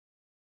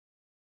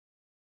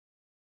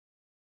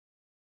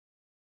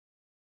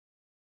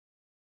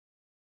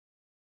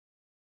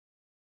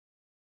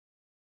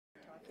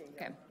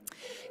Okay.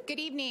 Good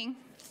evening.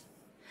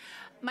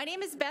 My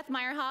name is Beth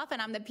Meyerhoff,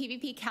 and I'm the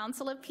PVP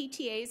Council of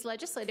PTA's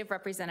legislative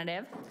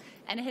representative.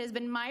 And it has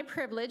been my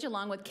privilege,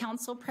 along with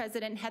Council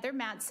President Heather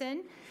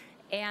Matson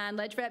and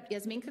Ledge Rep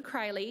Yasmin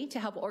Kakriley, to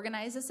help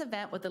organize this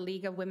event with the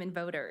League of Women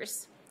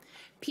Voters.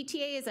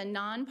 PTA is a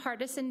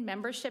nonpartisan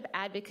membership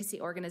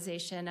advocacy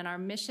organization, and our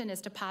mission is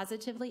to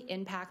positively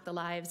impact the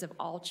lives of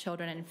all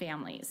children and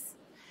families.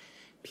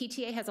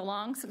 PTA has a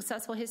long,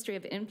 successful history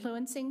of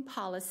influencing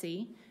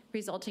policy,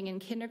 resulting in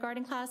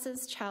kindergarten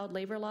classes, child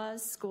labor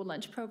laws, school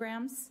lunch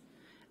programs,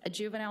 a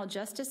juvenile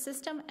justice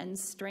system, and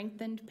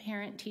strengthened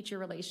parent-teacher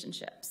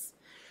relationships.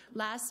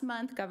 Last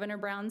month, Governor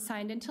Brown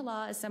signed into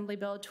law Assembly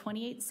Bill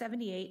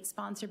 2878,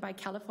 sponsored by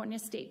California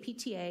State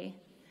PTA,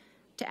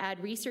 to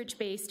add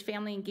research-based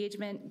family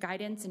engagement,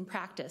 guidance, and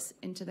practice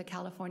into the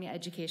California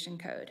Education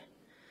Code.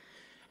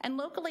 And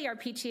locally, our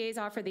PTAs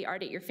offer the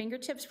Art at Your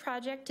Fingertips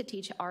project to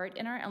teach art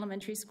in our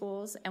elementary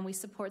schools, and we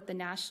support the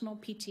National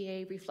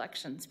PTA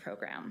Reflections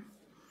program.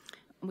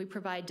 We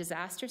provide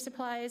disaster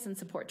supplies and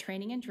support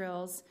training and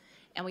drills,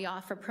 and we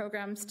offer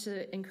programs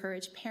to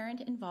encourage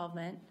parent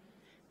involvement,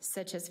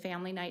 such as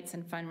family nights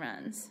and fun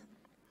runs.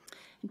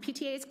 And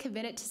PTA is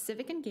committed to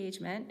civic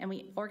engagement, and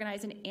we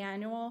organize an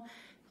annual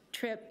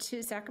trip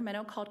to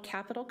Sacramento called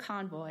Capital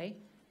Convoy,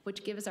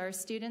 which gives our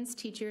students,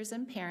 teachers,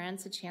 and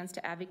parents a chance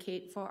to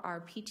advocate for our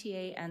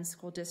PTA and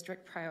school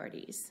district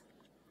priorities.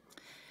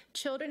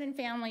 Children and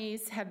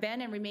families have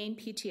been and remain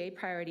PTA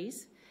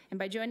priorities, and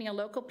by joining a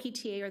local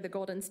PTA or the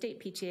Golden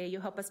State PTA, you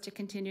help us to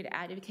continue to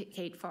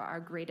advocate for our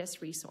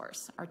greatest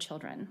resource, our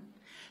children.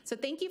 So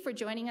thank you for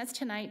joining us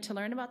tonight to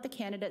learn about the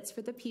candidates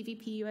for the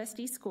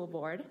PVPUSD School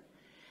Board.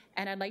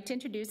 And I'd like to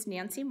introduce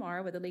Nancy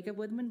Marr with the League of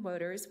Women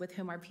Voters, with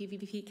whom our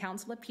PVP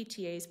Council of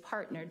PTAs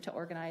partnered to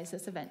organize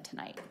this event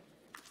tonight.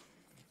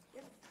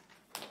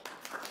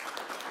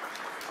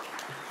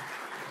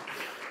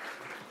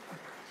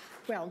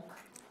 Well,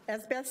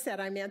 as Beth said,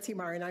 I'm Nancy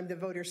Marr, and I'm the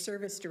Voter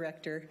Service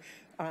Director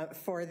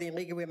for the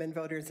League of Women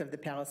Voters of the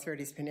Palos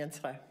Verdes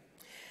Peninsula.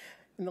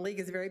 And the League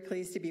is very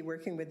pleased to be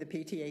working with the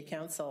PTA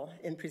Council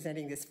in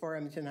presenting this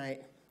forum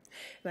tonight.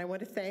 And I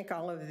want to thank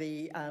all of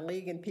the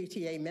League and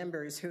PTA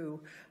members who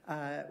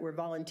were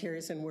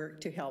volunteers and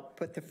worked to help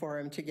put the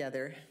forum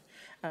together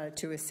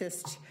to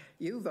assist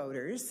you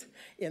voters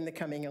in the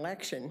coming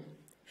election.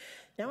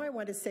 Now I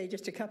want to say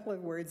just a couple of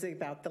words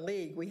about the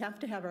League. We have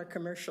to have our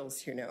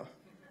commercials, you know.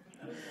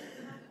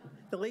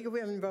 The League of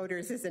Women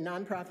Voters is a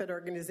nonprofit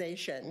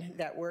organization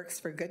that works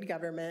for good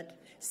government,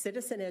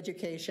 citizen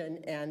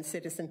education, and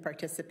citizen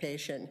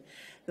participation.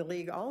 The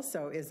League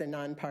also is a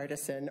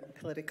nonpartisan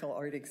political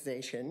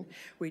organization.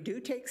 We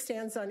do take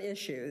stands on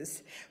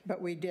issues,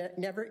 but we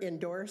never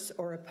endorse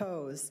or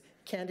oppose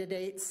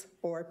candidates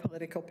or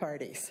political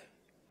parties.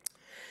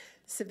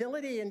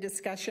 Civility in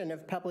discussion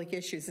of public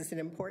issues is an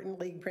important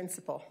League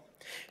principle.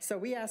 So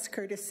we ask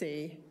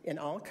courtesy in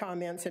all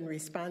comments and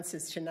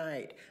responses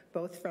tonight,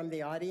 both from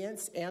the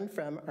audience and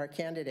from our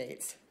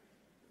candidates.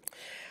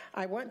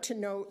 I want to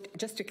note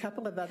just a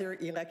couple of other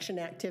election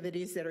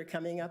activities that are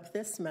coming up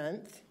this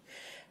month.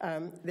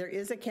 There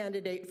is a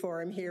candidate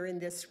forum here in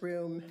this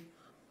room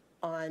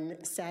on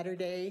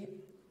Saturday,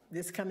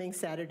 this coming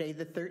Saturday,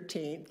 the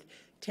 13th,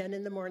 10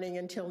 in the morning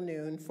until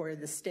noon, for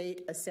the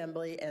State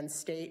Assembly and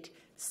State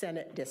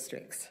Senate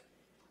districts.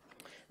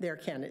 They're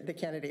the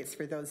candidates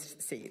for those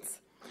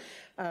seats.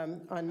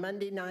 On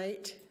Monday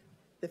night,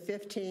 the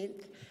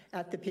 15th,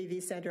 at the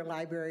PV Center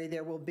Library,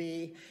 there will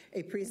be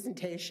a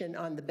presentation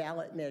on the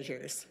ballot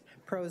measures,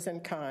 pros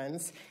and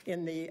cons,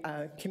 in the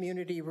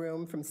community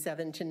room from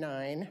 7 to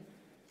 9.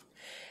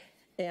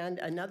 And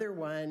another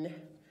one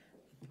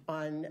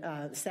on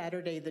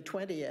Saturday the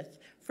 20th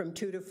from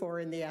 2 to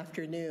 4 in the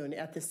afternoon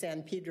at the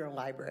San Pedro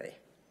Library.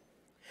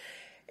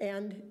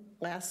 And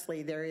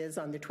lastly, there is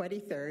on the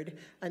 23rd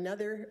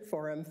another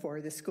forum for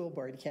the school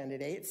board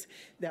candidates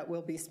that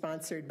will be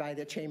sponsored by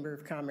the Chamber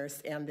of Commerce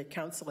and the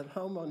Council of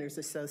Homeowners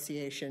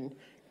Association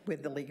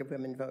with the League of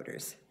Women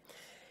Voters.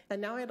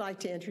 And now I'd like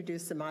to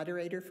introduce the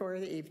moderator for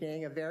the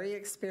evening, a very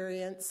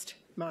experienced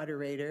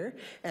moderator,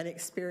 an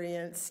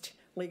experienced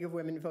League of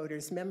Women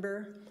Voters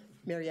member,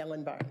 Mary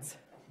Ellen Barnes.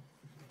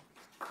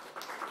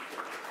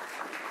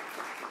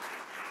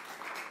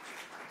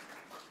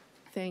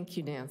 Thank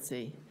you,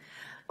 Nancy.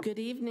 Good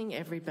evening,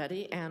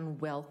 everybody, and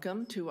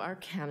welcome to our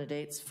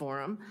Candidates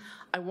Forum.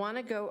 I want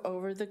to go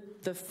over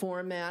the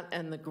format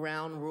and the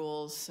ground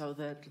rules so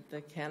that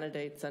the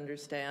candidates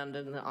understand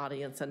and the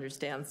audience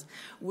understands.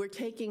 We're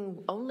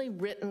taking only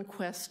written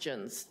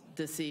questions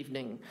this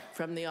evening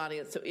from the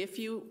audience. So if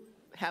you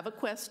have a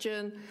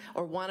question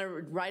or want to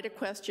write a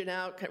question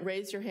out,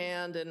 raise your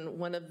hand, and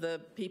one of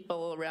the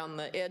people around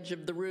the edge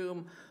of the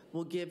room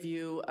will give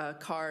you a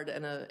card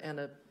and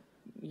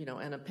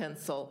a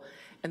pencil,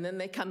 and then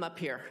they come up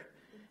here.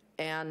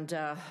 And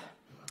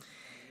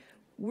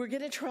we're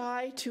going to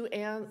try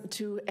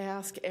to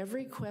ask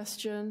every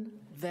question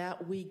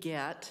that we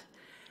get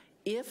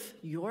If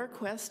your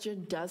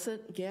question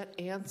doesn't get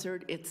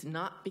answered, it's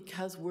not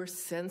because we're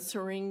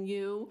censoring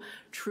you.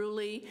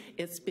 Truly,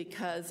 it's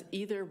because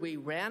either we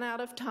ran out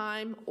of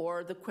time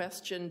or the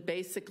question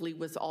basically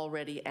was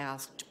already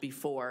asked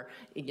before,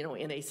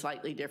 in a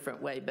slightly different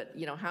way. But,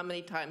 how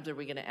many times are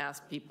we going to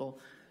ask people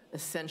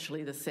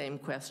essentially the same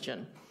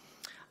question?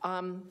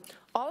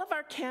 All of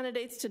our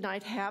candidates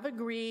tonight have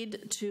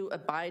agreed to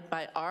abide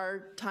by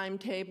our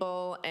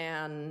timetable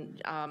and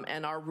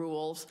our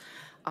rules.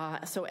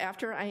 So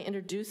after I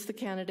introduce the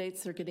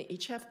candidates, they're going to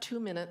each have 2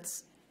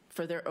 minutes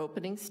for their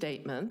opening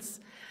statements.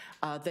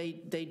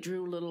 They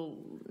drew little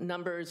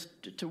numbers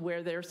to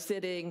where they're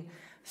sitting.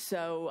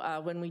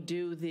 So when we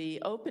do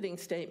the opening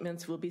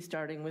statements, we'll be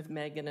starting with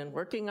Megan and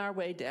working our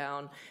way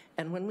down.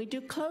 And when we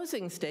do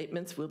closing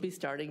statements, we'll be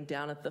starting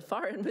down at the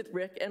far end with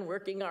Rick and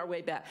working our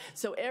way back.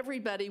 So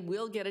everybody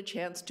will get a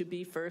chance to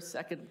be first,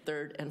 second,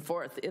 third, and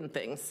fourth in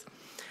things.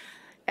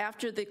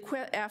 After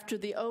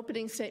the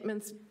opening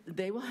statements,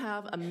 they will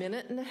have a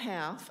minute and a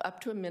half,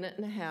 up to a minute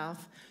and a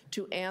half,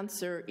 to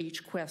answer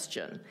each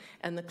question.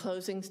 And the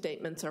closing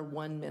statements are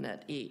 1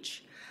 minute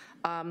each.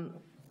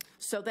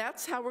 So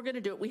that's how we're going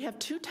to do it. We have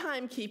 2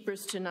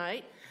 timekeepers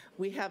tonight.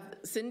 We have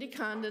Cindy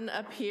Condon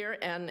up here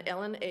and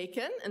Ellen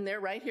Aiken, and they're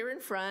right here in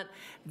front.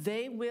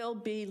 They will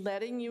be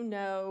letting you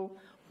know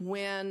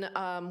when,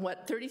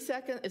 30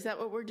 seconds? Is that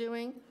what we're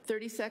doing?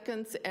 30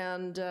 seconds,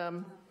 and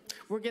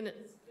we're going to...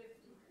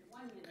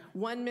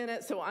 1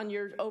 minute, so on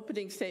your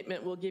opening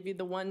statement, we'll give you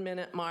the 1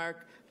 minute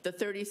mark, the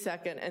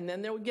 30-second, and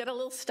then they'll get a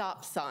little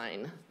stop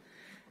sign.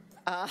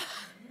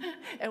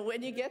 And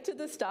when you get to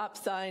the stop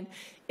sign,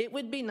 it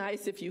would be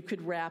nice if you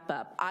could wrap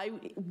up. I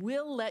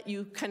will let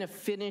you kind of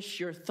finish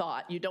your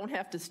thought. You don't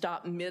have to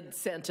stop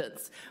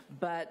mid-sentence,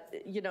 but,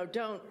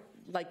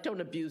 don't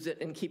abuse it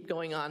and keep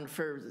going on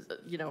for,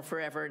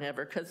 forever and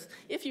ever, because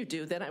if you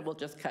do, then I will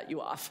just cut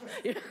you off.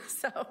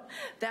 So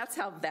that's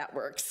how that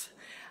works.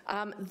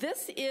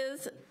 This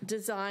is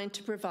designed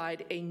to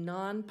provide a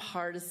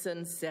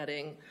nonpartisan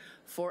setting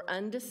for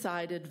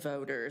undecided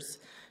voters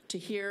to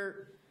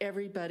hear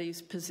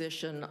everybody's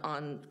position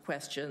on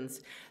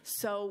questions.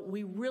 So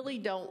we really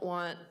don't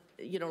want,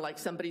 like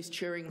somebody's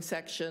cheering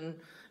section,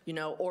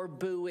 or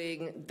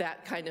booing,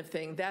 that kind of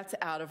thing. That's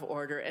out of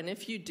order. And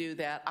if you do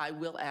that, I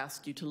will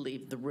ask you to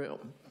leave the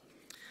room.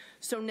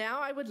 So now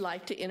I would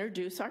like to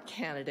introduce our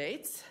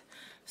candidates.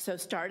 So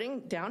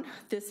starting down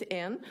this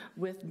end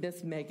with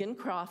Ms. Megan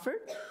Crawford,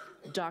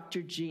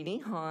 Dr. Jeannie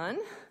Hahn,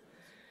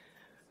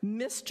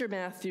 Mr.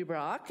 Matthew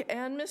Brock,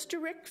 and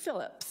Mr. Rick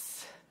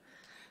Phillips.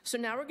 So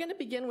now we're going to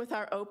begin with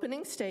our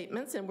opening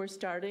statements, and we're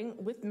starting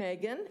with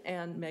Megan.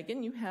 And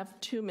Megan, you have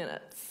 2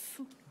 minutes.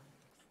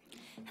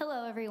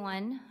 Hello,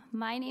 everyone.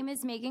 My name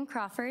is Megan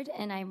Crawford,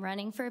 and I'm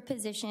running for a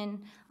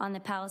position on the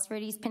Palos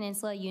Verdes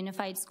Peninsula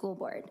Unified School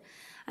Board.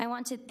 I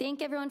want to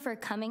thank everyone for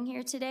coming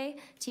here today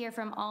to hear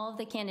from all of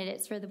the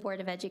candidates for the Board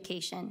of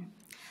Education.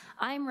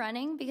 I'm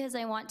running because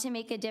I want to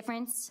make a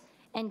difference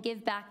and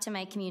give back to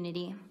my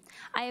community.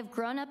 I have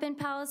grown up in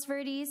Palos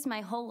Verdes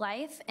my whole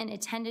life and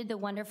attended the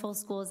wonderful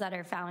schools that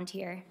are found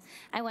here.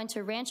 I went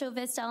to Rancho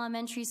Vista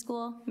Elementary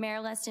School,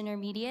 Marilest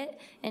Intermediate,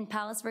 and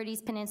Palos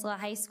Verdes Peninsula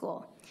High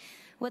School.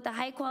 With the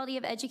high quality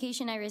of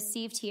education I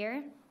received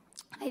here,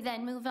 I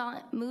then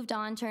moved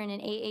on to earn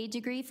an AA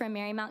degree from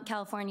Marymount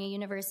California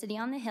University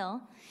on the Hill.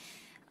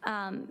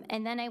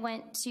 And then I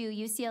went to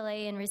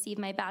UCLA and received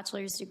my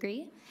bachelor's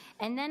degree.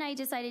 And then I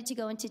decided to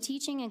go into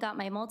teaching and got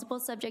my multiple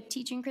subject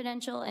teaching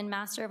credential and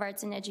Master of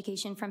Arts in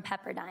Education from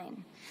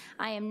Pepperdine.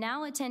 I am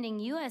now attending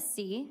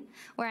USC,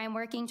 where I'm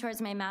working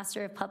towards my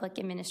Master of Public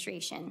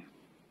Administration.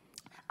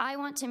 I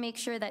want to make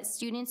sure that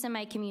students in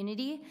my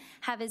community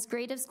have as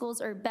great of schools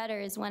or better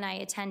as when I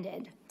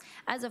attended.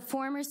 As a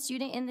former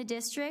student in the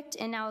district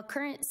and now a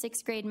current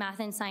 6th grade math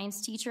and science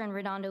teacher in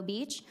Redondo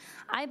Beach,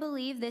 I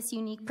believe this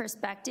unique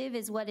perspective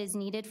is what is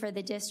needed for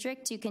the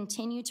district to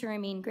continue to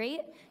remain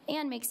great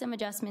and make some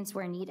adjustments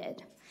where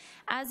needed.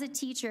 As a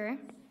teacher,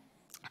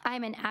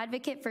 I'm an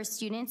advocate for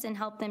students and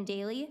help them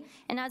daily,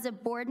 and as a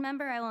board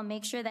member, I will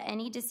make sure that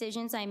any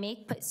decisions I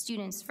make put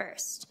students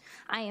first.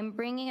 I am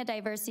bringing a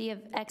diversity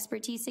of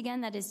expertise again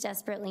that is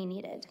desperately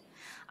needed.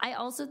 I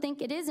also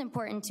think it is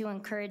important to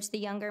encourage the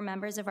younger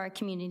members of our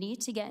community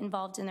to get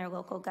involved in their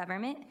local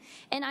government,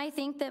 and I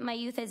think that my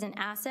youth is an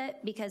asset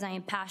because I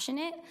am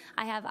passionate,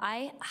 I have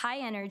high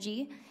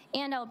energy,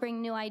 and I'll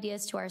bring new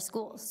ideas to our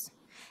schools.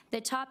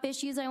 The top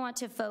issues I want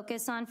to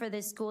focus on for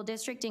this school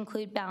district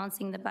include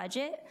balancing the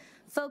budget,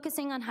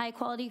 focusing on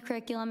high-quality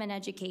curriculum and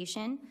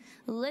education,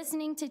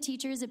 listening to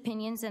teachers'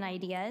 opinions and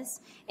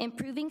ideas,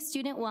 improving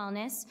student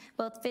wellness,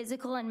 both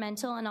physical and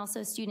mental, and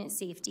also student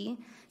safety,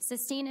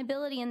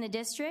 sustainability in the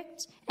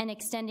district, and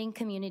extending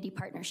community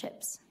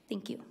partnerships.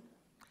 Thank you.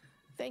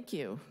 Thank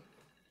you.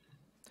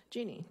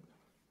 Jeannie.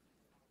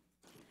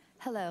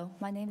 Hello,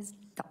 my name is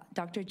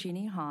Dr.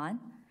 Jeannie Hahn,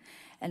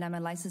 and I'm a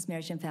licensed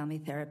marriage and family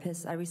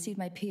therapist. I received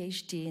my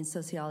PhD in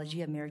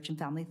sociology of marriage and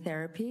family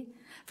therapy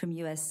from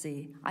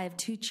USC. I have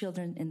 2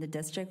 children in the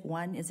district.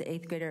 One is an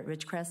 8th grader at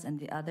Ridgecrest, and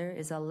the other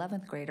is an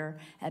 11th grader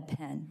at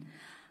Penn.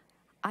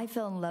 I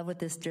fell in love with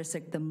this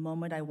district the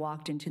moment I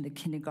walked into the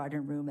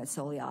kindergarten room at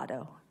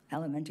Soleado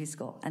Elementary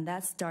School, and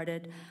that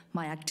started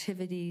my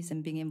activities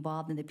and being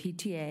involved in the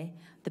PTA,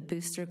 the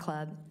Booster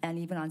Club, and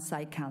even on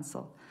site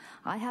council.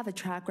 I have a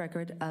track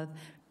record of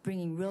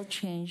bringing real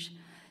change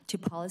to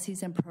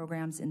policies and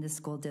programs in the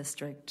school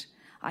district.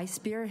 I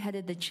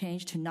spearheaded the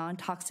change to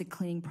non-toxic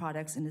cleaning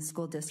products in the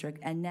school district,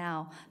 and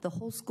now the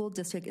whole school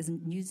district is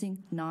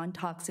using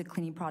non-toxic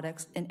cleaning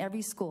products in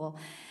every school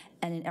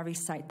and in every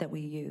site that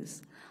we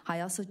use.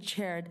 I also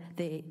chaired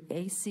the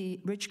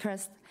AC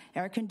Ridgecrest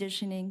Air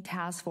Conditioning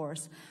Task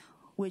Force,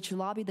 which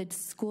lobbied the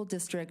school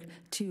district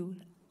to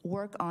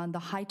work on the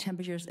high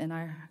temperatures in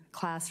our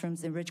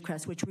classrooms in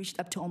Ridgecrest, which reached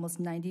up to almost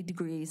 90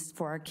 degrees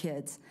for our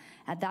kids.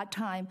 At that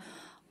time,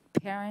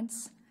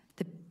 parents,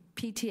 the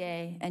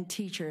PTA, and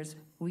teachers,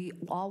 we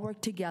all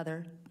worked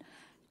together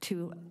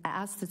to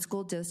ask the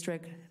school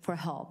district for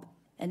help.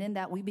 And in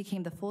that, we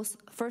became the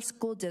first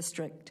school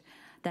district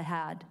that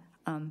had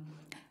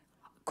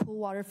cool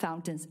water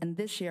fountains. And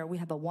this year, we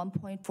have a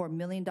 $1.4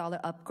 million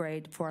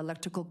upgrade for our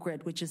electrical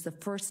grid, which is the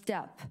first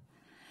step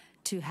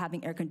to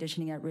having air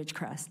conditioning at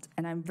Ridgecrest.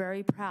 And I'm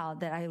very proud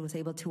that I was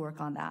able to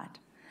work on that.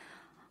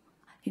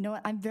 You know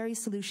what? I'm very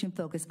solution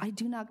focused. I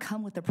do not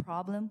come with a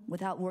problem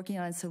without working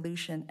on a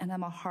solution, and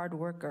I'm a hard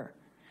worker.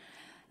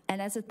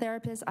 And as a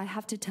therapist, I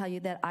have to tell you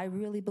that I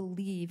really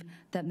believe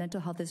that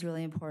mental health is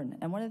really important.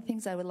 And one of the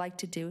things I would like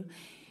to do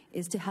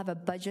is to have a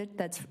budget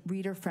that's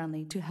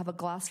reader-friendly, to have a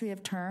glossary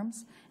of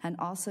terms, and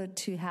also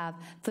to have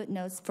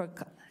footnotes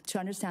to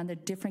understand the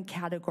different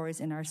categories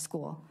in our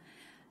school.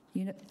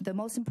 You know, the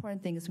most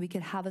important thing is we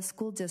could have a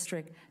school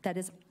district that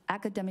is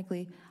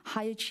academically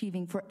high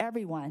achieving for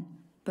everyone,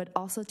 but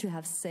also to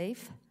have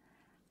safe,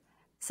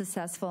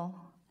 successful,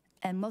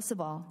 and most of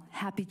all,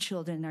 happy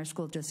children in our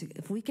school district.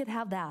 If we could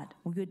have that,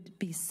 we would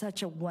be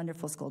such a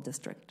wonderful school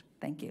district.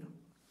 Thank you.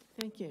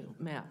 Thank you.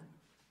 Matt.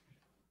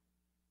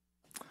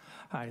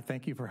 Hi,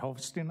 thank you for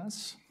hosting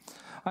us.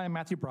 I am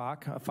Matthew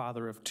Brock, a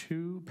father of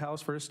 2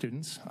 Palos Verdes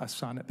students, a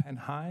son at Penn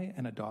High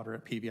and a daughter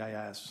at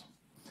PVIS.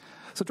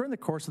 So during the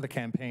course of the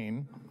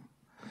campaign,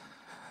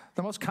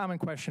 the most common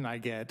question I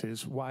get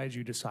is, why did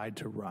you decide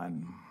to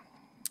run?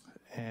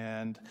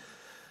 And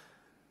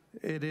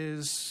it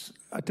is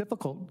a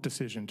difficult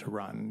decision to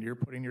run. You're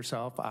putting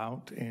yourself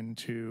out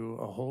into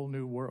a whole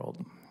new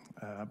world.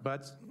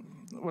 But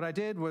what I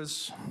did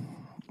was,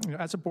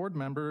 as a board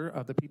member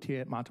of the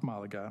PTA at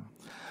Montemalaga,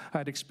 I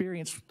had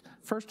experienced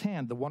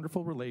firsthand the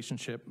wonderful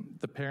relationship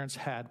the parents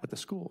had with the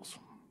schools.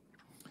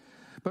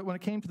 But when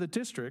it came to the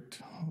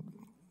district,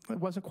 it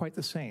wasn't quite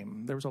the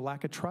same. There was a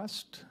lack of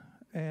trust,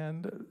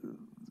 and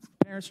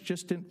parents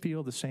just didn't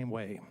feel the same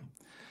way.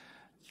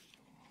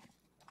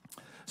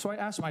 So I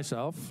asked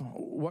myself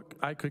what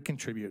I could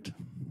contribute.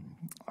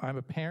 I'm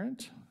a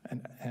parent,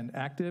 an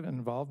active and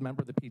involved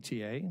member of the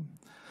PTA.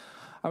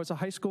 I was a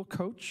high school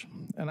coach,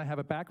 and I have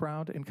a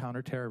background in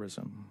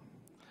counterterrorism.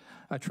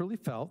 I truly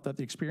felt that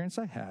the experience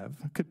I have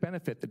could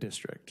benefit the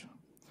district.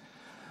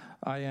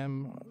 I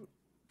am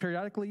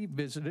periodically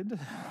visited,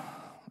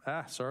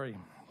 I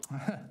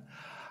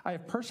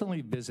have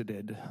personally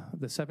visited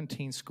the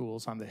 17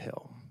 schools on the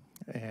Hill.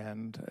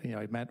 And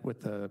I met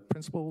with the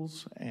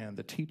principals and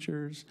the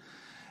teachers,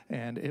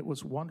 and it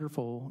was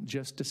wonderful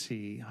just to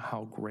see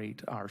how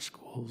great our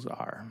schools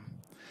are.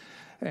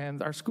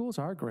 And our schools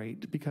are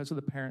great because of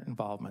the parent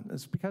involvement.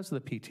 It's because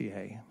of the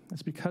PTA.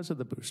 It's because of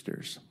the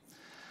boosters.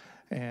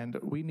 And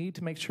we need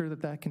to make sure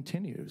that that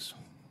continues.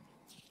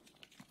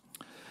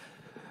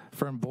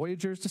 From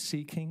Voyagers to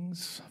Sea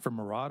Kings, from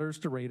Marauders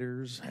to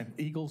Raiders, and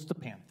Eagles to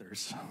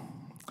Panthers.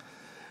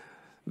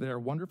 They're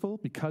wonderful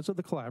because of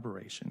the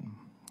collaboration.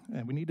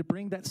 And we need to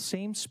bring that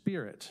same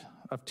spirit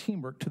of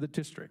teamwork to the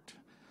district.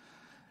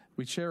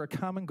 We share a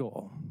common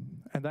goal,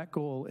 and that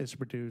goal is to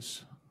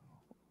produce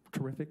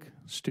terrific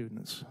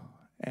students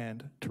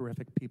and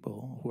terrific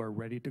people who are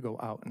ready to go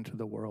out into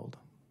the world.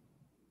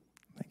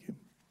 Thank you.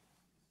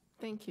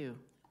 Thank you.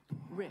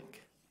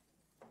 Rick.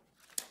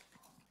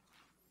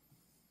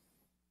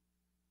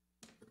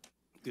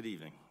 Good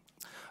evening.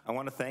 I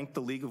want to thank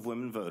the League of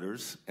Women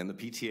Voters and the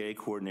PTA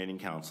Coordinating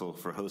Council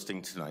for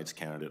hosting tonight's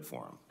candidate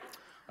forum.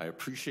 I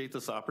appreciate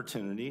this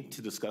opportunity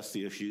to discuss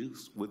the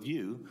issues with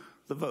you,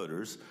 the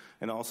voters,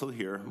 and also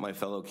hear my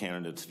fellow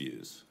candidates'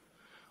 views.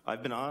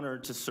 I've been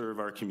honored to serve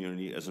our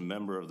community as a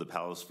member of the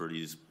Palos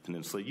Verdes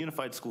Peninsula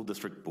Unified School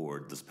District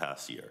Board this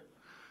past year.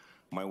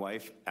 My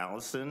wife,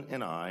 Allison,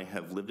 and I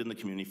have lived in the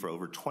community for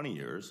over 20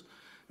 years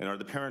and are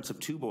the parents of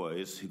 2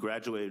 boys who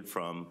graduated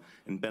from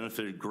and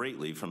benefited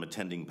greatly from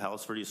attending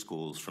Palos Verdes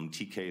schools from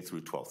TK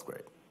through 12th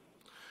grade.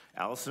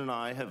 Allison and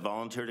I have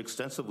volunteered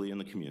extensively in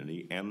the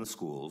community and the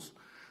schools,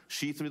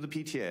 she through the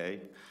PTA,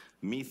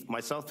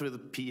 myself through the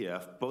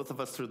PEF, both of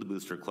us through the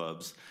booster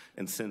clubs,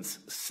 and since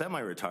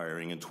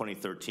semi-retiring in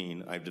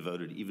 2013, I've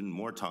devoted even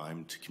more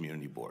time to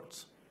community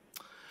boards.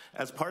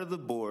 As part of the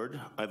board,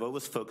 I've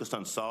always focused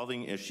on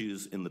solving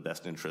issues in the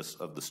best interests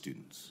of the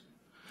students.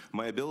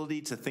 My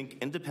ability to think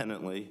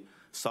independently,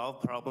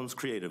 solve problems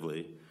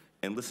creatively,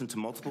 and listen to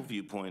multiple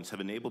viewpoints have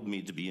enabled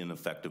me to be an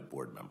effective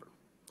board member.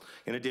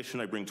 In addition,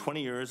 I bring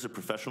 20 years of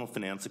professional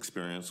finance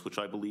experience, which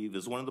I believe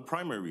is one of the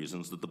primary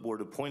reasons that the board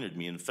appointed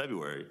me in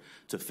February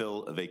to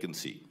fill a vacant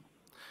seat.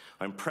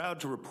 I'm proud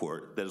to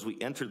report that as we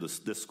enter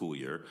this school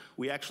year,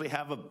 we actually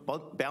have a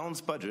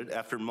balanced budget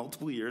after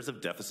multiple years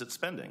of deficit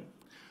spending.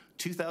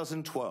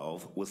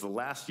 2012 was the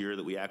last year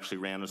that we actually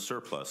ran a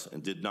surplus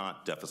and did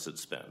not deficit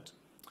spend.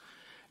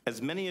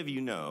 As many of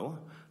you know,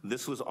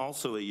 this was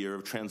also a year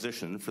of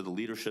transition for the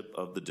leadership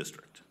of the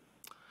district.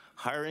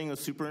 Hiring a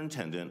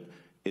superintendent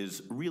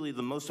is really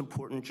the most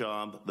important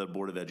job that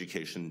Board of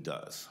Education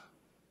does.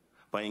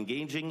 By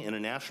engaging in a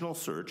national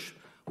search,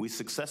 we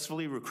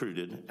successfully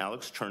recruited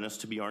Alex Chernus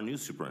to be our new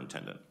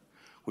superintendent.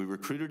 We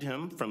recruited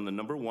him from the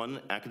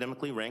 #1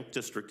 academically ranked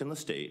district in the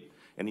state,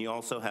 and he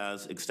also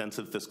has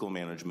extensive fiscal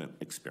management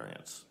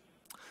experience.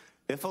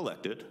 If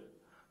elected,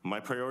 my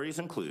priorities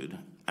include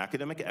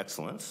academic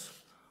excellence,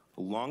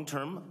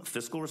 long-term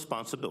fiscal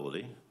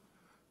responsibility,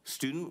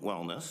 student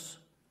wellness,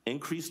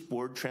 increased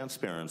board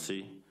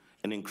transparency,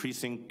 and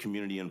increasing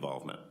community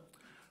involvement.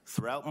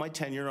 Throughout my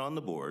tenure on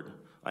the board,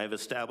 I have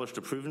established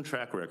a proven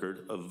track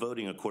record of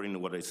voting according to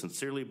what I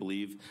sincerely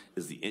believe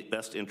is the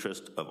best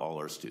interest of all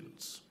our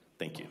students.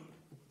 Thank you.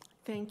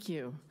 Thank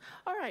you.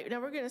 All right, now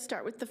we're going to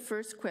start with the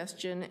first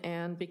question,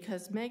 and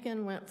because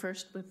Megan went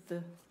first with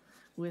the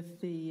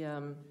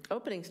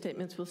opening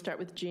statements, we'll start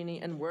with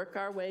Jeannie and work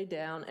our way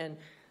down, and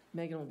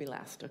Megan will be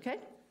last, okay?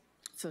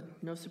 So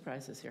no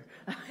surprises here.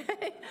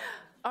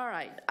 All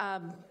right.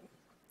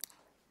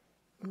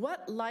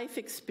 What life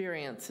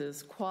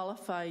experiences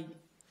qualify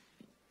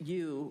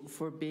you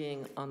for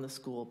being on the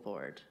school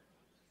board?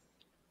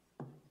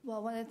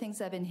 Well, one of the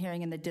things I've been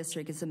hearing in the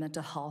district is the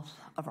mental health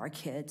of our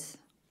kids.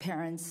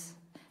 Parents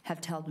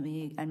have told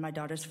me, and my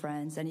daughter's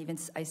friends, and even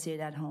I see it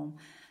at home,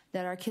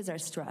 that our kids are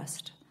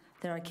stressed,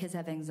 that our kids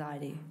have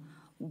anxiety.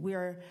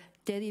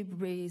 Daily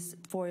Breeze,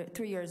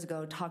 3 years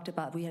ago, talked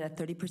about we had a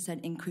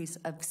 30% increase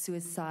of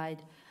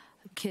suicide,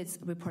 kids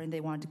reporting they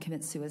wanted to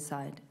commit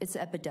suicide. It's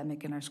an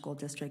epidemic in our school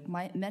district.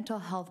 My mental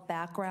health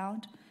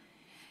background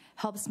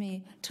helps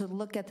me to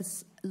look at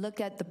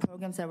the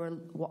programs that we're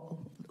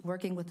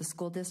working with the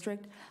school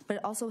district, but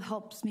it also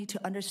helps me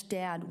to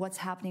understand what's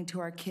happening to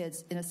our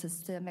kids in a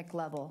systemic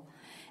level,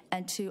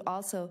 and to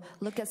also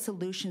look at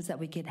solutions that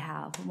we could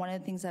have. One of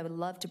the things I would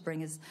love to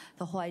bring is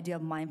the whole idea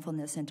of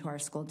mindfulness into our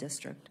school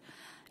district.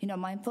 You know,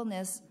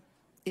 mindfulness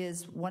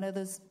is one of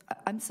those,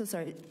 I'm so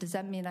sorry, does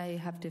that mean I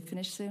have to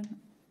finish soon?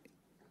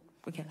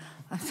 Okay,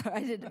 I'm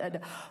sorry,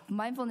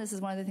 mindfulness is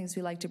one of the things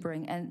we like to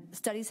bring, and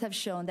studies have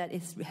shown that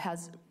it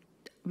has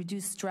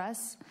reduced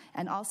stress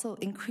and also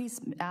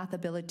increased math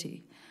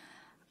ability.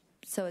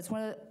 So it's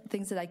one of the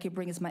things that I could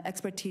bring is my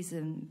expertise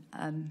in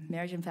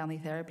marriage and family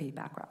therapy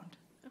background.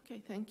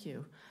 Okay, thank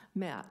you.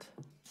 Matt.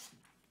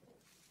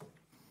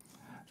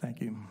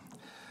 Thank you.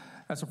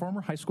 As a former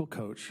high school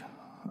coach,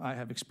 I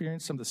have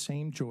experienced some of the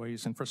same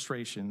joys and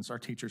frustrations our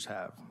teachers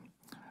have.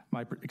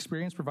 My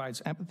experience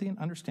provides empathy and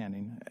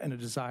understanding and a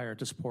desire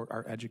to support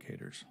our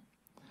educators.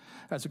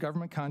 As a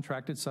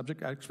government-contracted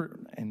subject expert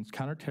in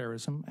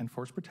counterterrorism and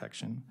force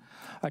protection,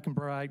 I can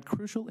provide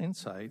crucial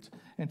insight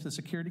into the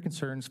security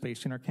concerns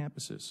facing our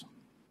campuses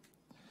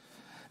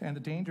and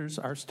the dangers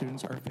our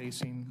students are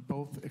facing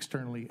both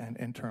externally and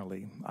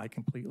internally. I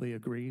completely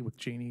agree with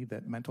Jeannie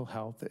that mental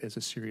health is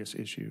a serious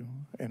issue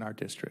in our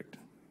district.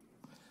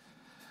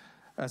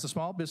 As a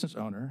small business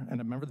owner and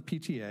a member of the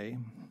PTA,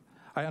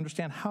 I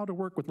understand how to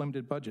work with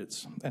limited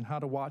budgets and how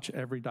to watch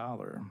every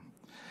dollar,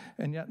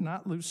 and yet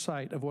not lose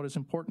sight of what is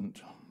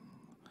important,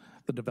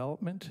 the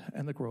development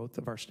and the growth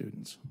of our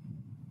students.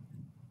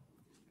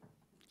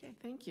 Okay,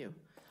 thank you.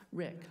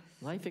 Rick,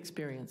 life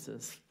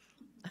experiences.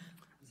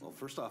 Well,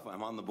 first off,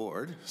 I'm on the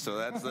board, so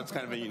that's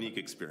kind of a unique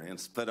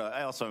experience. But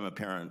I also am a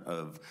parent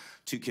of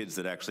 2 kids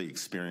that actually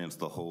experienced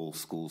the whole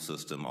school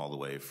system all the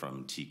way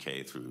from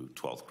TK through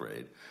 12th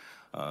grade.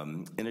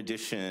 In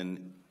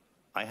addition,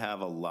 I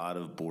have a lot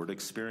of board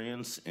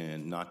experience,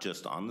 in not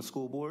just on the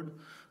school board,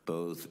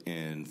 both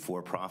in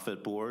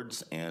for-profit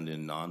boards and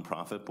in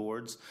nonprofit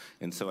boards.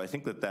 And so I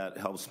think that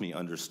helps me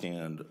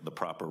understand the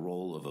proper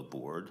role of a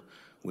board,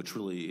 which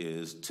really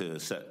is to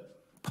set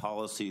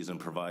policies and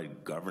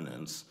provide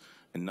governance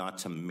and not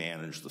to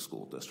manage the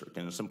school district.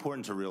 And it's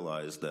important to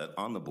realize that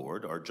on the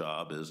board, our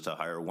job is to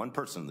hire one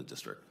person in the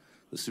district,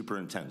 the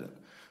superintendent.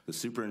 The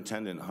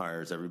superintendent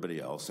hires everybody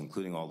else,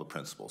 including all the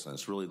principals, and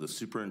it's really the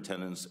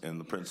superintendent's and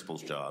the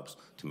principal's jobs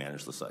to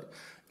manage the site.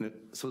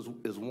 So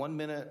is 1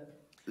 minute,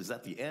 is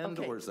that the end,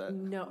 Okay, or is that?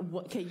 No,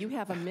 okay, you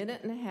have a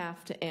minute and a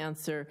half to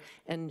answer,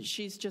 and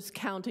she's just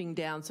counting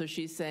down, so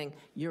she's saying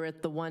you're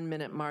at the 1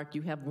 minute mark,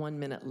 you have 1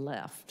 minute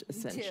left,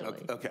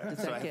 essentially. Okay,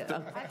 so I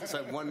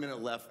have 1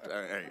 minute left.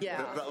 All right.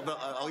 Yeah.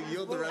 I'll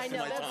yield the rest of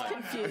my time. I know,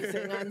 that's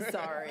confusing, I'm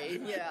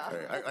sorry, yeah.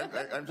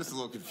 Right, I'm just a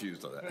little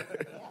confused on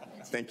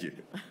that. Thank you.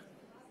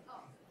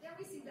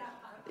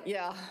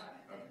 Yeah.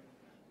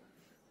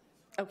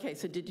 Okay,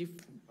 so did you,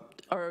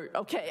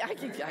 okay,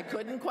 I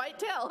couldn't quite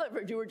tell.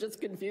 You were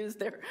just confused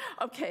there.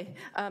 Okay,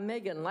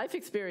 Megan, life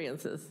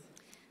experiences.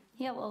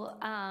 Yeah, well,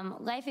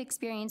 life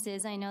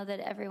experiences, I know that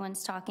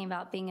everyone's talking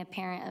about being a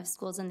parent of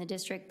schools in the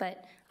district,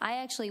 but I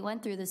actually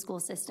went through the school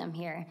system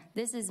here.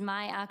 This is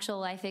my actual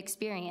life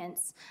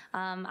experience.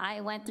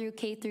 I went through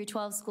K through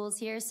 12 schools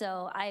here,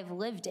 so I've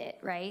lived it,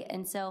 right?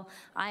 And so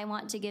I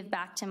want to give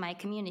back to my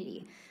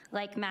community.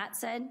 Like Matt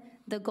said,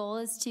 the goal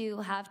is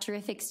to have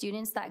terrific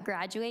students that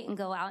graduate and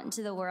go out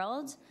into the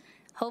world.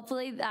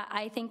 Hopefully,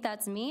 I think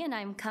that's me, and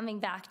I'm coming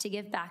back to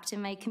give back to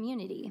my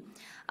community.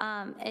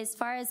 As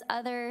far as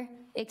other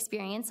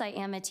experience, I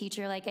am a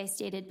teacher, like I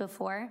stated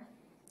before,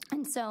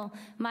 and so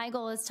my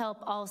goal is to help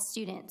all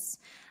students.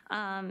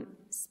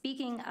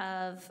 Speaking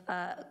of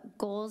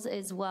goals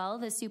as well,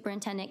 the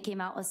superintendent came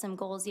out with some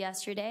goals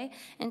yesterday,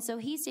 and so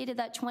he stated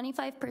that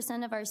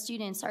 25% of our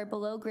students are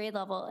below grade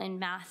level in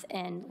math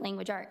and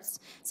language arts.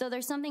 So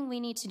there's something we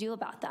need to do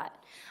about that.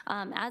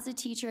 As a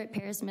teacher at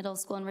Paris Middle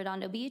School in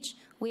Redondo Beach,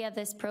 we have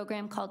this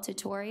program called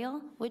Tutorial,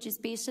 which is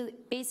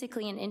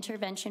basically an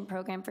intervention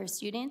program for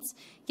students.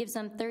 Gives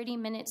them 30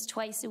 minutes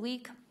twice a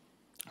week,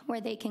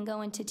 where they can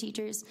go into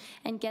teachers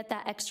and get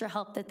that extra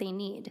help that they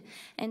need.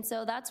 And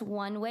so that's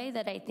one way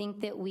that I think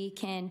that we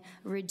can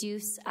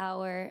reduce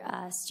our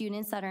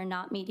students that are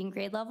not meeting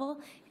grade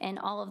level, and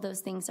all of those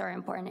things are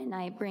important, and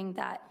I bring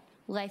that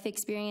life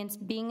experience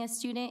being a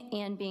student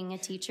and being a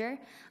teacher.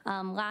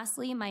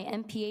 Lastly, my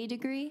MPA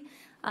degree,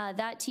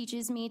 that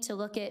teaches me to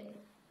look at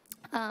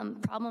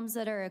problems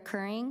that are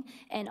occurring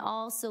and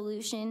all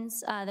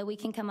solutions that we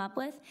can come up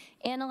with,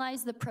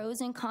 analyze the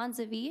pros and cons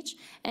of each,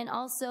 and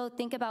also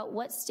think about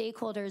what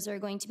stakeholders are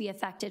going to be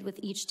affected with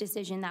each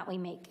decision that we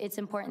make. It's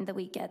important that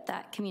we get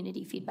that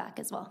community feedback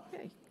as well.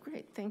 Okay,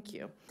 great, thank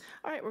you.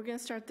 All right, we're going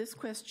to start this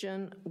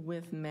question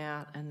with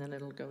Matt, and then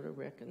it'll go to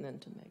Rick, and then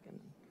to Megan,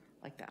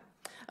 like that.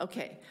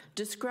 Okay,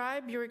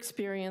 describe your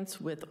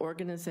experience with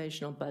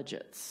organizational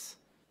budgets.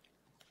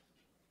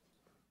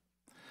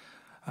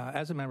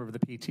 As a member of the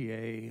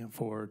PTA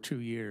for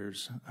 2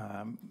 years,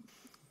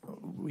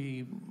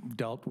 we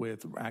dealt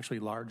with actually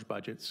large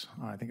budgets.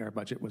 I think our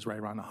budget was right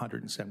around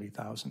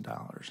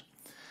 $170,000.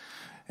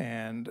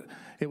 And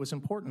it was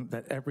important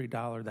that every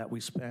dollar that we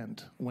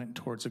spent went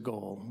towards a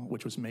goal,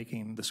 which was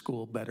making the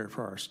school better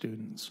for our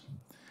students.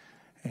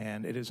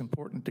 And it is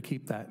important to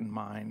keep that in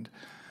mind,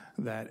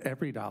 that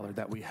every dollar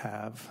that we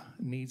have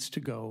needs to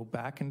go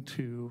back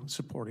into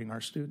supporting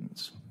our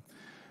students.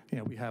 You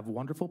know, we have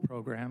wonderful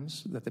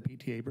programs that the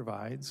PTA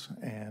provides,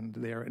 and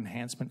their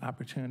enhancement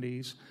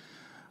opportunities.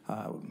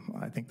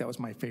 I think that was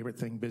my favorite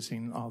thing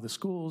visiting all the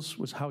schools,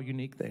 was how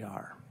unique they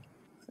are.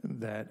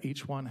 That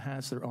each one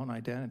has their own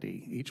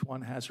identity, each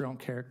one has their own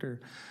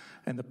character,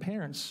 and the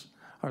parents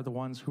are the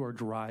ones who are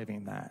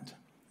driving that.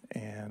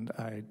 And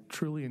I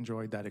truly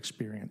enjoyed that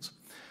experience.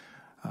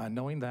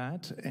 Knowing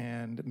that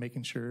and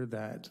making sure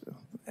that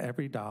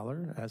every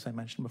dollar, as I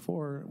mentioned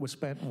before, was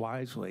spent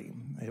wisely.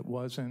 It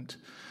wasn't.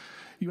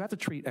 You have to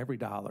treat every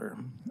dollar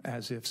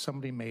as if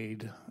somebody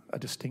made a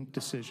distinct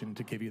decision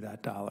to give you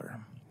that dollar.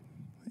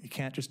 You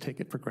can't just take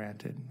it for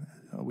granted.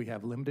 We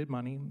have limited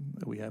money,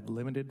 we have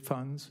limited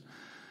funds,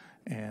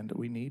 and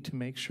we need to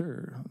make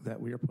sure that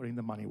we are putting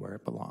the money where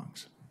it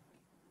belongs.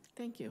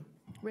 Thank you.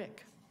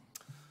 Rick.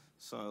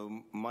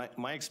 So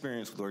my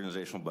experience with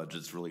organizational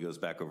budgets really goes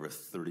back over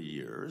 30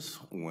 years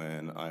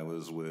when I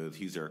was with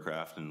Hughes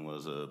Aircraft and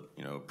was a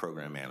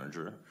program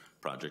manager,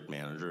 project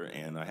manager,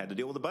 and I had to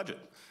deal with a budget.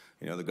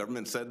 You know, the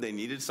government said they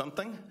needed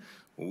something,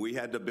 we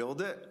had to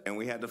build it, and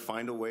we had to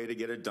find a way to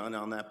get it done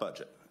on that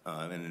budget.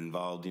 And it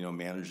involved,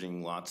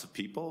 managing lots of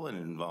people, and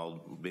it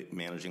involved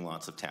managing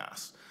lots of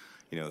tasks.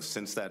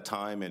 Since that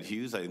time at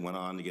Hughes, I went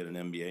on to get an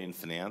MBA in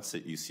finance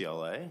at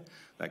UCLA.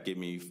 That gave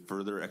me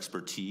further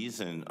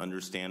expertise in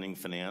understanding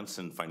finance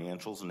and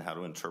financials and how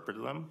to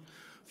interpret them.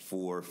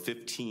 For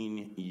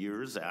 15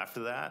 years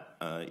after that,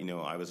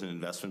 I was an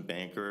investment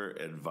banker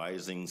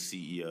advising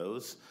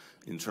CEOs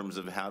in terms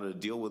of how to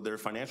deal with their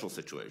financial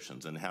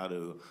situations and how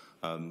to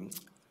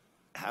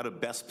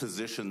best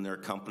position their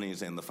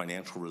companies and the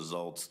financial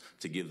results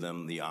to give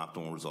them the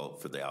optimal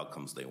result for the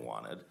outcomes they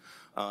wanted.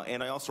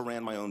 And I also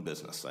ran my own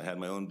business. I had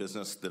my own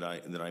business that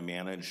I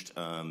managed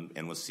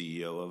and was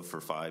CEO of for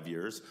 5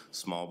 years.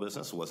 Small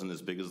business, wasn't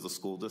as big as the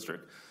school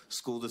district.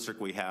 School district,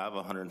 we have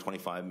a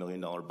 $125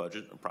 million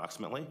budget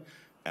approximately.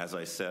 As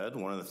I said,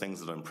 one of the things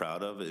that I'm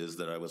proud of is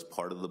that I was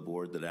part of the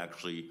board that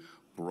actually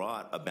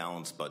brought a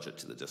balanced budget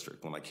to the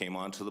district. When I came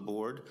onto the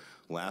board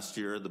last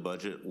year, the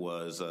budget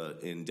was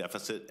in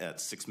deficit at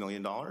 $6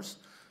 million.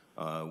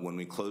 When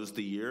we closed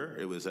the year,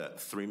 it was at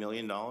 $3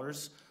 million.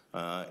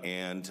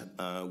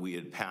 And we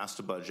had passed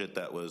a budget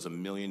that was $1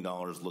 million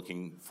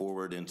looking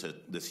forward into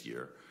this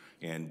year.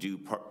 And due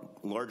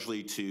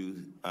largely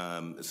to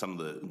some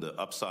of the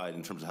upside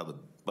in terms of how the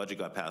budget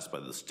got passed by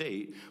the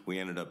state, we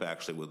ended up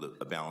actually with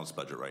a balanced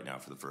budget right now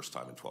for the first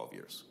time in 12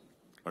 years.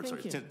 Or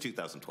sorry,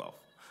 2012.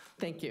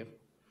 Thank you.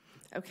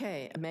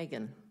 Okay,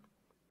 Megan.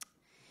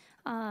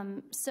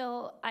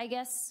 So I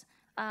guess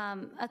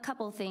A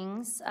couple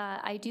things.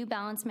 I do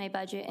balance my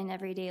budget in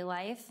everyday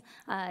life.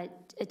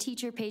 A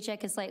teacher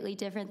paycheck is slightly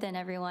different than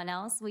everyone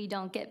else. We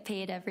don't get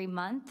paid every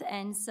month,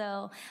 and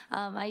so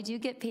I do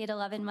get paid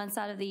 11 months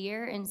out of the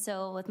year, and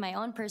so with my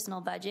own personal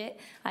budget,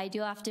 I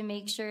do have to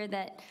make sure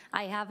that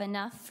I have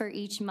enough for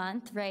each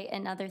month, right,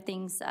 and other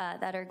things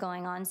that are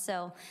going on.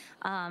 So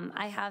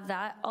I have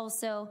that.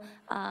 Also,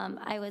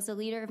 I was a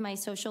leader of my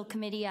social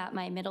committee at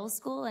my middle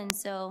school, and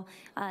so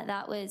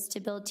that was to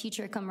build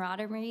teacher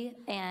camaraderie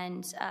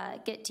and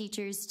get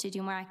teachers to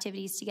do more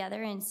activities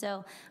together. And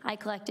so I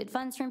collected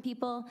funds from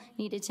people,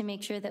 needed to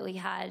make sure that we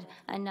had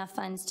enough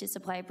funds to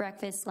supply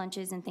breakfast,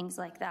 lunches, and things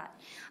like that.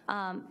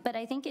 But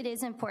I think it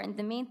is important.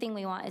 The main thing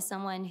we want is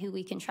someone who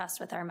we can trust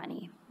with our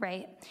money,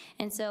 right?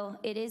 And so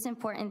it is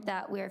important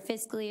that we're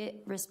fiscally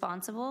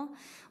responsible.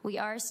 We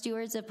are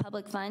stewards of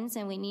public funds,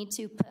 and we need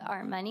to put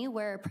our money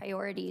where our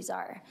priorities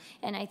are.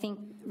 And I think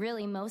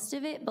really most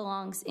of it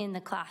belongs in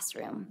the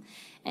classroom.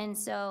 And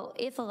so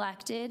if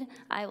elected,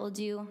 I will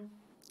do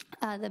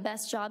the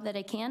best job that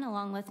I can,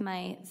 along with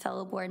my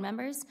fellow board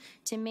members,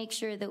 to make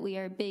sure that we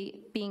are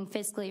being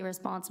fiscally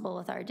responsible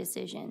with our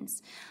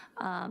decisions.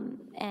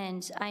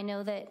 And I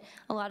know that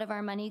a lot of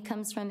our money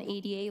comes from the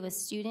ADA with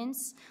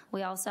students.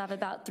 We also have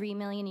about $3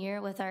 million a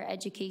year with our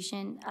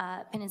education,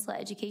 Peninsula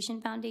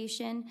Education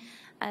Foundation,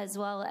 as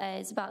well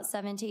as about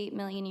 $7 to $8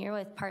 million a year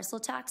with parcel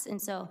tax.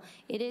 And so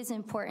it is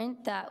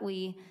important that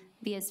we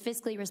be as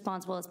fiscally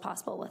responsible as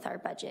possible with our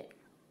budget.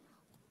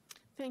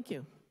 Thank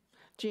you.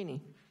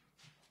 Jeannie.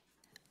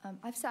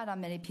 I've sat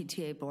on many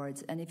PTA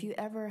boards, and if you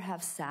ever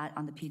have sat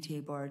on the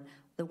PTA board,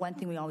 the one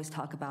thing we always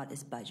talk about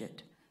is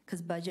budget,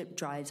 because budget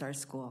drives our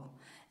school.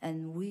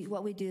 And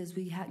what we do is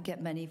we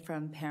get money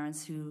from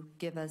parents who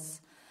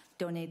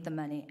donate the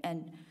money.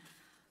 And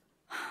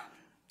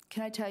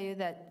can I tell you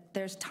that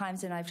there's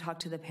times when I've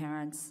talked to the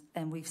parents,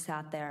 and we've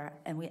sat there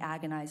and we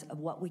agonize of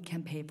what we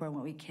can pay for and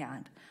what we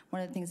can't.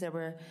 One of the things that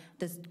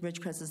this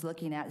Ridgecrest is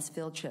looking at is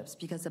field trips,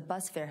 because the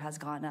bus fare has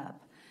gone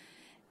up.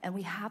 And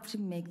we have to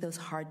make those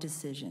hard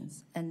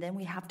decisions. And then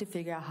we have to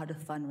figure out how to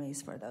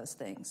fundraise for those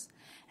things.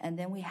 And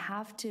then we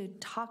have to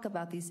talk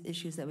about these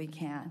issues that we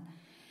can.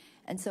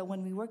 And so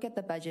when we work at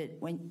the budget,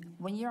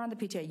 when you're on the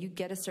PTA, you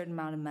get a certain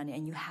amount of money,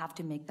 and you have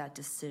to make that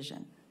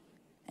decision.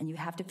 And you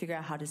have to figure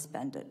out how to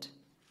spend it.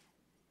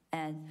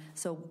 And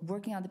so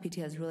working on the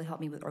PTA has really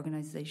helped me with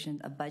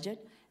organization of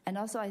budget. And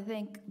also, I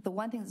think the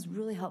one thing that's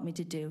really helped me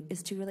to do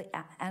is to really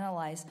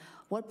analyze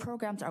what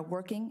programs are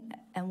working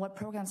and what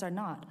programs are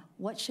not.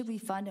 What should we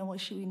fund and what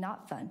should we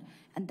not fund?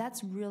 And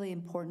that's really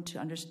important to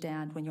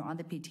understand when you're on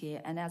the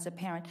PTA and as a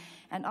parent.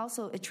 And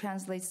also, it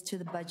translates to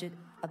the budget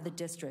of the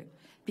district.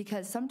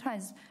 Because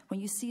sometimes when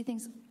you see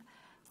things,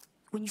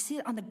 when you see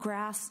it on the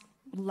grass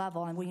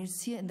level and when you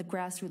see it in the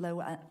grassroots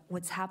level,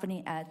 what's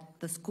happening at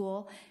the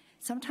school,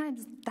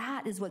 sometimes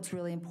that is what's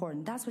really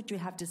important. That's what you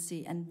have to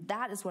see, and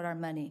that is what our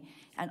money.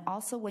 And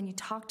also when you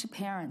talk to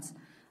parents,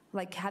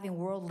 like having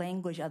world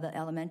language at the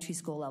elementary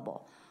school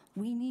level,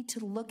 we need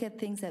to look at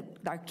things that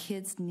our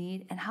kids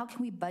need and how can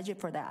we budget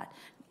for that,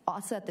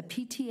 also at the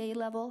PTA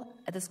level,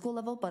 at the school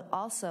level, but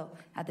also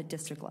at the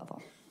district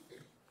level.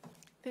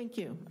 Thank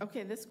you.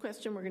 Okay, this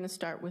question we're going to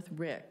start with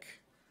Rick.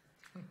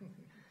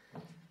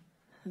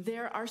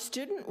 There are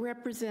student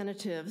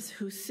representatives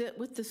who sit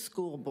with the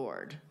school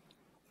board.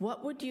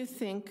 What would you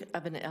think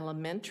of an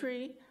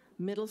elementary,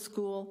 middle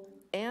school,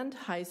 and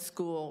high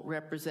school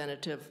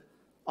representative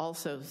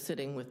also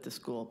sitting with the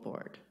school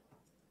board?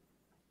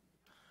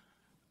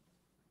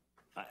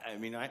 I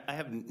mean, I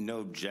have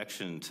no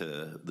objection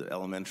to the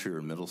elementary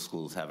or middle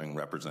schools having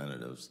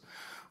representatives.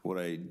 What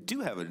I do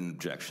have an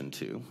objection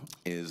to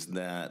is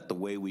that the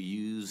way we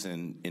use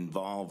and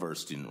involve our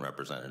student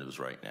representatives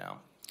right now.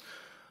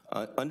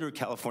 Under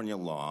California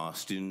law,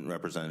 student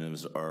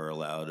representatives are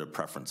allowed a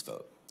preference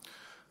vote.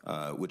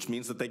 Which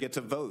means that they get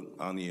to vote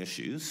on the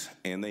issues,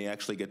 and they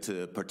actually get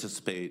to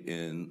participate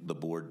in the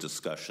board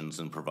discussions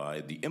and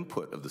provide the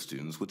input of the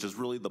students, which is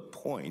really the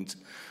point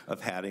of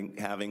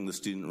having the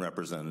student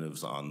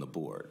representatives on the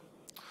board.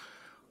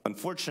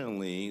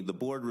 Unfortunately, the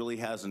board really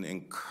hasn't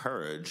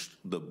encouraged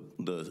the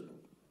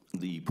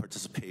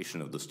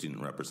participation of the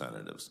student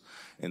representatives.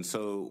 And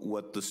so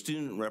what the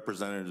student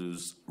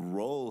representatives'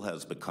 role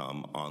has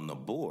become on the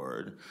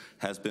board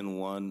has been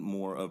one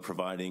more of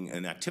providing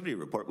an activity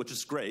report, which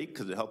is great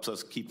because it helps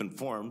us keep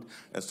informed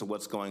as to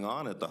what's going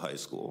on at the high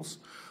schools.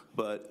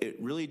 But it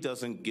really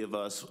doesn't give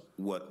us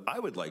what I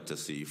would like to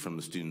see from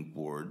the student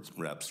board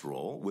rep's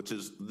role, which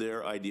is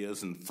their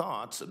ideas and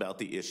thoughts about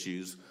the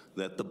issues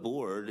that the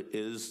board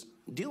is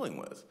dealing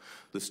with.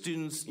 The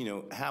students,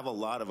 have a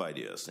lot of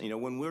ideas.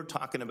 When we're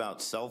talking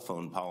about cell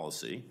phone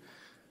policy,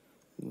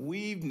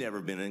 We've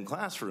never been in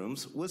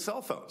classrooms with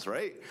cell phones,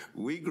 right?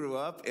 We grew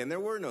up and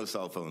there were no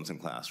cell phones in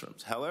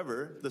classrooms.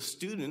 However, the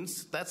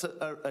students, that's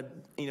a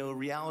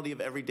reality of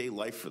everyday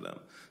life for them.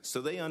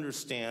 So they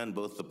understand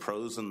both the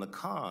pros and the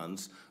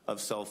cons of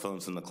cell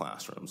phones in the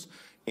classrooms.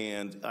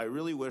 And I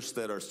really wish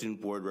that our student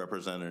board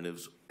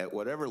representatives, at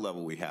whatever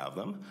level we have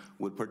them,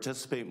 would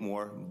participate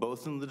more,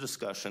 both in the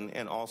discussion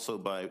and also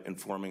by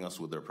informing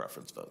us with their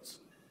preference votes.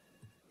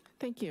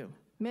 Thank you.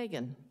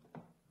 Megan.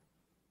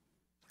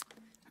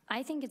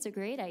 I think it's a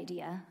great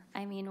idea.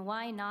 I mean,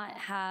 why not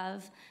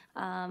have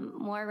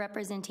more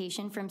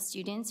representation from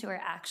students who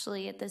are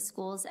actually at the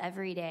schools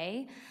every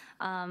day?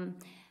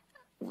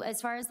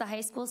 As far as the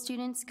high school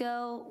students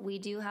go, we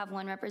do have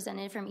one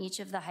representative from each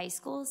of the high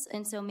schools,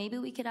 and so maybe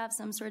we could have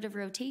some sort of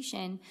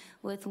rotation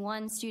with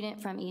one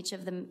student from each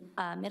of the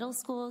middle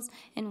schools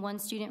and one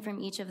student from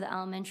each of the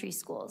elementary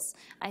schools.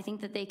 I think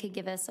that they could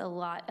give us a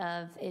lot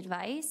of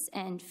advice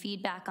and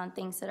feedback on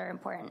things that are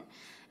important,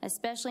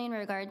 especially in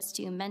regards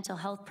to mental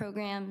health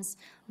programs,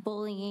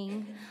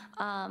 bullying.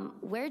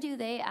 Where do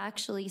they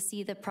actually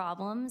see the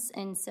problems?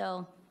 And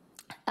so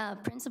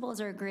principals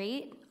are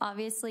great.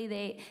 Obviously,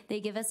 they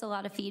give us a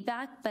lot of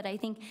feedback, but I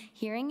think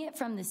hearing it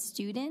from the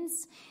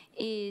students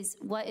is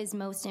what is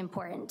most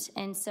important.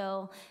 And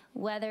so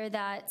whether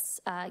that's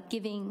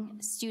giving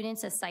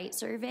students a site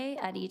survey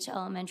at each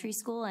elementary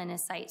school and a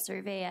site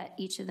survey at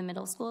each of the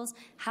middle schools,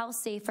 how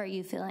safe are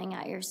you feeling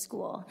at your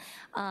school?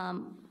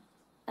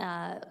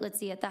 Let's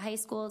see, at the high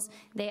schools,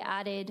 they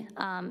added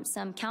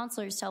some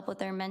counselors to help with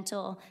their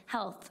mental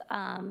health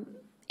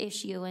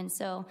issue. And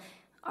so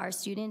are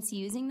students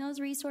using those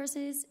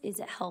resources?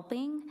 Is it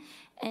helping?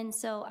 And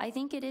so I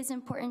think it is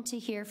important to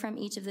hear from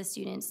each of the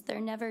students.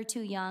 They're never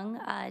too young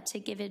to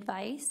give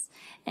advice.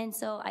 And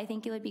so I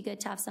think it would be good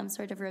to have some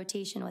sort of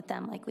rotation with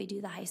them like we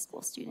do the high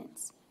school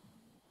students.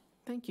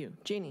 Thank you.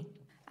 Jeannie.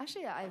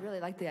 Actually, I really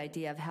like the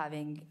idea of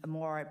having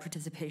more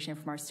participation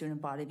from our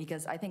student body,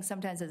 because I think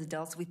sometimes as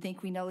adults we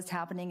think we know what's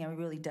happening and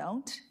we really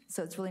don't.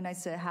 So it's really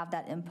nice to have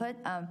that input.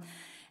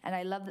 And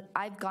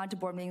I've gone to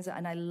board meetings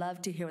and I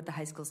love to hear what the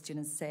high school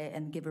students say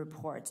and give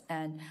reports.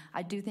 And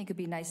I do think it'd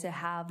be nice to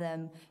have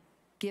them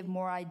give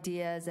more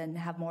ideas and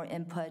have more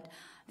input.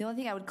 The only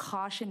thing I would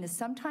caution is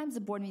sometimes the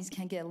board meetings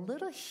can get a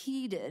little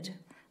heated.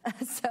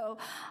 So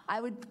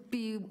I would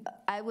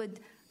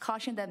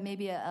caution that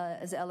maybe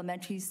as an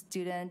elementary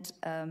student,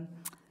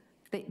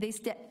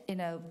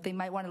 they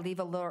might want to leave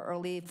a little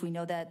early if we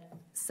know that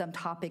some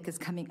topic is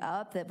coming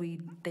up that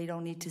they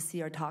don't need to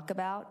see or talk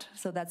about.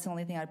 So that's the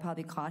only thing I'd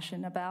probably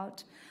caution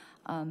about.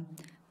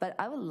 But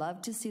I would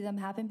love to see them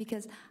happen,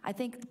 because I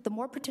think the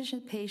more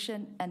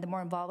participation and the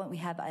more involvement we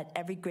have at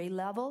every grade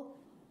level,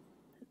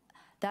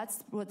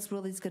 that's what's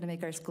really going to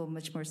make our school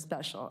much more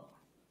special.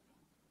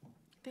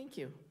 Thank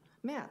you.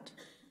 Matt.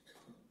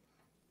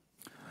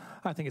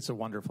 I think it's a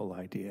wonderful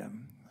idea.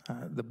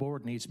 The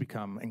board needs to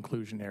become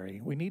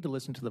inclusionary. We need to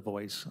listen to the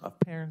voice of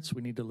parents.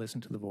 We need to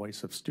listen to the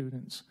voice of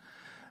students.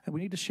 And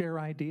we need to share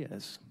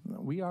ideas.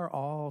 We are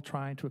all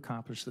trying to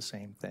accomplish the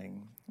same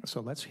thing.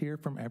 So let's hear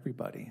from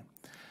everybody.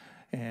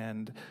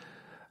 And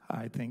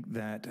I think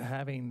that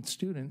having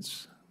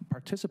students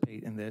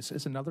participate in this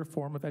is another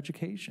form of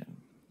education.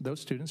 Those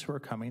students who are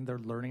coming, they're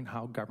learning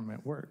how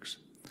government works.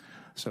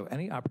 So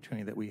any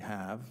opportunity that we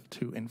have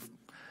to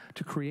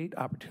create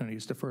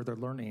opportunities to further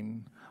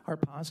learning are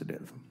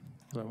positive.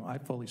 So I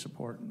fully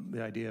support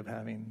the idea of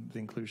having the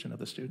inclusion of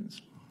the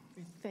students.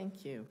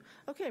 Thank you.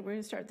 Okay, we're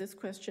going to start this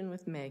question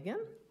with Megan.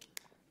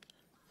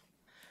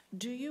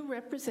 Do you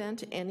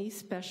represent any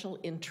special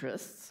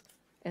interests?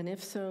 And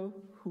if so,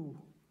 who?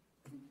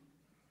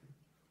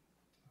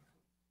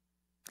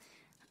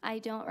 I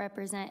don't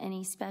represent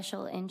any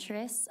special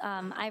interests.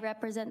 I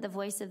represent the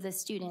voice of the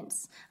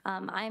students.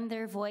 I'm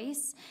their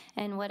voice,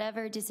 and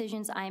whatever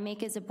decisions I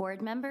make as a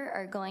board member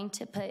are going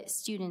to put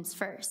students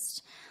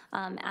first.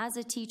 As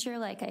a teacher,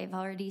 like I've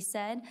already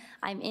said,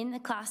 I'm in the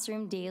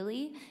classroom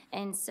daily,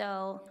 and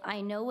so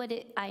I know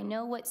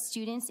what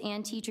students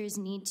and teachers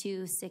need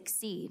to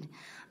succeed.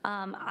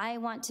 I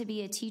want to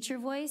be a teacher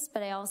voice,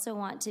 but I also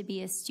want to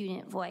be a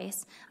student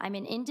voice. I'm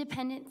an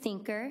independent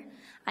thinker.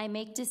 I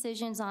make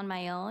decisions on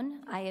my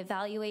own. I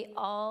evaluate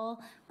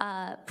all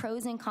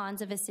pros and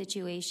cons of a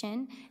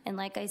situation, and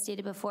like I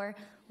stated before,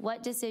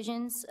 what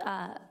decisions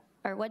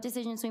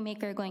we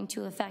make are going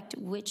to affect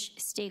which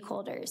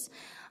stakeholders.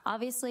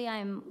 Obviously,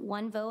 I'm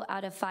one vote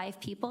out of 5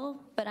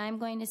 people, but I'm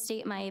going to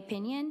state my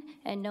opinion,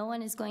 and no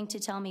one is going to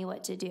tell me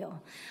what to do.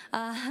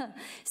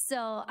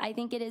 So I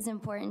think it is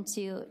important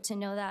to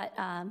know that.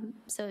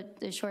 So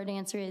the short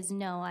answer is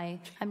no,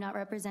 I'm not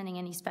representing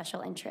any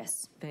special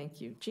interests.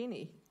 Thank you.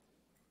 Jeannie.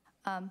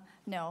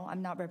 No,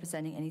 I'm not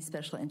representing any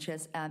special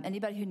interests.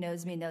 Anybody who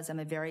knows me knows I'm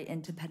a very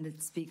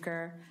independent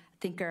thinker.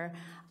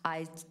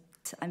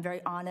 I'm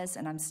very honest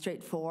and I'm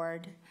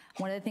straightforward.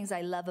 One of the things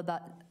I love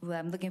about what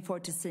I'm looking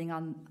forward to sitting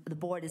on the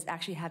board is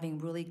actually having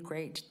really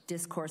great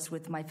discourse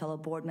with my fellow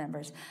board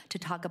members to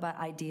talk about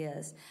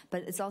ideas.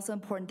 But it's also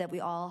important that we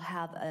all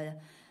have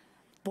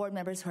board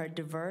members who are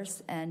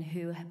diverse and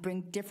who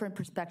bring different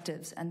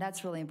perspectives, and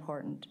that's really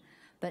important.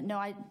 But no,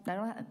 I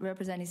don't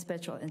represent any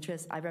special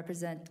interests. I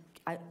represent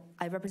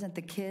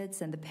the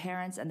kids and the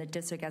parents and the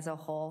district as a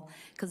whole,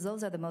 because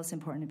those are the most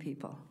important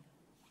people.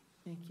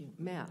 Thank you.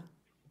 Matt?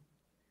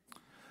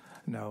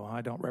 No,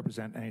 I don't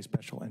represent any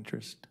special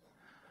interest.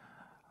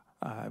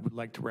 I would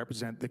like to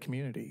represent the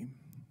community.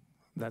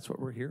 That's what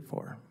we're here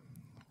for.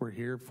 We're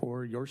here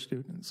for your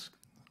students.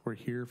 We're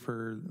here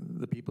for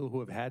the people who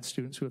have had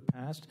students who have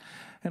passed,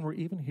 and we're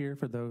even here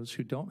for those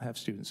who don't have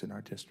students in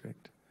our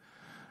district.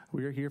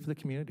 We are here for the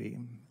community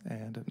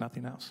and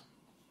nothing else.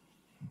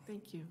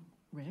 Thank you.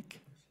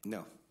 Rick?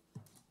 No.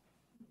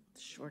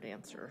 Short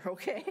answer,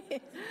 okay.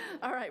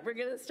 All right, we're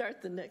gonna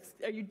start the next,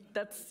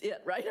 that's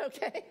it, right?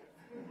 Okay.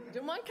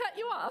 Didn't want to cut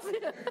you off.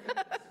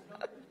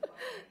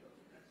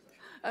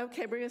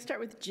 Okay, we're gonna start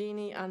with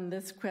Jeannie on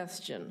this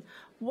question.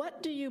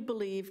 What do you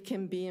believe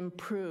can be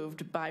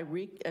improved by a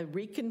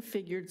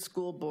reconfigured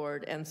school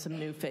board and some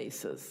new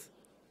faces?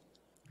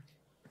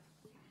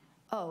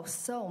 Oh,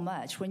 so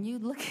much. When you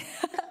look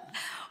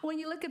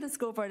at the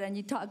school board and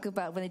you talk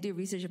about, when they do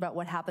research about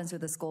what happens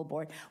with the school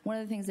board, one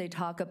of the things they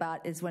talk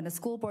about is when a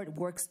school board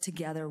works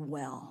together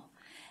well,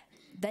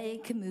 they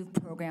can move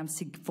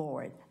programs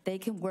forward. They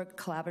can work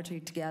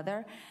collaboratively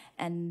together,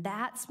 and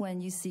that's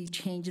when you see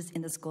changes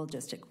in the school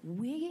district.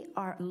 We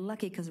are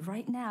lucky because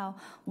right now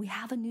we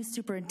have a new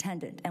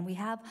superintendent, and we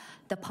have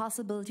the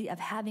possibility of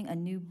having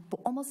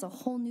almost a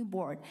whole new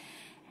board.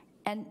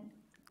 And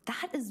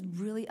that is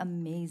really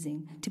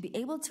amazing, to be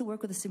able to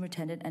work with the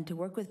superintendent and to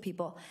work with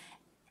people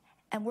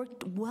and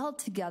work well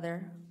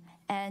together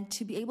and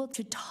to be able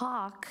to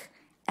talk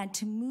and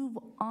to move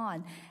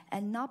on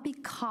and not be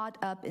caught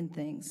up in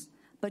things,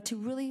 but to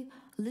really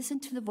listen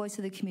to the voice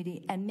of the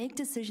community and make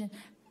decisions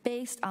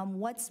based on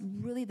what's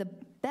really the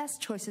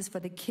best choices for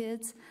the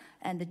kids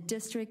and the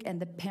district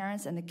and the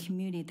parents and the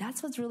community.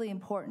 That's what's really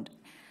important.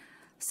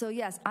 So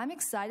yes, I'm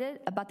excited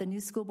about the new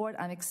school board.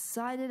 I'm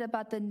excited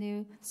about the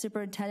new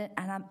superintendent,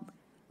 and I'm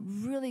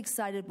really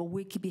excited where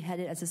we could be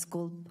headed as a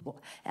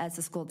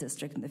school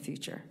district in the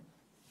future.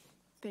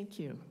 Thank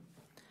you.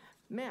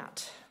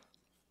 Matt?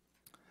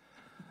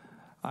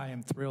 I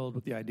am thrilled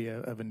with the idea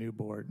of a new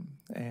board.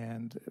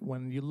 And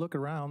when you look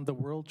around, the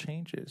world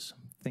changes.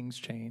 Things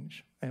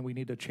change, and we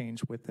need to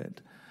change with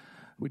it.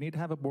 We need to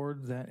have a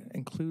board that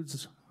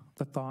includes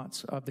the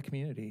thoughts of the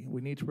community.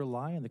 We need to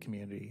rely on the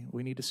community.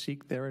 We need to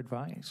seek their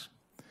advice.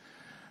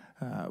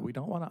 We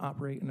don't want to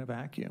operate in a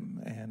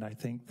vacuum, and I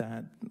think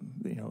that,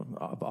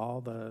 of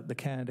all the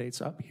candidates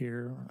up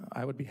here,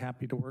 I would be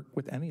happy to work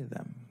with any of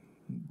them.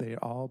 They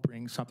all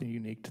bring something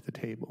unique to the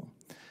table.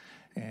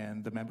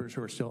 And the members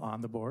who are still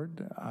on the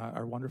board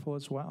are wonderful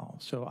as well.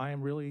 So I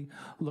am really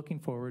looking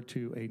forward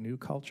to a new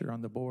culture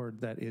on the board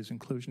that is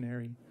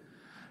inclusionary,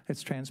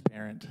 it's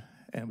transparent,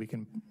 and we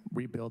can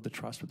rebuild the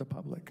trust with the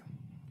public.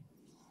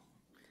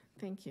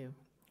 Thank you.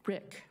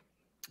 Rick?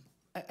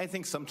 I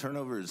think some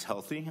turnover is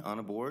healthy on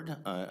a board.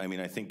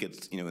 I think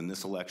it's, in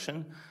this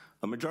election,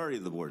 a majority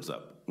of the board's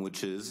up,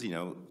 which is,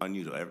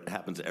 unusual. It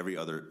happens every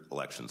other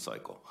election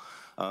cycle.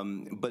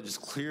 But it's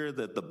clear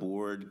that the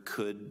board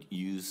could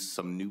use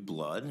some new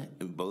blood,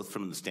 both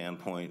from the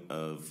standpoint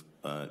of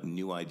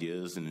new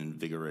ideas and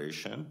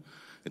invigoration.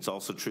 It's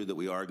also true that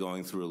we are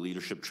going through a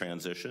leadership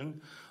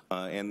transition,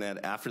 and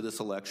that after this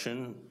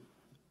election,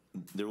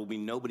 there will be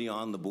nobody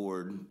on the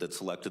board that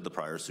selected the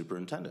prior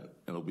superintendent.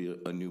 It'll be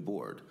a new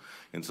board.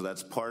 And so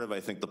that's part of, I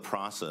think, the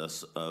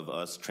process of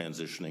us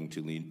transitioning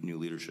to new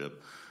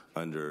leadership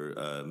under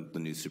the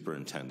new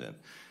superintendent.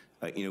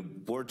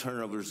 Board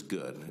turnover is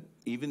good.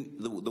 Even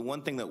the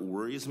one thing that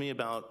worries me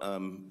about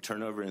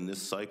turnover in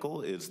this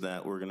cycle is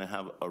that we're going to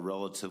have a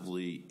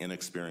relatively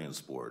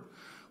inexperienced board.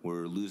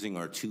 We're losing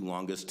our two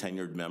longest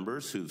tenured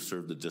members who've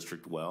served the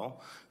district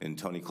well, and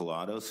Tony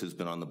Colados, who's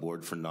been on the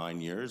board for 9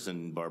 years,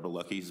 and Barbara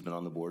Lucky, who's been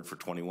on the board for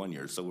 21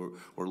 years. So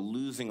we're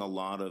losing a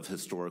lot of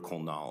historical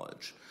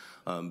knowledge.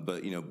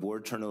 But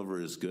board turnover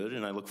is good,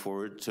 and I look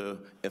forward to,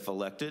 if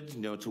elected,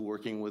 to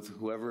working with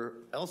whoever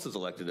else is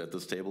elected at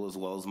this table, as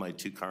well as my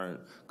two current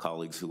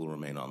colleagues who will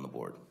remain on the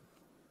board.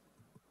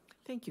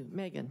 Thank you.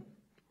 Megan?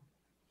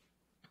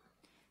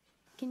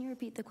 Can you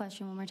repeat the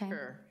question one more time?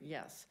 Sure,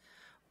 yes.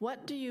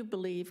 What do you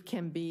believe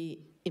can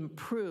be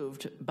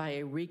improved by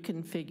a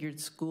reconfigured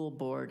school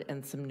board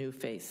and some new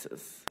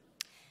faces?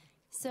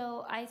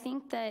 So I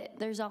think that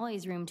there's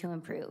always room to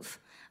improve.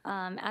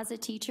 As a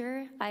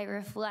teacher, I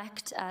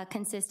reflect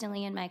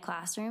consistently in my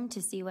classroom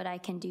to see what I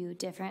can do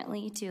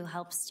differently to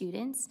help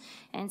students.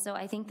 And so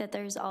I think that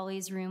there's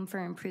always room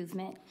for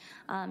improvement.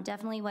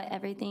 Definitely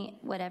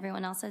what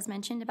everyone else has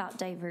mentioned about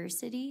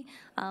diversity.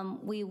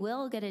 We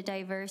will get a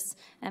diverse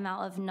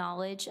amount of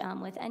knowledge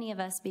with any of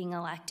us being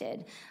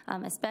elected,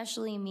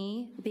 especially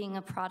me being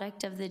a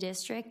product of the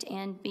district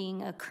and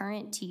being a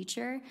current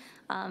teacher.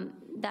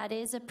 That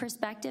is a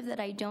perspective that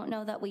I don't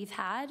know that we've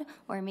had,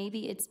 or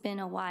maybe it's been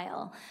a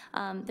while.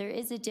 There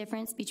is a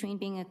difference between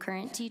being a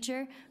current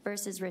teacher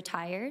versus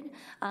retired.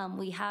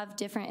 We have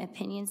different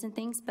opinions and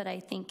things, but I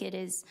think it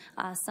is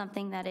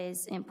something that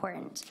is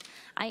important.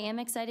 I am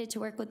excited to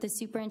work with the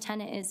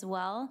superintendent as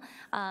well.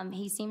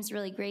 He seems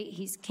really great.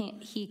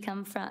 He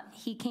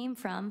came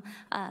from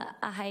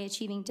a high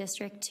achieving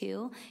district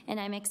too, and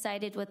I'm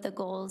excited with the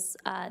goals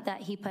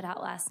that he put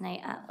out last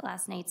night at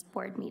last night's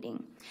board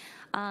meeting.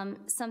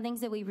 Some things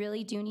that we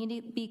really do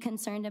need to be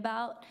concerned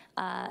about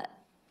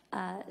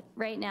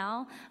right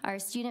now are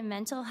student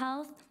mental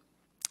health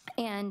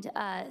and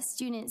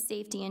student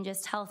safety and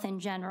just health in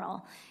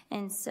general.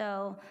 And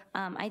so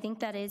I think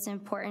that is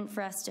important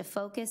for us to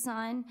focus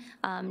on.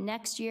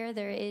 Next year,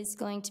 there is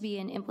going to be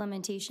an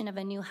implementation of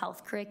a new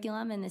health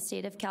curriculum in the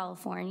state of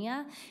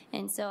California.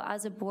 And so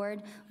as a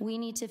board, we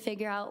need to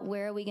figure out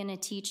where are we going to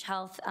teach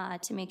health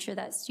to make sure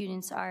that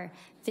students are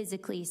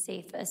physically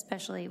safe,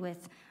 especially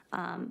with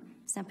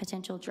some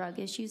potential drug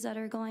issues that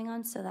are going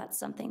on. So that's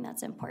something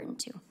that's important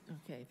too.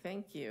 Okay,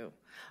 thank you.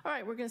 All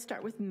right, we're going to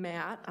start with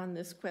Matt on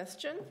this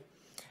question.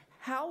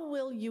 How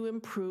will you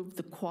improve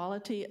the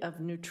quality of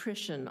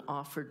nutrition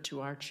offered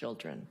to our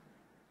children?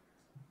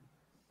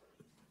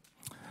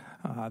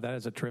 That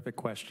is a terrific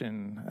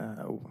question.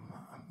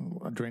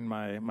 During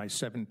my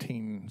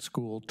 17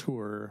 school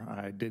tour,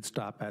 I did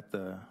stop at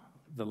the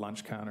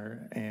lunch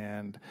counter,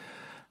 and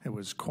it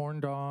was corn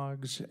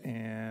dogs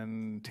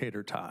and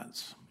tater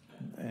tots,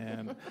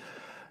 and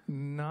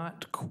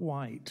not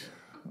quite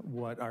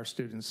what our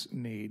students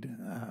need.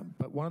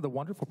 But one of the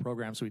wonderful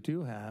programs we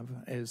do have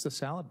is the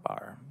salad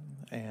bar,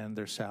 and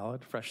there's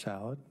salad,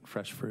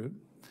 fresh fruit.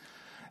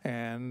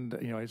 And,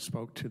 I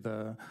spoke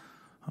to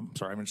I'm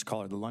going to just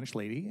call her the lunch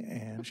lady,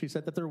 and she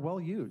said that they're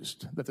well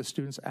used, that the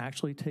students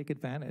actually take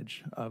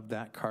advantage of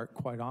that cart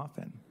quite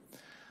often.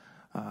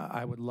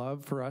 I would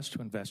love for us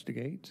to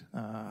investigate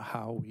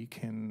how we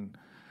can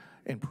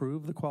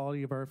improve the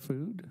quality of our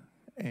food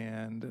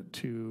and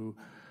to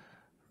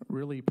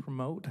really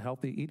promote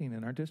healthy eating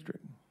in our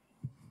district.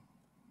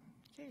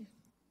 Okay,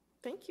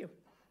 thank you.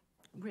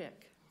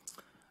 Rick.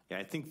 Yeah,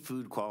 I think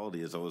food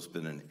quality has always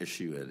been an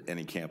issue at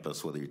any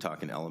campus, whether you're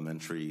talking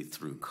elementary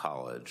through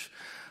college.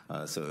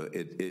 So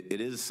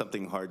it is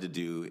something hard to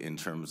do in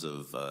terms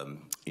of,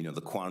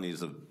 the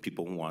quantities of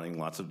people wanting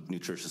lots of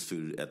nutritious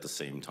food at the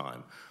same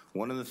time.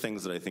 One of the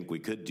things that I think we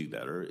could do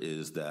better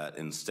is that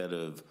instead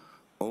of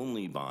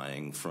only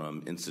buying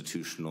from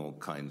institutional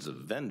kinds of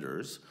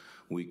vendors,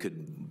 we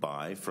could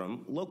buy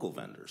from local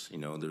vendors.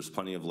 There's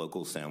plenty of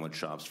local sandwich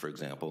shops, for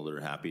example, that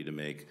are happy to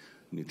make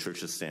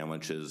nutritious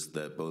sandwiches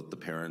that both the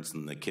parents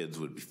and the kids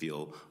would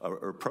feel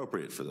are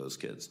appropriate for those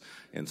kids.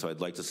 And so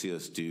I'd like to see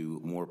us do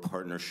more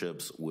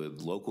partnerships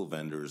with local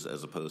vendors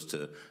as opposed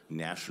to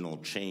national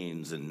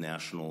chains and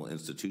national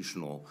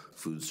institutional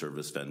food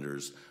service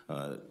vendors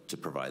to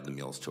provide the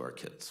meals to our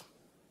kids.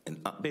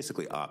 And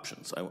basically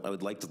options. I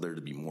would like there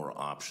to be more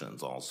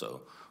options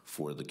also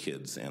for the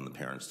kids and the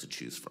parents to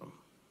choose from.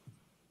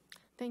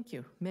 Thank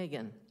you.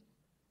 Megan.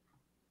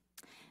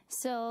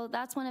 So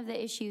that's one of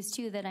the issues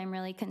too that I'm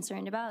really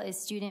concerned about is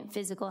student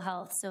physical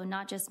health. So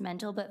not just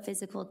mental, but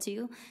physical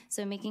too.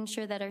 So making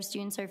sure that our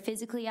students are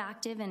physically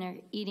active and are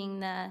eating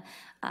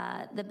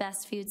the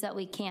best foods that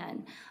we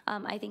can.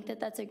 I think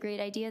that that's a great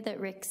idea that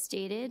Rick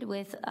stated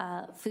with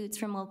foods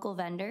from local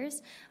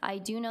vendors. I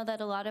do know that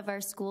a lot of our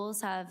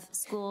schools have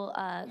school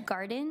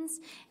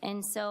gardens,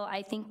 and so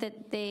I think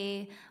that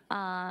they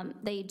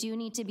do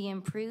need to be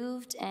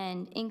improved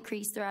and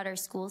increased throughout our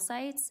school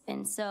sites.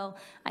 And so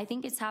I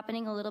think it's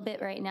happening a little bit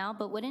right now,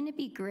 but wouldn't it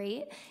be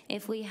great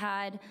if we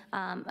had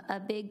a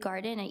big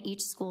garden at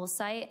each school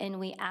site and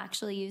we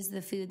actually use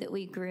the food that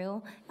we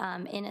grew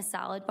in a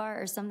salad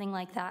bar or something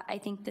like that? I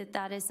think that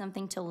that is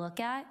something to look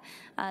at.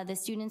 The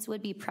students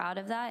would be proud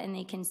of that, and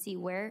they can see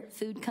where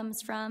food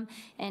comes from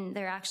and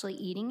they're actually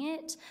eating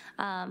it.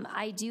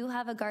 I do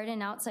have a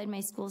garden outside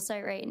my school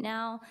site right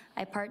now.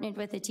 I partnered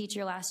with a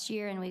teacher last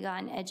year, and we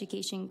got an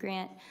education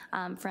grant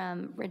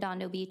from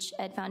Redondo Beach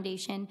Ed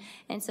Foundation.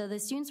 And so the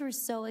students were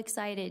so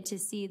excited to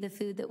see the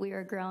food that we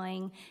were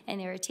growing, and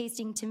they were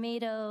tasting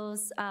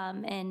tomatoes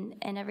and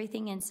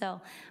everything. And so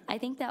I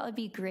think that would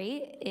be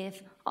great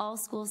if all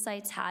school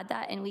sites had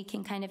that, and we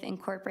can kind of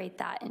incorporate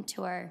that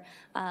into our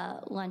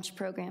lunch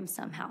program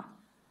somehow.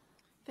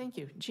 Thank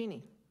you.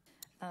 Jeannie.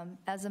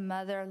 As a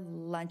mother,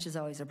 lunch is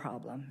always a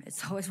problem.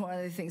 It's always one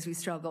of the things we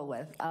struggle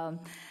with.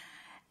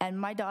 And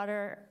my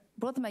daughter,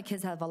 both of my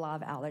kids have a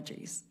lot of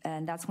allergies,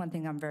 and that's one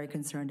thing I'm very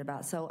concerned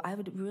about. So I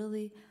would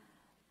really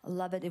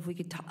love it if we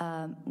could,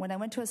 when I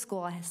went to a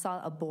school, I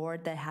saw a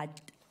board that had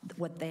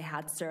what they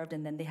had served,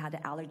 and then they had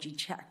an allergy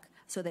check,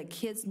 so that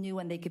kids knew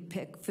when they could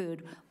pick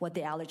food what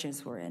the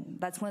allergens were in.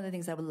 That's one of the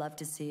things I would love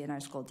to see in our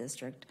school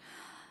district,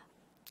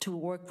 to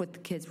work with the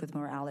kids with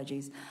more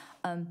allergies.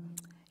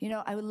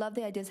 I would love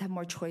the idea to have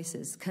more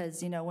choices,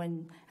 because,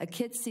 when a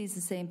kid sees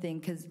the same thing,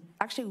 because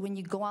actually when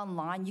you go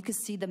online, you could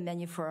see the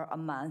menu for a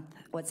month,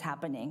 what's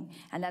happening.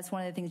 And that's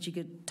one of the things you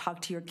could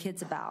talk to your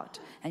kids about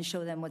and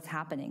show them what's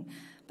happening.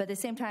 But at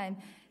the same time,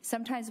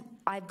 sometimes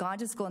I've gone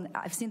to school and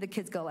I've seen the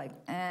kids go like,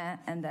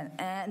 and then,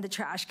 in the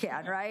trash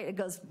can, right? It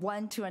goes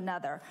one to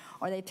another,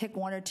 or they pick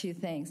one or two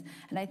things.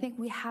 And I think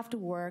we have to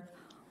work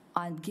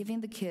on giving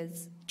the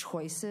kids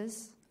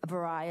choices, a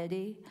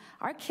variety.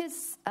 Our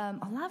kids, a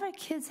lot of our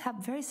kids have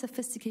very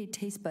sophisticated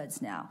taste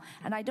buds now.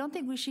 And I don't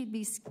think we should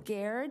be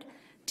scared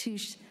to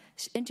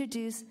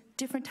introduce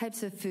different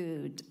types of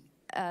food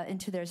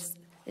into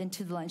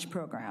the lunch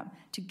program,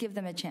 to give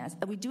them a chance.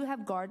 We do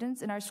have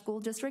gardens in our school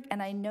district,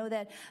 and I know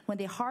that when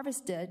they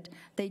harvest it,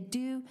 they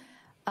do,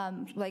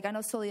 like I know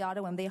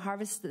Soleado, when they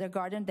harvest their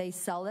garden, they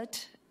sell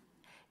it,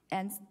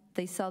 and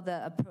they sell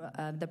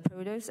the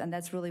produce, and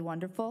that's really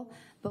wonderful.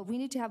 But we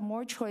need to have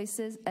more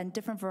choices and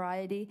different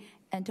variety,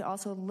 and to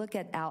also look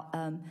at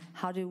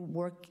how to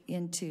work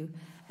into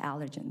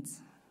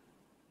allergens.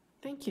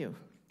 Thank you.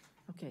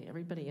 Okay,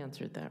 everybody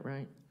answered that,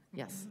 right?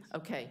 Yes.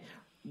 Okay,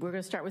 we're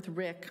going to start with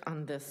Rick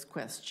on this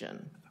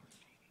question.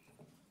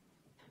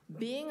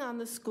 Being on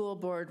the school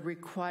board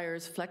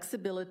requires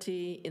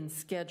flexibility in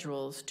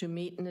schedules to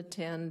meet and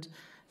attend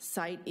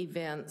site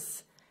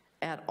events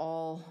at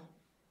all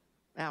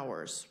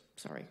hours.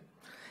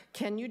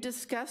 Can you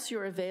discuss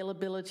your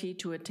availability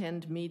to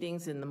attend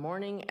meetings in the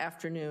morning,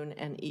 afternoon,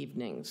 and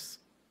evenings?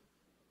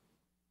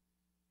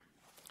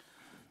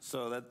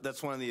 So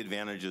that's one of the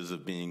advantages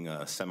of being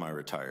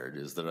semi-retired,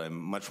 is that I'm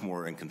much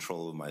more in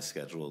control of my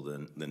schedule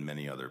than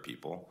many other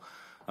people.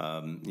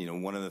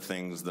 One of the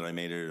things that I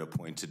made it a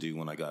point to do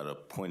when I got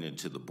appointed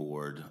to the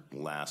board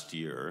last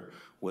year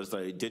was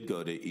that I did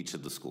go to each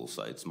of the school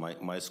sites.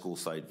 My school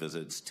site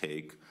visits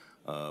take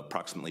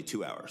approximately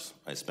 2 hours.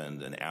 I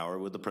spend an hour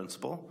with the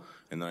principal,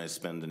 and then I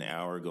spend an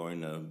hour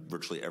going to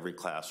virtually every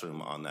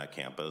classroom on that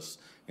campus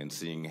and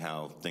seeing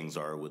how things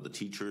are with the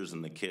teachers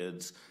and the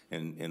kids,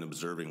 and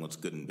observing what's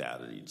good and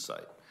bad at each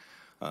site.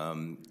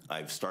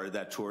 I've started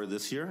that tour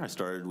this year. I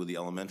started with the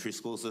elementary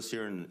schools this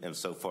year, and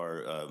so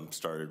far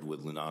started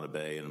with Lunada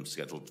Bay, and I'm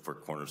scheduled for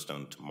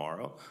Cornerstone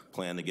tomorrow.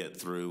 Plan to get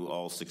through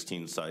all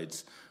 16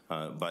 sites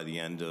by the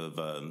end of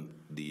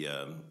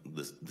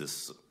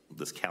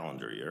this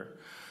calendar year.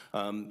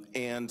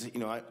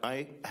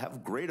 I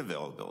have great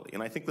availability,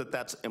 and I think that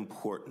that's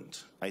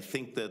important. I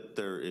think that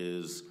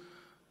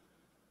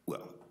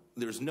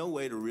there's no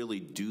way to really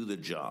do the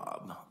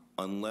job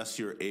unless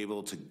you're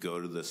able to go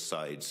to the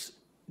sites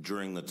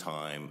during the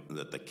time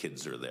that the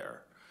kids are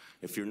there.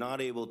 If you're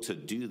not able to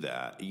do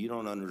that, you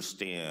don't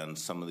understand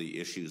some of the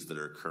issues that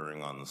are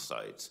occurring on the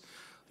sites.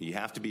 You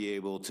have to be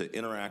able to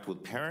interact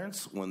with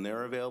parents when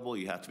they're available.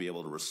 You have to be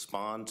able to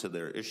respond to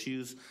their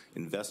issues,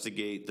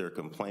 investigate their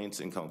complaints,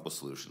 and come up with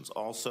solutions.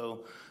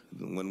 Also,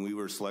 when we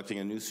were selecting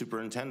a new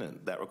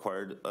superintendent, that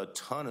required a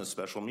ton of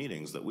special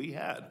meetings that we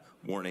had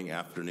morning,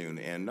 afternoon,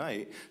 and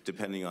night,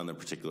 depending on the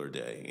particular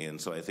day. And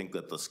so I think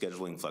that the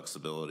scheduling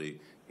flexibility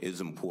is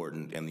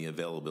important, and the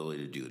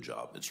availability to do the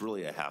job. It's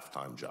really a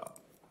half-time job.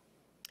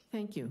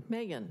 Thank you.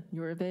 Megan,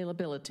 your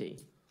availability.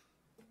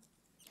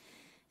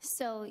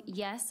 So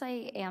yes,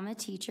 I am a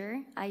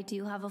teacher. I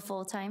do have a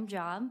full-time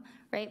job,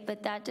 right?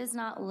 But that does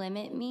not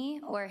limit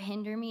me or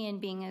hinder me in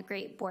being a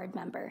great board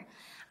member.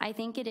 I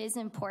think it is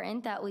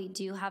important that we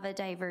do have a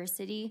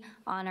diversity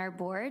on our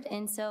board,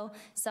 and so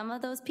some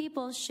of those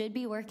people should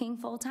be working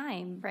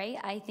full-time, right?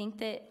 I think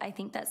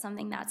that's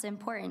something that's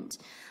important.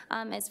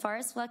 As far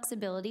as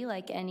flexibility,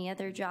 like any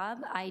other job,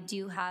 I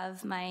do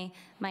have my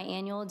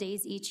annual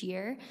days each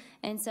year,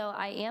 and so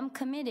I am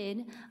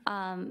committed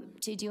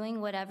to doing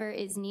whatever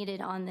is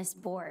needed on this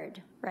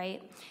board,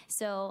 right?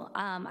 So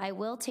I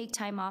will take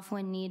time off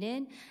when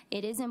needed.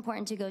 It is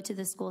important to go to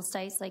the school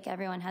sites, like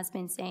everyone has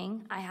been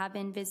saying. I have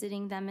been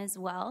visiting them as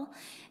well.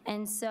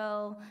 And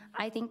so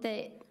I think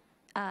that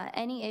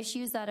any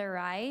issues that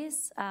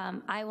arise,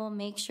 I will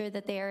make sure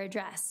that they are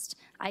addressed.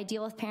 I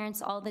deal with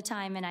parents all the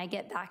time, and I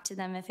get back to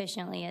them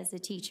efficiently as a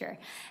teacher.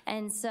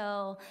 And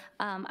so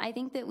I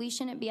think that we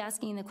shouldn't be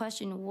asking the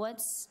question,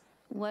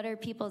 what are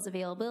people's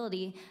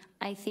availability?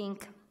 I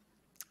think,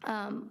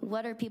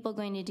 what are people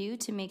going to do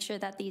to make sure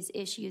that these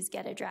issues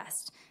get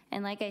addressed?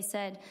 And like I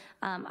said,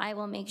 I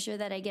will make sure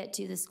that I get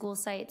to the school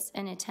sites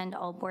and attend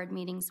all board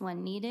meetings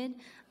when needed.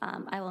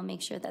 I will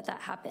make sure that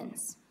that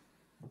happens.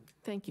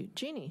 Thank you.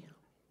 Jeannie.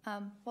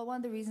 Well, one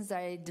of the reasons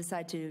I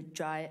decided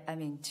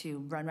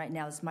to run right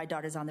now is my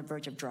daughter's on the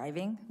verge of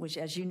driving, which,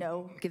 as you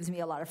know, gives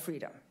me a lot of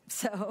freedom.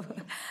 So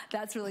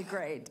that's really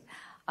great.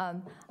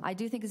 I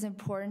do think it's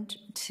important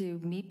to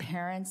meet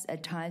parents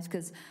at times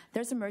because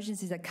there's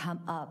emergencies that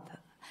come up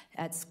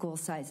at school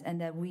sites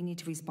and that we need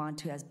to respond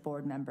to as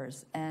board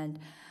members. And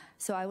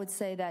so I would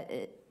say that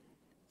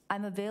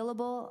I'm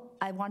available.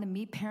 I want to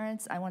meet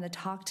parents. I want to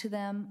talk to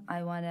them.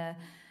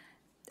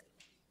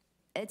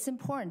 It's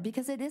important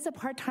because it is a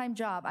part-time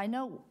job. I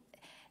know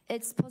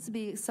it's supposed to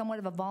be somewhat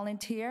of a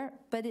volunteer,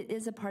 but it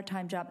is a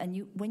part-time job.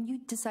 And when you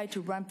decide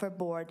to run for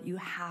board, you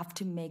have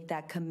to make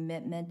that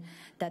commitment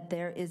that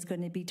there is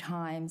going to be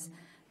times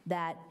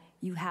that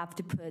you have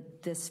to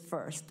put this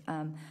first.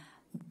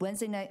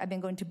 Wednesday night, I've been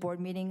going to board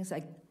meetings.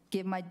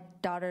 give my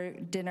daughter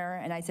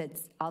dinner, and I said,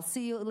 I'll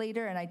see you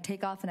later, and I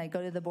take off and I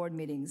go to the board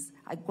meetings.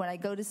 When I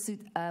go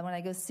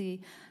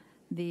see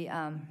the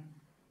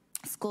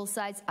school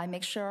sites, I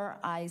make sure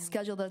I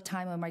schedule the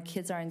time when my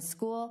kids are in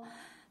school.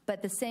 But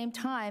at the same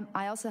time,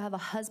 I also have a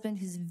husband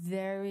who's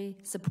very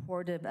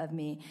supportive of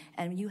me.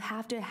 And you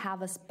have to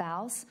have a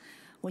spouse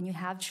when you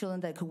have children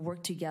that could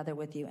work together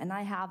with you. And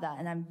I have that,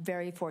 and I'm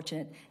very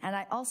fortunate. And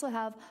I also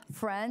have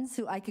friends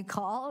who I could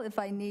call if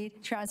I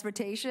need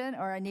transportation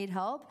or I need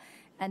help.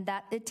 And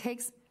that it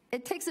takes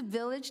a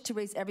village to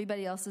raise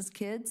everybody else's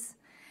kids.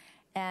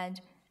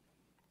 And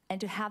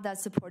to have that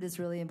support is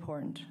really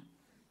important.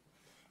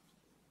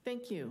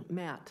 Thank you.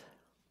 Matt.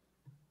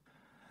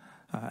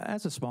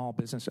 As a small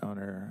business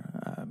owner,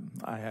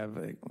 I have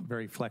a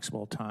very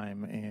flexible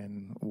time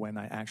in when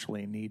I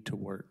actually need to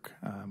work.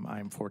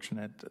 I'm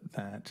fortunate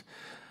that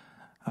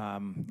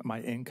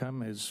my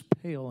income is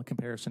pale in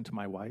comparison to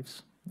my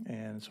wife's,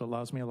 and so it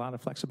allows me a lot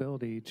of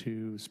flexibility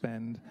to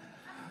spend.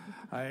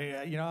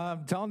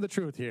 I'm telling the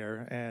truth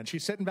here, and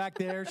she's sitting back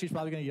there. She's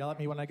probably going to yell at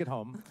me when I get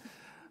home.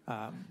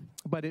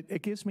 But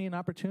it gives me an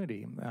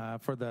opportunity.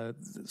 For the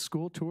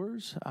school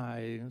tours,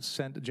 I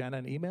sent Jenna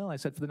an email. I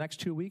said, for the next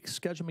 2 weeks,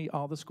 schedule me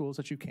all the schools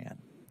that you can.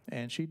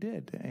 And she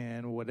did.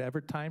 And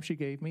whatever time she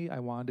gave me, I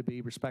wanted to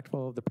be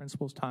respectful of the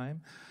principal's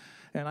time.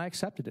 And I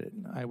accepted it.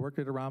 I worked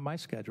it around my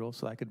schedule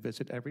so I could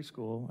visit every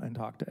school and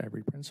talk to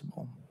every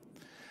principal.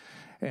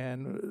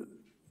 And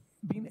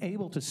being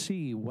able to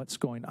see what's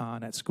going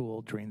on at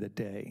school during the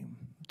day,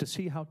 to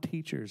see how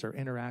teachers are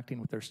interacting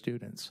with their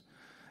students,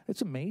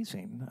 it's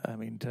amazing. I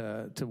mean,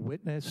 to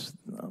witness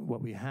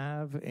what we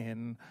have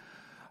in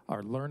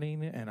our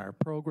learning and our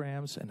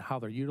programs and how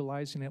they're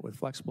utilizing it with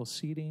flexible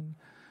seating.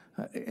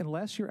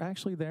 Unless you're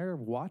actually there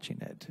watching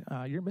it,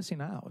 you're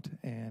missing out.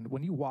 And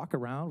when you walk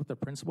around with the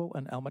principal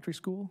in elementary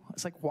school,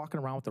 it's like walking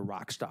around with a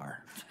rock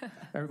star.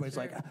 Everybody's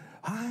like,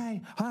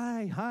 hi,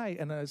 hi, hi.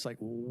 And it's like,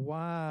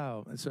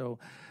 wow. And so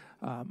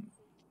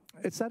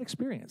it's that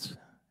experience.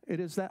 It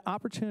is that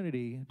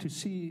opportunity to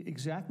see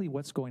exactly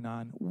what's going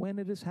on when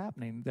it is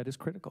happening that is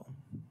critical.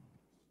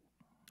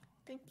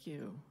 Thank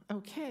you.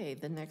 Okay,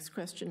 the next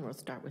question, we'll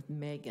start with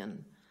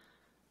Megan.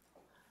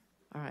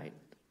 All right.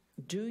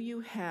 Do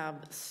you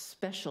have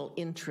special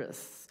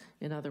interests?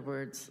 In other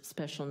words,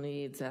 special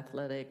needs,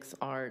 athletics,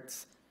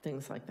 arts,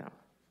 things like that?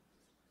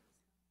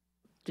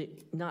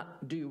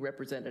 Not do you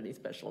represent any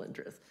special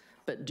interests,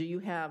 but do you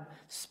have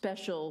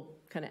special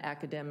kind of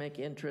academic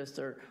interests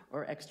or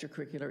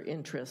extracurricular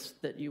interests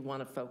that you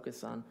want to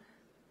focus on?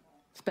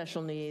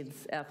 Special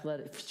needs,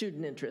 athletic,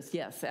 student interests,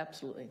 yes,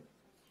 absolutely.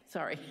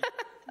 Sorry.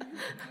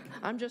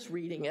 I'm just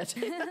reading it.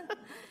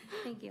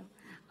 Thank you.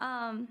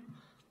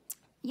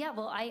 Yeah,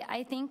 well,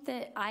 I think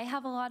that I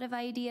have a lot of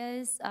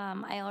ideas.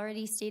 I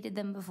already stated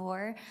them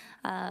before,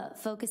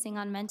 focusing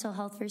on mental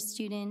health for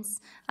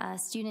students,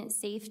 student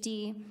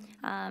safety,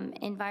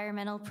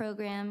 environmental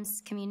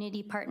programs,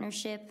 community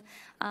partnership.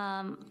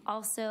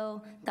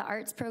 Also, the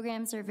arts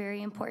programs are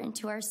very important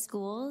to our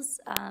schools.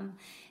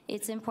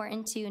 It's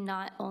important to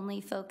not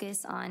only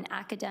focus on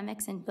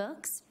academics and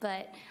books,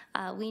 but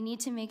we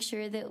need to make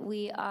sure that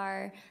we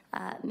are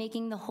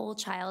making the whole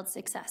child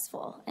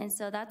successful. And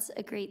so that's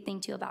a great thing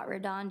too about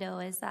Redondo,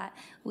 is that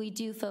we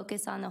do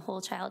focus on the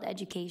whole child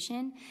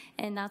education,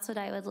 and that's what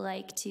I would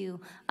like to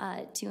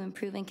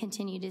improve and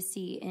continue to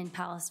see in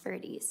Palos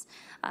Verdes.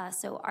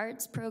 So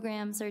arts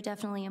programs are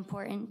definitely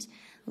important.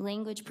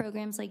 Language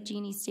programs, like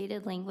Jeannie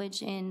stated,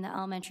 language in the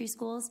elementary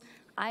schools.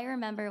 I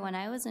remember when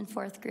I was in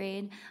 4th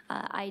grade,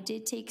 I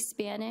did take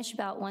Spanish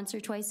about once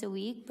or twice a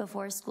week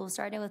before school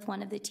started with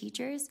one of the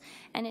teachers,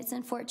 and it's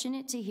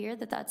unfortunate to hear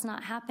that that's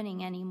not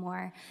happening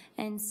anymore.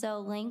 And so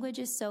language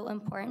is so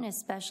important,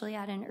 especially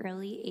at an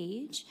early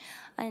age.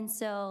 And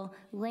so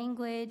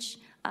language,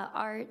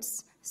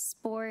 arts,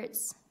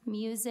 sports,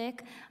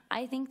 music,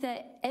 I think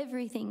that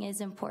everything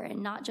is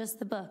important, not just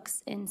the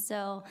books. And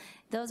so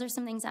those are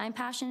some things I'm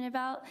passionate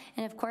about.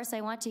 And of course, I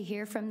want to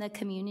hear from the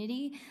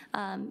community.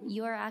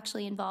 You are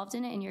actually involved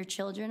in it, and your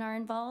children are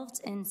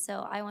involved. And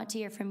so I want to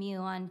hear from you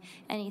on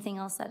anything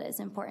else that is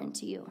important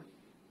to you.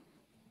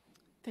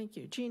 Thank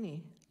you.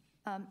 Jeannie.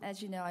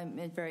 As you know,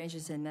 I'm very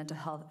interested in mental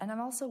health. And I'm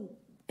also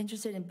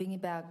interested in bringing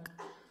back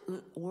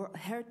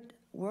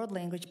world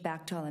language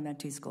back to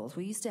elementary schools.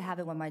 We used to have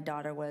it when my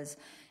daughter was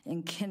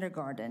in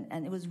kindergarten,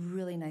 and it was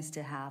really nice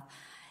to have.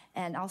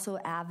 And also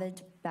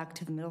AVID back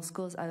to the middle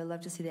schools. I would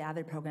love to see the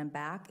AVID program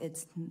back.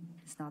 It's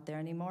not there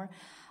anymore.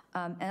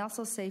 And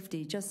also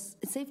safety.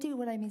 Just safety,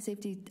 what I mean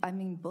safety, I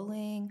mean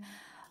bullying,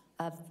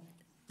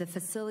 the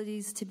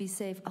facilities to be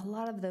safe, a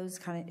lot of those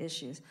kind of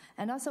issues.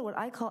 And also what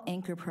I call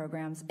anchor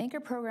programs. Anchor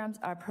programs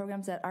are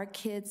programs that our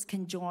kids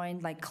can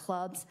join, like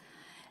clubs,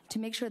 to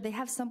make sure they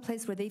have some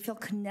place where they feel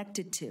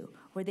connected to,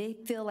 where they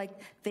feel like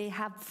they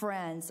have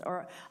friends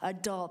or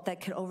adult that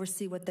can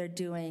oversee what they're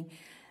doing.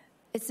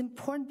 It's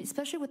important,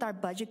 especially with our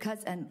budget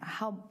cuts and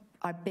how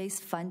our base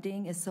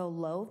funding is so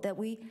low, that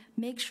we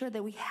make sure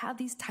that we have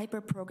these type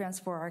of programs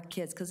for our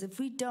kids, because if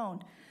we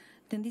don't,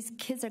 then these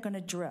kids are going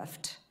to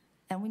drift,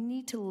 and we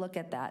need to look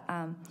at that.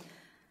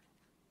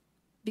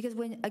 Because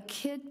when a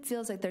kid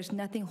feels like there's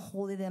nothing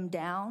holding them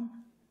down,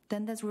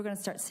 then we're going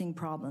to start seeing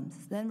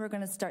problems. Then we're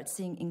going to start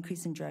seeing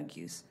increase in drug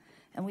use.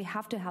 And we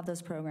have to have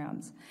those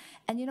programs.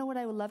 And you know what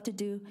I would love to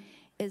do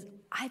is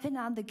I've been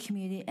out in the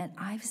community and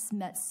I've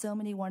met so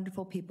many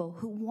wonderful people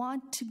who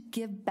want to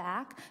give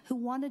back, who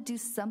want to do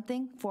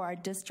something for our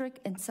district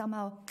and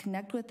somehow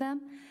connect with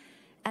them.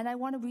 And I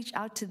want to reach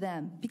out to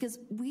them because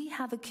we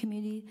have a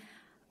community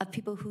of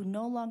people who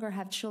no longer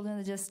have children in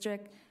the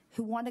district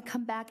who want to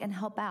come back and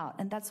help out.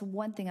 And that's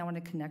one thing I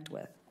want to connect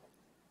with.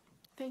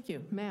 Thank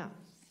you. Matt?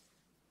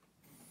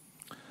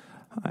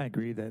 I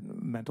agree that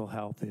mental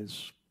health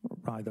is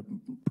probably the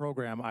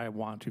program I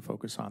want to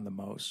focus on the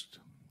most.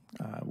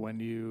 When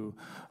you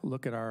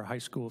look at our high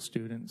school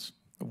students,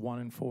 1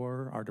 in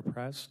 4 are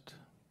depressed,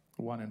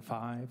 1 in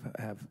 5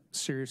 have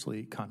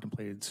seriously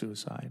contemplated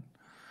suicide.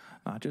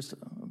 Not just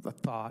a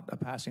thought, a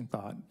passing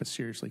thought, but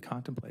seriously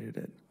contemplated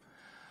it.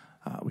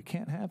 We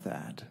can't have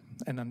that.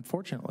 And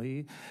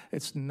unfortunately,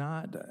 it's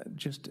not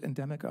just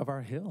endemic of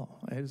our Hill.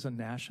 It is a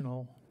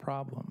national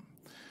problem.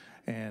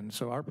 And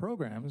so our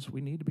programs,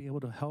 we need to be able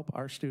to help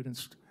our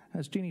students,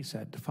 as Jeannie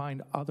said, to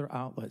find other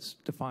outlets,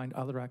 to find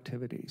other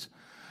activities,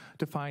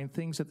 to find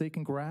things that they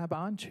can grab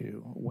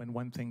onto when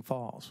one thing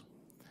falls.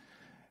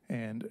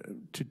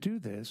 And to do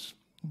this,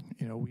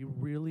 you know, we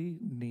really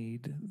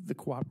need the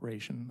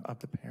cooperation of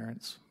the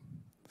parents.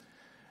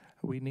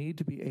 We need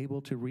to be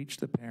able to reach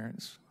the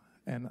parents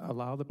and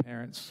allow the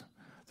parents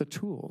the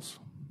tools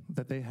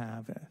that they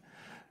have,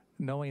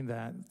 knowing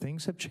that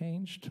things have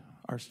changed,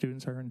 our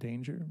students are in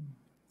danger,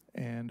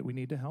 and we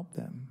need to help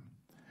them.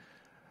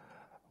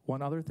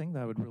 One other thing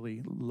that I would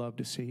really love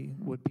to see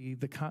would be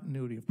the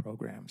continuity of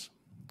programs.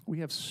 We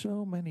have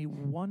so many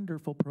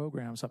wonderful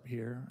programs up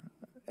here,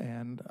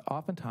 and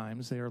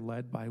oftentimes they are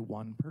led by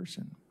one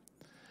person.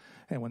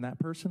 And when that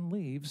person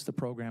leaves, the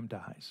program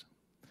dies.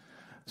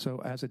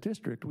 So as a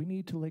district, we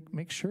need to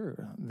make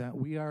sure that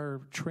we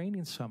are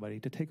training somebody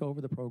to take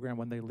over the program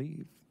when they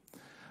leave.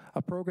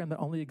 A program that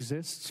only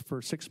exists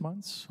for 6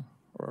 months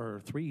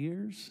or 3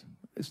 years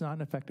is not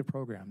an effective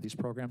program. These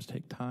programs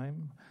take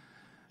time,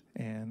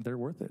 and they're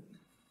worth it.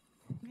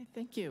 Okay,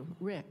 thank you.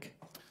 Rick?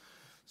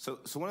 So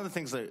one of the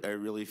things that I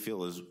really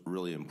feel is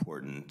really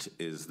important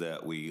is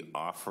that we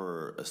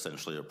offer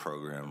essentially a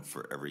program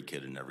for every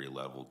kid and every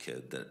level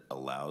kid that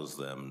allows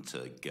them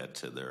to get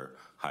to their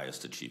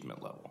highest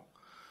achievement level.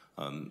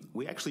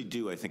 We actually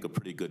do, I think, a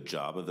pretty good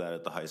job of that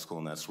at the high school,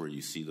 and that's where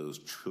you see those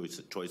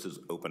choices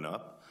open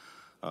up,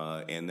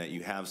 and that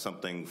you have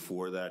something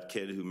for that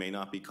kid who may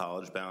not be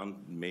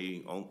college-bound,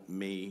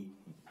 may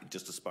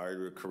just aspire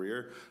to a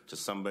career, to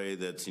somebody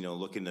that's, you know,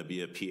 looking to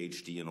be a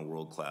PhD and a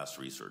world-class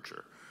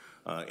researcher.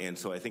 And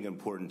so I think it's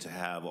important to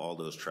have all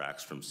those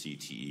tracks from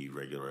CTE,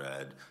 regular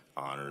ed,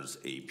 honors,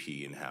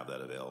 AP, and have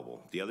that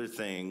available. The other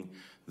thing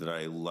that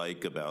I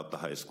like about the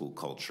high school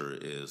culture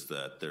is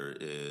that there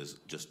is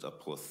just a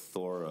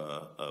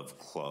plethora of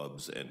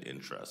clubs and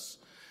interests.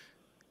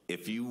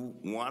 If you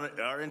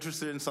are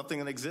interested in something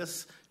that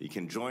exists, you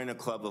can join a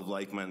club of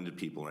like-minded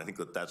people. And I think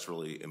that that's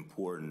really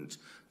important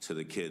to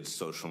the kids'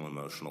 social and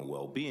emotional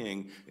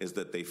well-being, is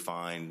that they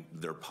find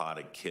their pod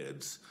of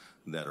kids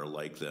that are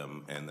like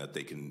them and that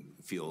they can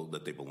feel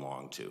that they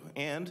belong to.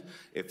 And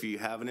if you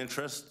have an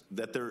interest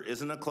that there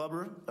isn't a club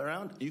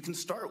around, you can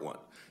start one.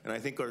 And I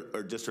think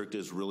our district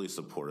is really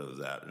supportive of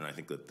that, and I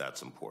think that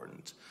that's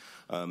important.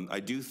 I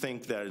do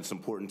think that it's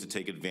important to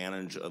take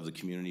advantage of the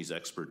community's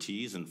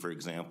expertise. And for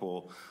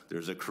example,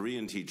 there's a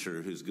Korean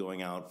teacher who's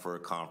going out for a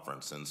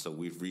conference. And so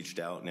we've reached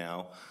out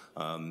now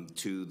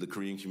to the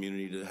Korean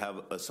community to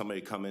have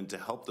somebody come in to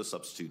help the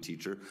substitute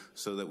teacher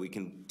so that we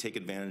can take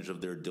advantage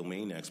of their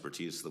domain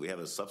expertise, so that we have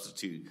a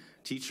substitute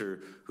teacher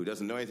who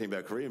doesn't know anything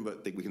about Korean,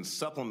 but we can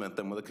supplement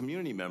them with a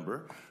community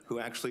member who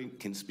actually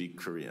can speak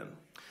Korean.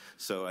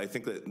 So I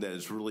think that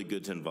it's really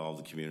good to involve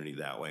the community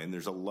that way. And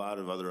there's a lot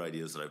of other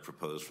ideas that I've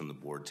proposed from the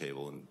board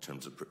table in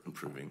terms of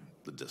improving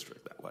the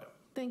district that way.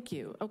 Thank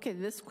you. Okay,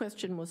 this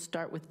question will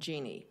start with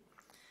Jeannie.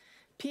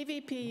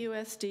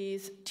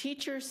 PVPUSD's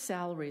teacher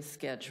salary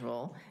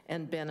schedule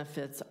and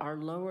benefits are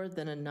lower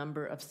than a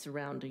number of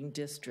surrounding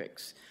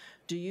districts.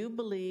 Do you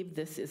believe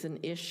this is an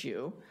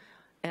issue?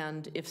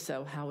 And if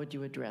so, how would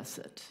you address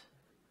it?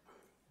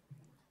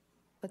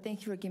 But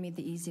thank you for giving me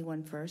the easy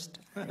one first.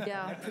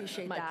 Yeah, I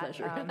appreciate My that.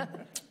 pleasure.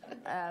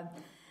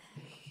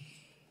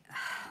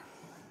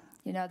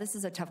 You know, this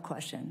is a tough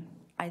question.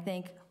 I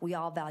think we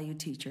all value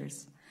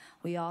teachers.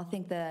 We all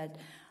think that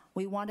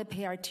we want to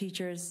pay our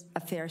teachers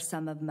a fair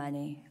sum of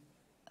money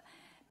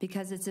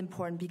because it's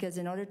important, because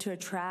in order to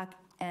attract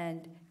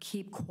and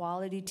keep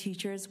quality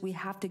teachers, we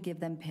have to give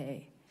them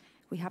pay.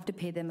 We have to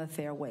pay them a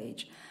fair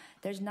wage.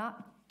 There's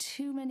not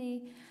too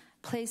many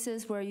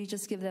places where you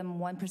just give them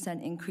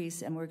 1%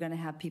 increase and we're going to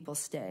have people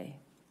stay.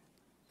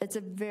 It's a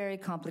very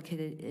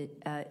complicated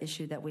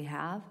issue that we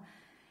have.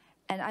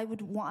 And I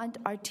would want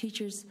our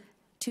teachers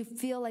to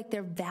feel like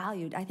they're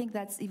valued. I think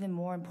that's even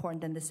more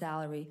important than the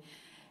salary.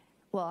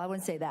 Well, I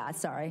wouldn't say that,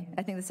 sorry.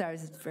 I think the salary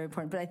is very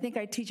important. But I think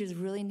our teachers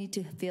really need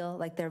to feel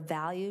like they're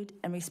valued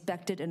and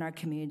respected in our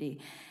community.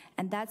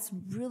 And that's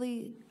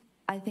really,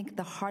 I think,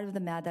 the heart of the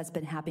matter that's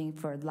been happening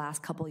for the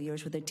last couple of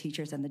years with the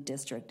teachers and the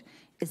district,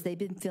 is they've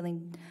been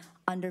feeling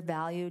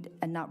undervalued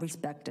and not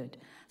respected.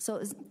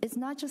 So it's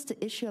not just an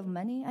issue of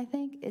money, I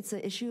think. It's an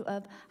issue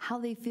of how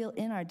they feel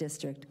in our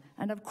district.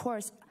 And of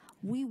course,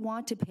 we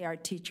want to pay our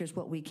teachers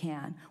what we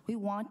can. We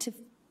want to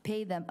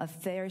pay them a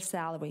fair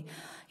salary.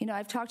 You know,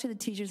 I've talked to the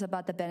teachers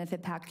about the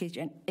benefit package,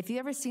 and if you've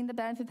ever seen the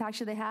benefit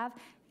package they have,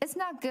 it's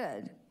not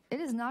good. It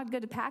is not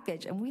good a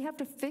package, and we have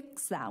to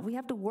fix that. We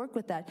have to work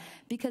with that,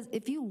 because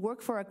if you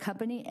work for a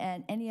company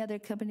and any other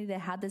company that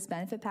had this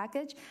benefit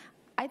package,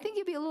 I think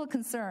you'd be a little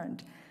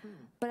concerned.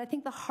 But I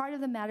think the heart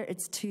of the matter,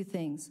 it's two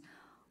things.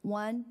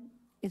 One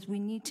is we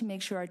need to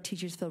make sure our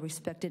teachers feel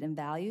respected and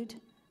valued,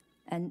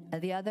 and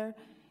the other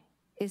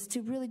is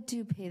to really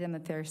do pay them a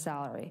fair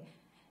salary.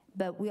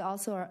 But we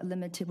also are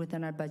limited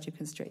within our budget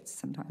constraints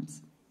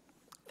sometimes.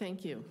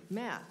 Thank you.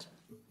 Matt?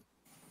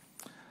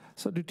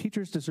 So do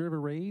teachers deserve a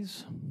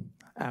raise?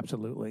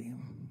 Absolutely.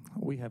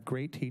 We have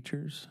great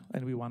teachers,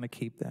 and we want to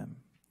keep them.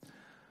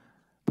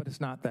 But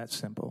it's not that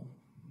simple.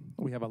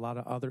 We have a lot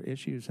of other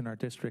issues in our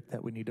district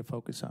that we need to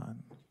focus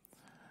on.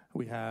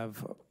 We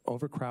have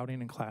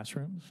overcrowding in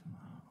classrooms.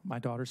 My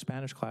daughter's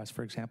Spanish class,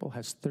 for example,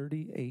 has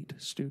 38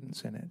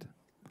 students in it.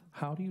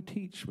 How do you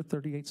teach with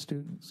 38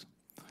 students?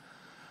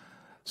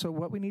 So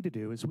what we need to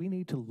do is we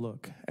need to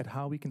look at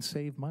how we can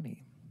save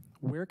money.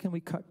 Where can we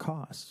cut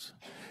costs?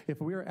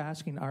 If we're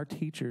asking our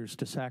teachers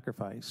to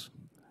sacrifice,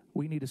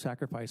 we need to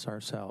sacrifice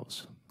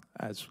ourselves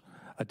as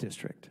a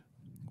district.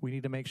 We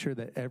need to make sure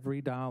that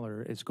every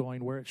dollar is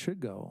going where it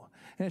should go,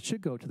 and it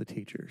should go to the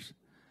teachers.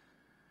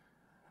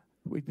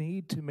 We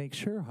need to make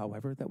sure,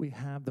 however, that we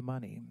have the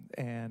money,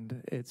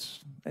 and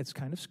it's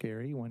kind of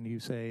scary when you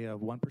say a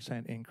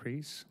 1%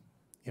 increase.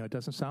 You know, it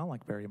doesn't sound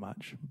like very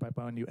much, but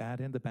when you add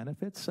in the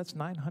benefits, that's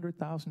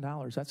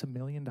 $900,000. That's $1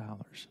 million.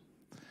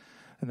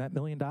 And that $1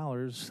 million,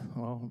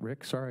 well,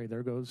 Rick, sorry,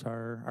 there goes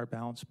our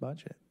balanced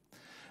budget.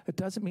 It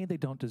doesn't mean they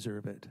don't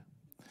deserve it.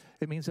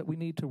 It means that we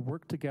need to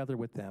work together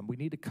with them. We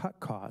need to cut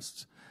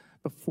costs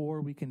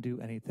before we can do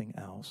anything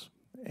else.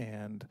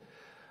 And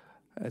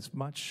as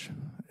much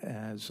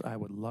as I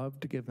would love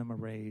to give them a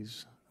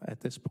raise,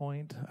 at this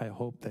point, I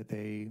hope that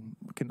they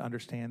can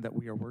understand that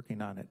we are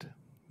working on it,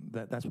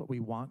 that that's what we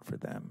want for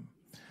them,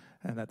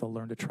 and that they'll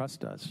learn to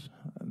trust us,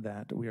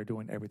 that we are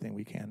doing everything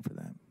we can for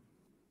them.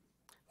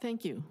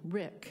 Thank you.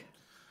 Rick?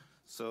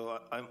 So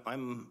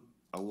I'm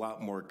a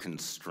lot more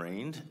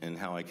constrained in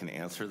how I can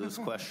answer this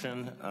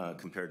question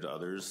compared to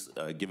others,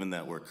 given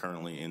that we're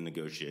currently in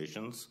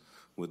negotiations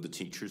with the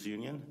teachers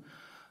union.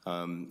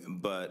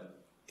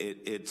 But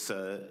it's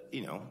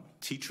you know,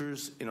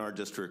 teachers in our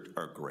district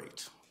are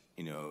great.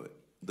 You know,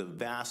 the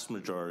vast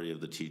majority of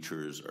the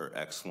teachers are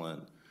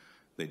excellent.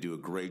 They do a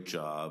great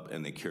job,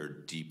 and they care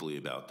deeply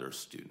about their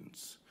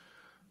students.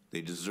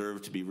 They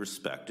deserve to be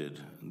respected.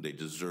 They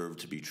deserve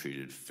to be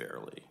treated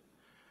fairly.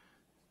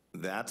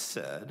 That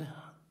said,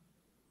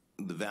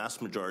 the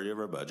vast majority of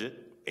our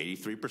budget,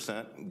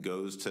 83%,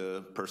 goes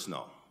to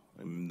personnel.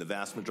 And the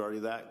vast majority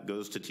of that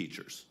goes to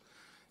teachers.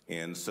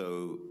 And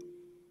so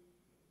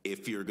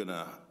if you're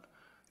gonna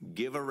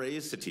give a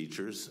raise to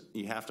teachers,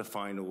 you have to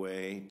find a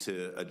way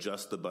to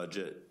adjust the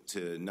budget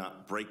to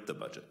not break the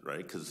budget,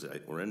 right? Because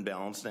we're in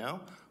balance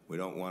now. We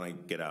don't want to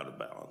get out of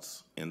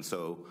balance. And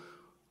so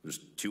there's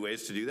two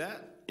ways to do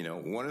that. You know,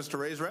 one is to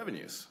raise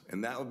revenues,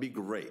 and that would be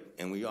great.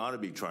 And we ought to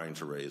be trying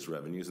to raise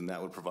revenues, and that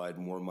would provide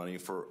more money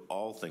for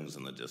all things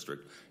in the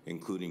district,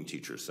 including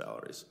teacher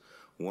salaries.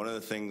 One of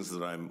the things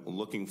that I'm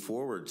looking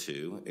forward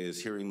to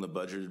is hearing the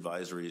Budget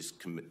Advisory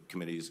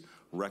Committee's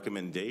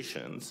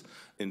recommendations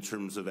in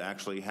terms of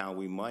actually how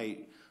we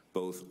might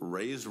both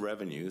raise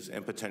revenues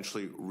and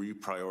potentially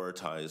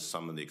reprioritize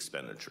some of the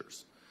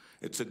expenditures.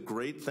 It's a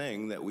great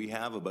thing that we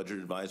have a Budget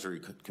Advisory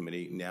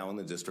Committee now in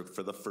the district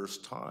for the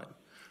first time.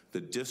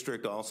 The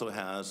district also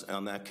has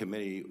on that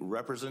committee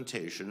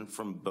representation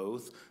from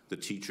both the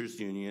teachers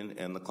union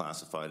and the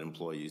classified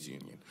employees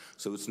union.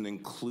 So it's an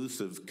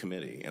inclusive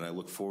committee, and I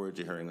look forward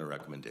to hearing their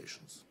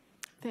recommendations.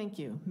 Thank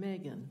you.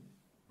 Megan?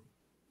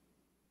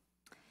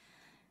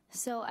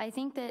 So I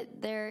think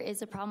that there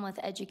is a problem with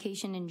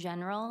education in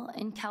general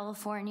in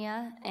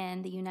California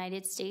and the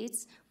United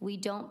States. We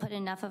don't put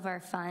enough of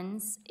our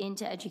funds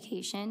into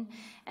education,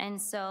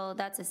 and so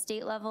that's a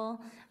state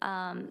level,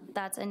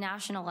 that's a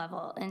national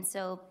level, and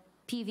so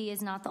PV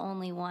is not the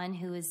only one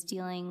who is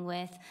dealing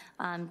with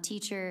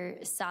teacher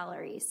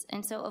salaries.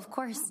 And so, of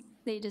course,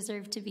 they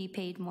deserve to be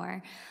paid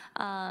more.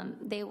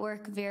 They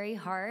work very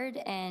hard,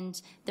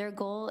 and their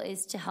goal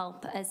is to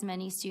help as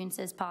many students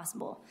as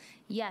possible.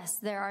 yes,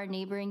 there are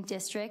neighboring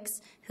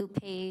districts who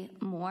pay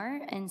more,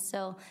 and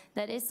so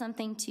that is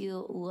something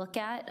to look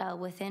at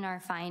within our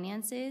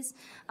finances.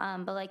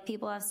 But like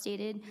people have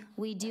stated,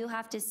 we do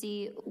have to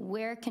see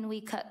where can we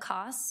cut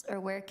costs or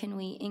where can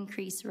we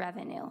increase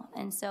revenue.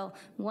 And so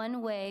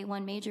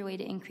one major way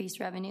to increase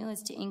revenue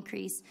is to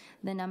increase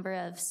the number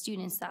of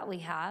students that we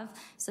have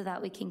so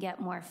that we can get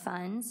more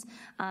funds.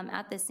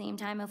 At the same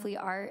time, if we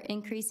are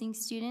increasing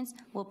students,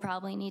 we'll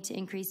probably need to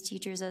increase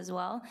teachers as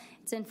well.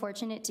 It's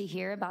unfortunate to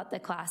hear about the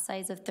class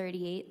size of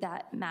 38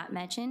 that Matt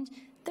mentioned.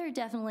 They're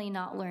definitely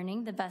not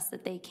learning the best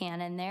that they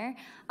can in there.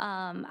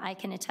 I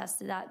can attest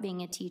to that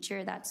being a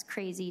teacher. That's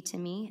crazy to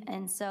me.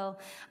 And so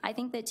I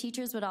think that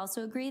teachers would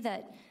also agree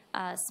that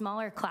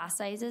smaller class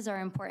sizes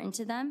are important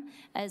to them,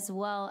 as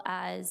well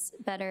as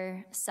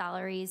better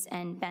salaries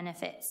and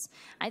benefits.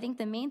 I think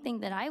the main thing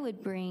that I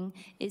would bring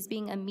is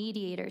being a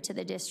mediator to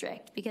the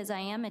district, because I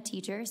am a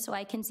teacher, so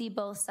I can see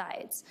both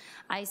sides.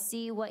 I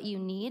see what you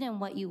need and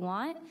what you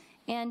want,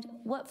 and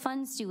what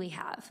funds do we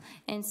have?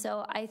 And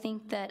so I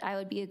think that I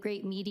would be a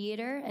great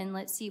mediator, and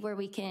let's see where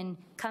we can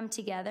come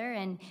together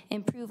and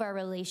improve our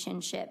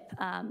relationship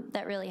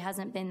that really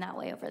hasn't been that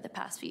way over the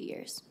past few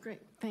years.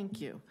 Great, thank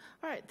you.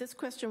 All right, this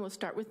question will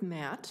start with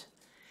Matt.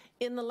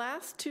 In the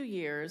last 2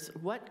 years,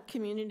 what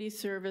community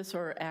service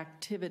or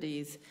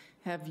activities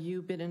have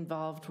you been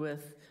involved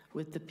with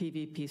the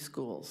PVP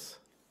schools?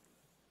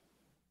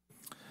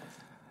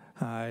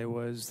 I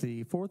was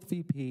the 4th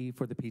VP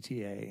for the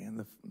PTA,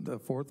 and the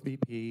 4th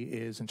VP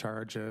is in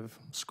charge of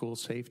school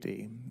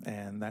safety,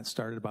 and that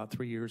started about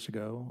 3 years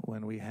ago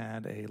when we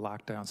had a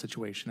lockdown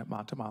situation at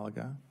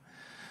Montemalaga.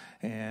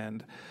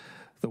 And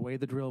the way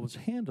the drill was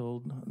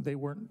handled, they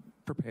weren't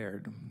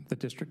prepared. The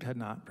district had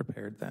not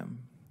prepared them.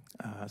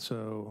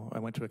 So I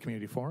went to a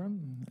community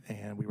forum,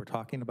 and we were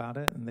talking about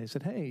it, and they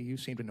said, hey, you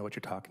seem to know what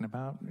you're talking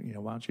about.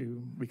 Why don't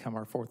you become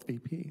our 4th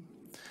VP?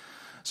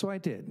 So I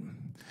did.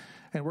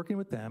 And working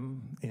with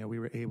them, we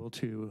were able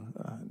to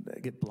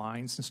get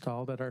blinds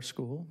installed at our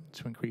school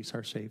to increase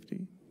our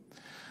safety.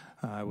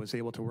 I was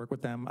able to work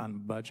with them on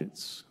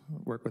budgets,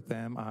 work with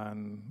them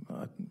on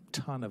a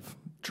ton of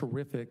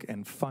terrific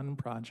and fun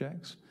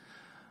projects.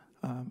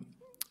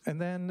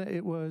 And then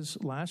it was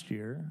last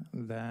year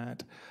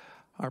that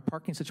our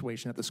parking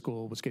situation at the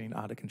school was getting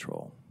out of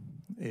control.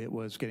 It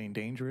was getting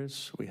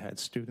dangerous. We had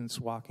students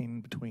walking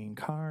between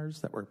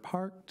cars that were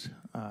parked,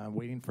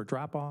 waiting for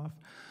drop-off.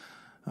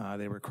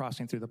 They were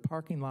crossing through the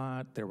parking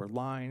lot. There were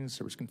lines.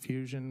 There was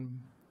confusion.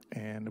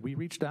 And we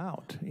reached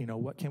out,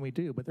 what can we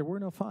do? But there were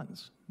no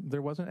funds.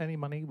 There wasn't any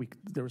money.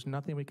 There was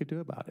nothing we could do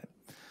about it.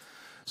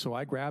 So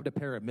I grabbed a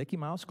pair of Mickey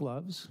Mouse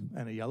gloves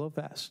and a yellow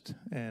vest.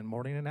 And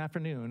morning and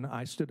afternoon,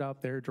 I stood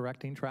out there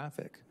directing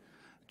traffic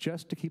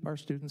just to keep our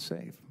students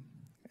safe.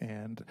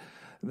 And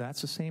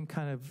that's the same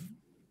kind of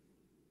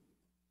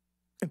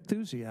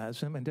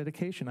enthusiasm and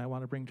dedication I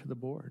want to bring to the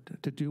board,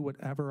 to do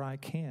whatever I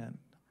can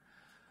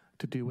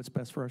to do what's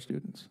best for our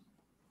students.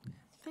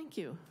 Thank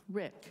you.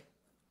 Rick.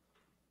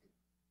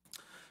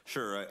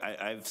 Sure.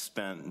 I've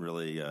spent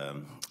really,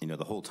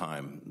 the whole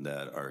time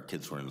that our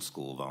kids were in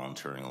school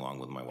volunteering along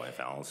with my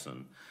wife,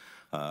 Allison.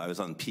 I was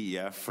on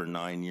PEF for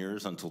 9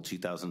 years until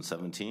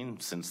 2017.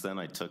 Since then,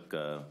 I took,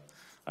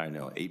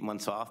 8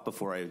 months off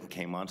before I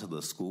came onto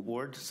the school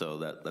board, so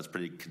that's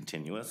pretty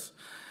continuous.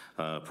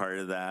 Prior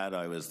to that,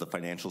 I was the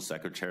financial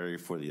secretary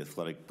for the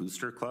Athletic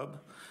Booster Club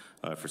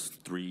for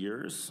 3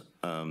 years.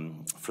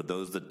 For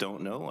those that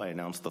don't know, I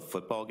announced the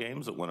football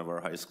games at one of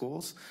our high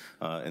schools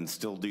and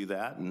still do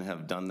that and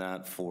have done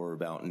that for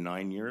about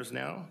 9 years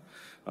now.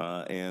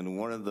 And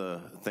one of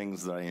the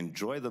things that I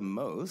enjoy the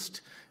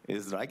most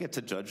is that I get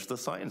to judge the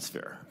science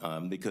fair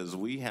because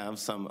we have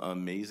some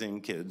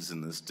amazing kids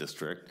in this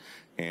district,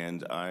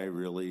 and I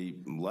really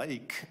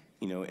like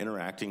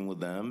interacting with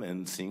them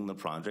and seeing the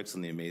projects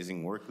and the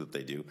amazing work that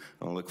they do.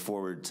 And I look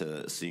forward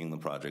to seeing the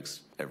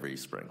projects every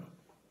spring.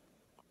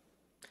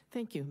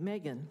 Thank you.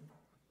 Megan.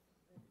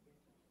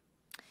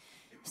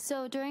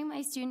 So during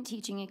my student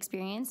teaching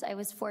experience, I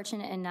was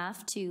fortunate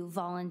enough to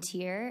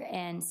volunteer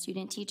and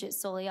student teach at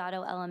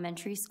Soleado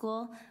Elementary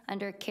School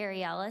under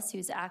Carrie Ellis,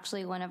 who's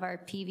actually one of our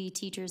PV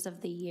Teachers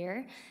of the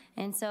Year.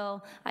 And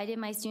so I did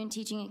my student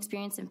teaching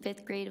experience in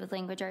 5th grade with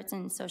language arts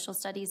and social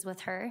studies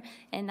with her,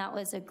 and that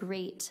was a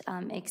great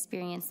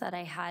experience that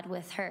I had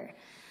with her.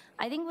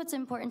 I think what's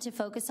important to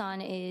focus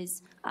on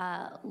is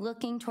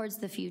looking towards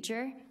the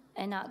future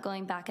and not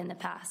going back in the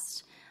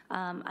past.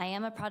 I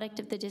am a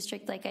product of the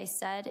district, like I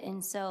said,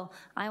 and so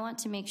I want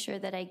to make sure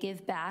that I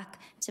give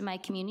back to my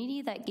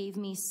community that gave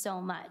me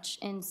so much.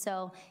 And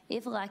so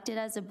if elected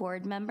as a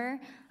board member,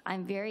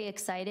 I'm very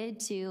excited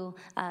to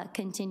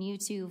continue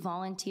to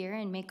volunteer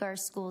and make our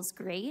schools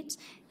great.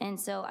 And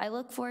so I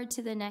look forward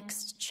to the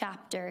next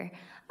chapter.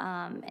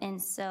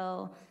 And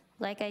so,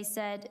 like I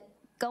said,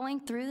 going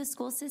through the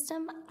school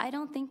system, I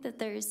don't think that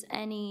there's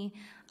any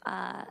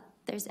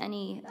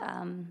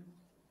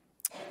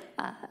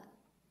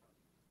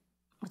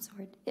what's the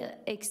word?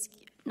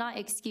 Not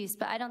excuse,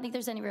 but I don't think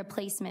there's any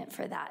replacement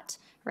for that,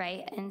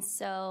 right? And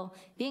so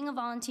being a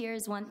volunteer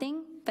is one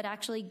thing, but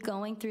actually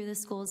going through the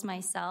schools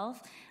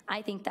myself,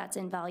 I think that's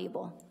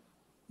invaluable.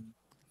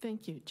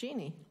 Thank you.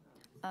 Jeannie?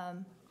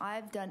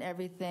 I've done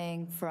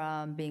everything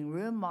from being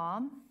room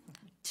mom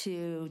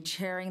to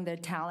chairing the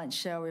talent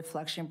show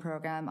reflection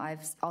program.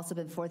 I've also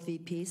been 4th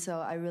VP, so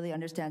I really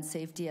understand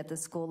safety at the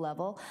school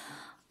level.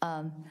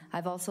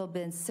 I've also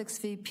been 6th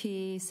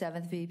VP,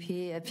 7th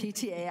VP at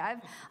PTA.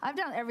 I've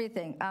done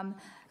everything.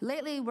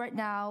 Lately, right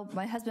now,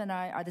 my husband and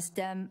I are the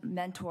STEM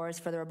mentors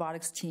for the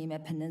robotics team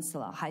at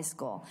Peninsula High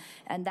School.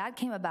 And that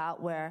came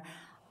about where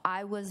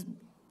I was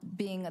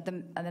being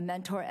the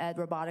mentor at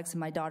robotics and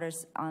my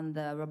daughter's on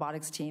the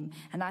robotics team.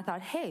 And I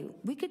thought, hey,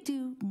 we could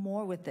do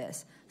more with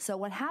this. So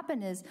what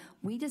happened is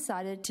we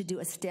decided to do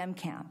a STEM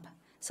camp.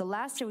 So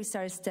last year we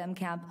started STEM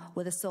camp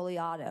with a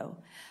Soleado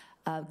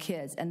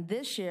kids. And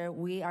this year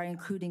we are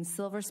including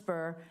Silver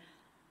Spur,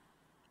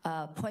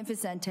 Point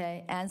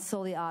Vicente, and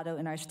Soleado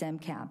in our STEM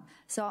camp.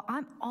 So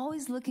I'm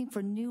always looking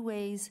for new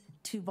ways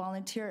to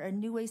volunteer or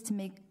new ways to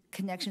make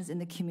connections in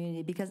the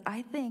community, because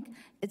I think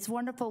it's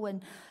wonderful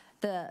when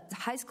the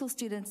high school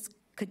students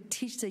could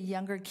teach the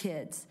younger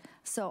kids.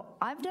 So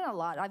I've done a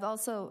lot. I've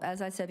also,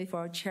 as I said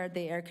before, chaired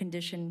the air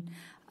condition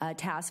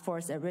task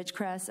force at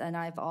Ridgecrest, and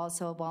I've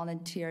also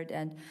volunteered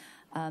and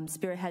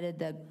spearheaded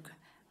the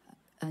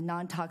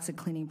non-toxic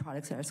cleaning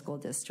products at our school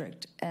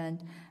district.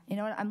 And you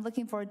know what? I'm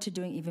looking forward to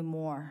doing even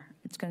more.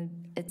 You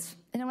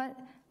know what?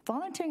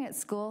 Volunteering at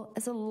school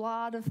is a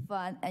lot of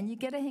fun, and you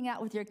get to hang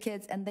out with your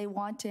kids, and they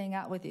want to hang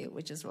out with you,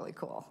 which is really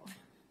cool.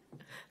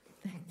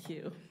 Thank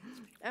you.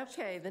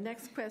 Okay, the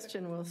next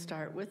question will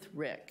start with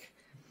Rick.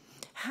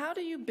 How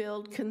do you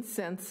build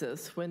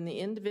consensus when the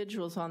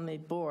individuals on the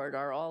board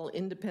are all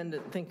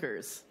independent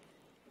thinkers?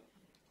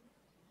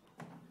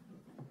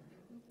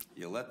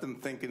 You let them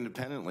think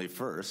independently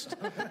first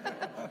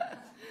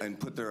and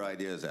put their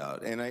ideas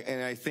out. And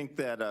I think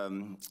that,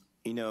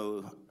 you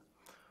know,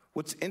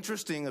 what's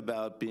interesting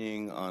about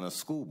being on a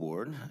school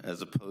board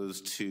as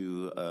opposed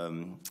to,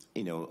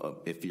 you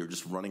know, if you're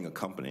just running a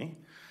company,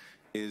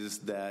 is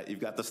that you've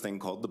got this thing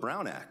called the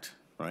Brown Act,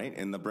 right?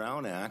 And the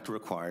Brown Act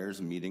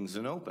requires meetings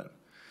in open.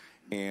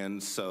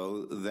 And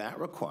so that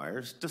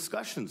requires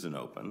discussions in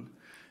open.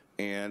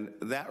 And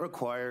that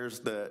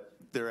requires that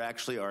there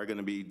actually are going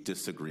to be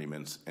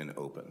disagreements in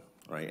open,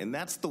 right? And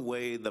that's the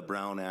way the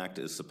Brown Act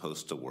is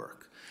supposed to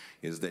work,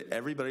 is that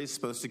everybody's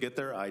supposed to get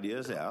their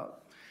ideas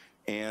out,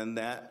 and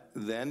that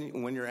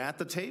then when you're at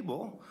the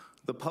table,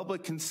 the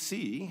public can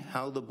see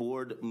how the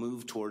board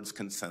moved towards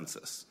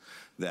consensus.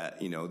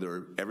 That, you know,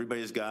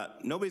 nobody's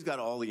got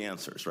all the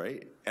answers,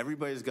 right?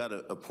 Everybody's got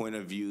a point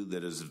of view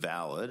that is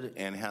valid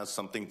and has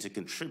something to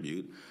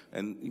contribute.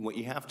 And what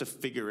you have to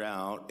figure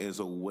out is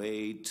a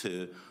way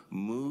to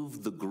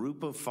move the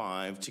group of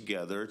 5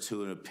 together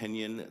to an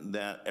opinion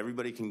that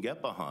everybody can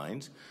get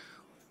behind,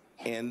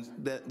 and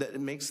that it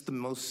makes the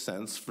most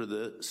sense for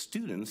the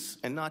students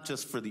and not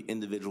just for the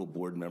individual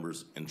board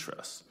members'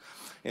 interests.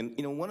 And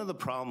you know, one of the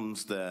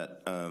problems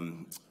that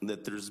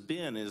that there's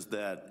been is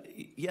that,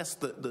 yes,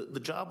 the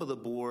job of the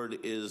board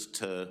is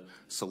to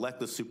select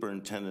the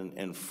superintendent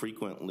and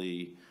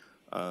frequently,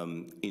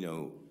 you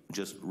know,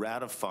 just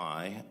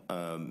ratify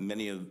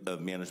many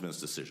of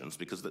management's decisions,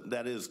 because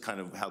that is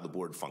kind of how the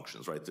board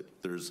functions, right?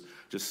 There's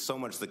just so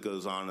much that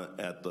goes on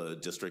at the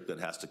district that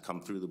has to come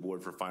through the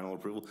board for final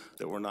approval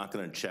that we're not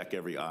going to check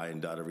every I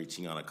and dot every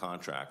T on a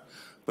contract.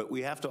 But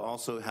we have to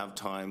also have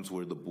times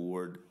where the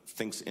board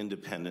thinks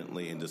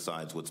independently and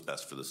decides what's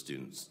best for the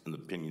students in the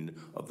opinion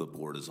of the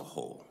board as a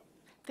whole.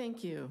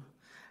 Thank you.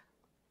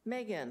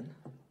 Megan,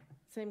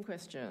 same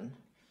question.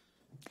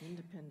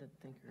 Independent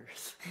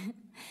thinkers.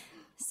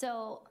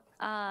 So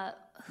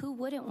who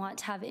wouldn't want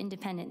to have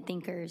independent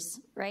thinkers,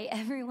 right?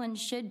 Everyone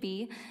should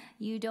be.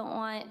 You don't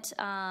want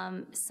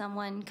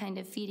someone kind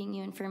of feeding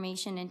you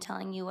information and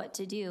telling you what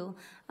to do.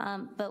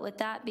 But with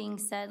that being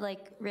said,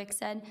 like Rick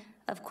said,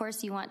 of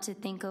course you want to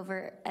think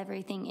over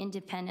everything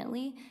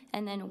independently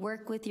and then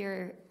work with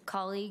your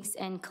colleagues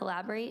and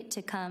collaborate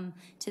to come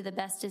to the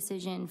best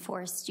decision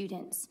for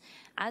students.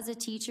 As a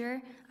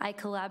teacher, I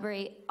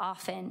collaborate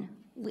often,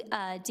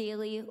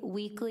 daily,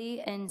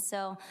 weekly, and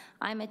so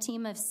I'm a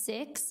team of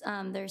 6.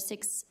 There's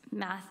 6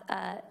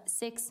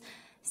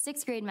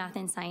 sixth grade math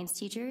and science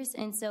teachers,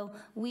 and so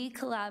we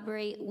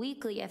collaborate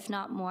weekly, if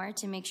not more,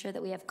 to make sure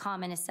that we have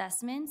common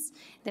assessments,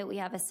 that we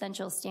have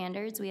essential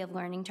standards, we have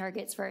learning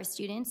targets for our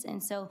students,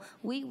 and so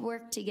we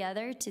work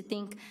together to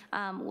think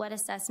what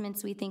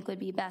assessments we think would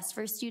be best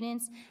for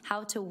students,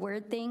 how to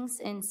word things,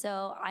 and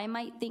so I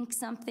might think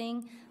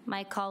something,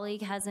 my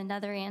colleague has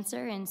another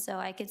answer, and so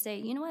I could say,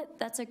 you know what,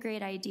 that's a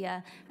great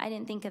idea, I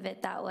didn't think of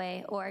it that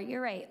way, or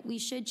you're right, we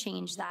should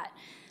change that.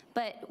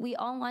 But we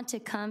all want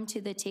to come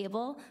to the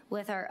table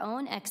with our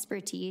own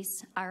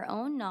expertise, our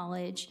own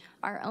knowledge,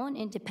 our own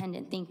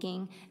independent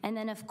thinking, and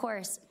then, of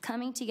course,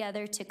 coming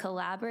together to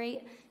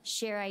collaborate,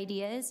 share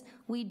ideas.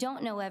 We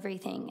don't know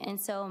everything, and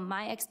so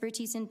my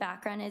expertise and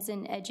background is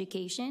in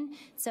education,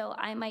 so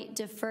I might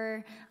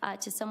defer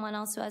to someone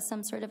else who has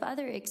some sort of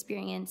other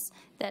experience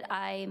that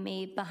I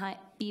may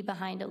be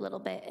behind a little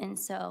bit. And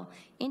so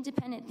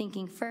independent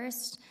thinking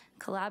first,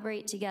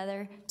 collaborate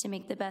together to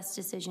make the best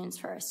decisions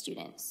for our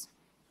students.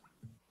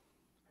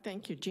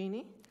 Thank you.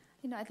 Jeannie?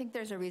 You know, I think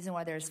there's a reason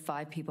why there's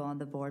 5 people on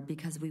the board,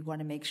 because we want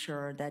to make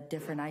sure that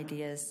different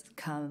ideas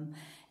come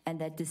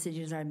and that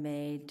decisions are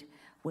made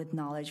with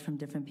knowledge from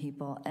different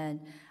people.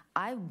 And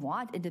I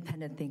want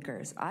independent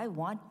thinkers. I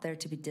want there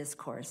to be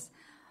discourse.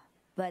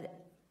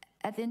 But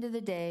at the end of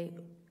the day,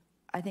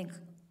 I think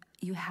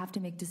you have to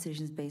make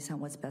decisions based on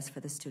what's best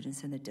for the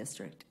students in the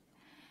district.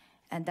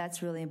 And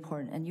that's really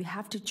important. And you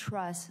have to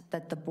trust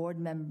that the board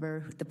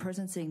member, the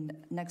person sitting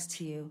next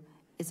to you,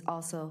 is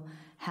also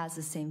has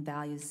the same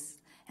values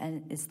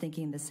and is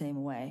thinking the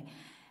same way.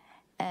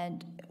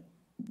 And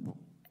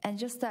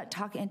just that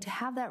talk, and to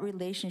have that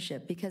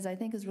relationship, because I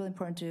think it's really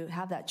important to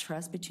have that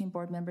trust between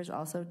board members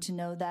also, to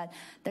know that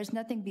there's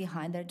nothing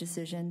behind their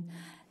decision,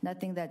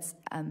 nothing that's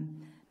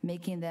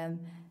making them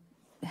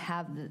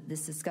have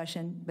this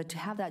discussion, but to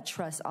have that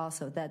trust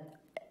also, that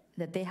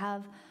they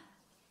have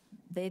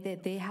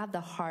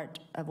the heart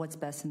of what's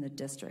best in the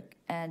district.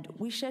 And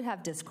we should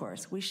have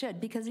discourse. We should,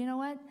 because you know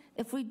what?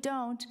 If we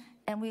don't,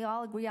 and we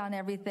all agree on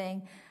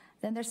everything,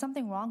 then there's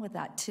something wrong with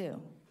that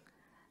too.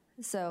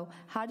 So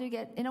how do you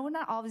get, we're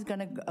not always going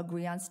to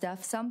agree on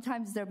stuff.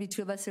 Sometimes there'll be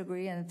 2 of us who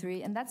agree and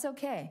 3, and that's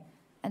okay.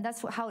 And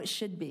that's how it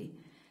should be.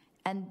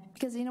 And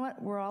because you know what?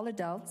 We're all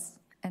adults,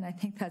 and I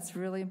think that's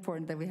really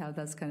important that we have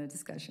those kind of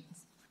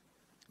discussions.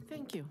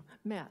 Thank you.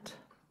 Matt?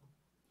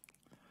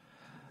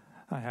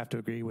 I have to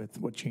agree with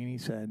what Jeannie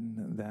said,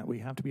 that we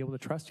have to be able to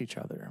trust each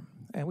other.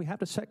 And we have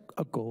to set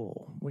a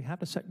goal. We have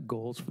to set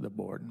goals for the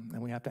board,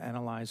 and we have to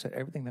analyze that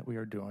everything that we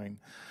are doing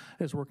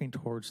is working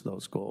towards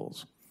those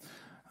goals.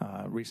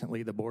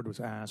 Recently, the board was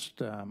asked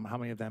how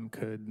many of them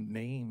could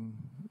name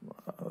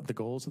the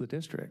goals of the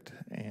district,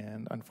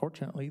 and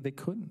unfortunately, they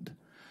couldn't.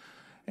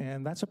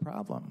 And that's a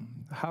problem.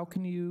 How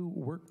can you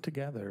work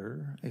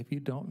together if you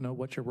don't know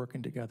what you're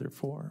working together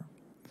for?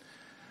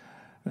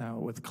 Now,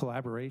 with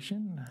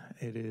collaboration,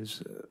 it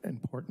is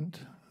important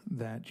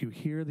that you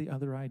hear the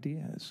other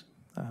ideas.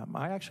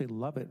 I actually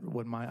love it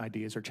when my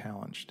ideas are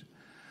challenged.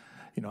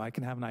 I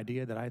can have an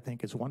idea that I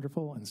think is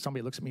wonderful, and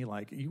somebody looks at me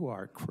like, you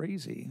are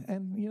crazy.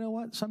 And you know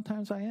what?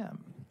 Sometimes I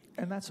am,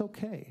 and that's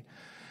okay.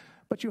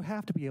 But you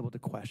have to be able to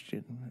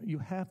question. You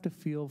have to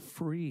feel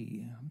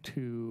free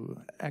to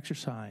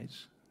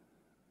exercise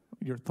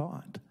your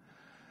thought.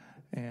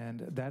 And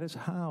that is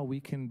how we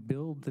can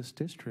build this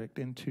district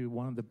into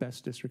one of the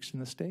best districts in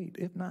the state,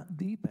 if not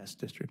the best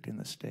district in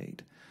the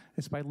state.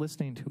 It's by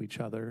listening to each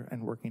other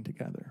and working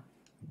together.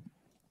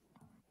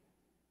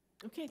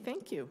 Okay,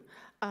 thank you.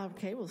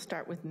 Okay, we'll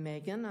start with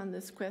Megan on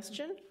this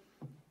question.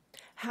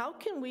 How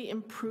can we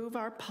improve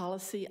our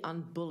policy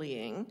on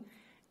bullying,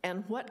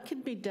 and what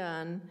can be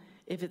done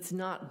if it's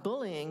not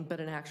bullying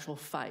but an actual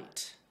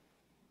fight?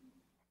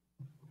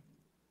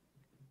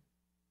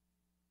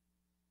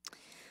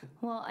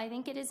 Well, I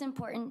think it is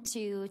important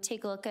to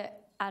take a look at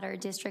our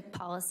district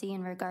policy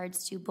in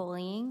regards to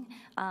bullying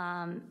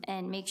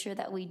and make sure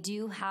that we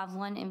do have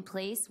one in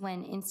place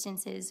when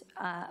instances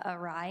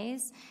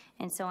arise.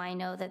 And so I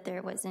know that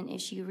there was an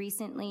issue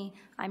recently.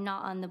 I'm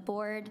not on the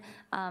board.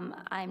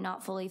 I'm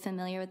not fully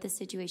familiar with the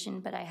situation,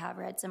 but I have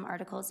read some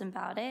articles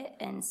about it.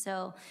 And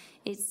so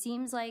it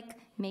seems like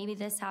maybe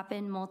this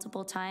happened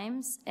multiple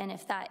times. And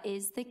if that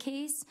is the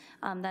case,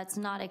 that's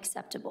not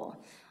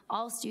acceptable.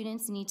 All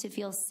students need to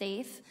feel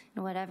safe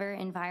in whatever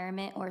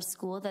environment or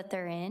school that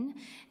they're in.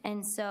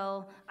 And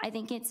so I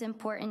think it's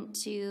important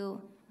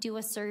to do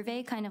a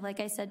survey, kind of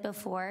like I said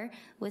before,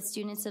 with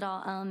students at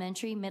all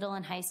elementary, middle,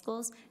 and high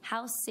schools.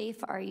 How safe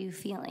are you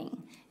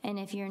feeling? And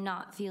if you're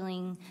not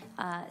feeling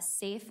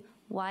safe,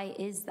 why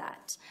is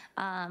that?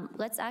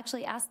 Let's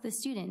actually ask the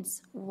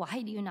students,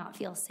 why do you not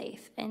feel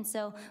safe? And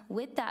so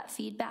with that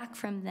feedback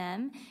from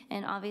them,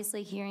 and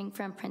obviously hearing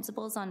from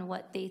principals on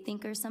what they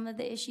think are some of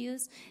the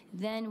issues,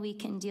 then we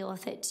can deal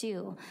with it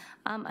too.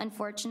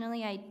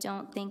 Unfortunately, I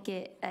don't think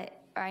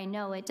I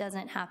know it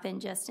doesn't happen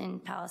just in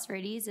Palos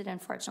Verdes. It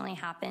unfortunately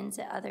happens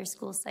at other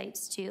school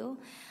sites too.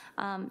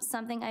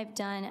 Something I've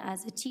done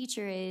as a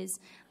teacher is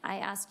I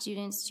ask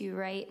students to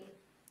write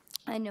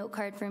a note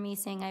card for me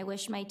saying, I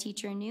wish my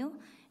teacher knew.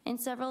 And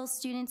several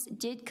students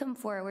did come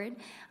forward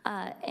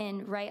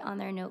and write on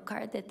their note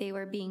card that they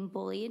were being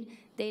bullied.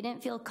 They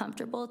didn't feel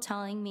comfortable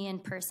telling me in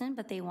person,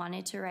 but they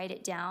wanted to write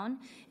it down.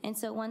 And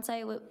so once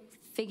I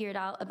figured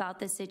out about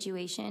the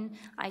situation,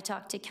 I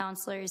talked to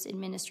counselors,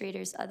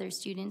 administrators, other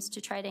students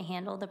to try to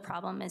handle the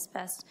problem as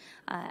best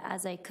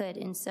as I could.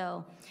 And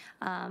so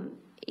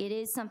it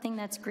is something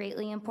that's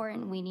greatly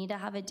important. We need to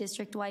have a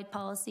district-wide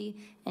policy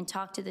and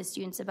talk to the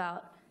students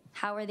about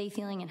how are they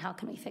feeling and how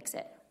can we fix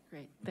it.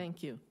 Great,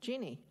 thank you.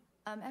 Jeannie?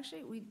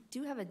 Actually, we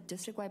do have a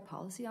district-wide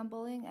policy on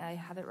bullying. I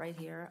have it right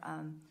here.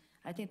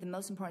 I think the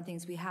most important thing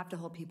is we have to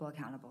hold people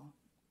accountable.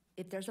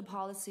 If there's a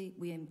policy,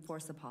 we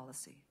enforce the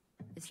policy.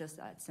 It's just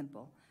that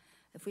simple.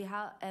 If we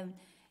have,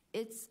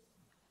 it's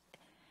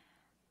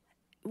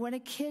when a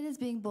kid is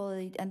being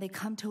bullied and they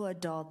come to an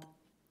adult,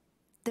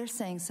 they're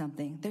saying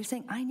something. They're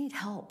saying, I need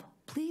help.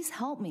 Please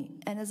help me.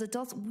 And as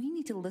adults, we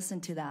need to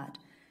listen to that.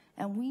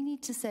 And we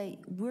need to say,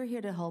 we're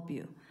here to help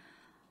you.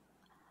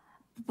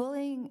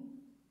 Bullying,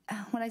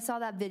 when I saw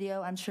that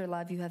video, I'm sure a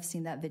lot of you have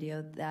seen that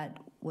video that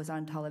was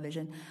on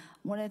television.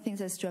 One of the things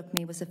that struck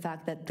me was the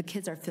fact that the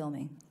kids are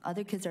filming.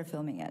 Other kids are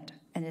filming it,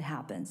 and it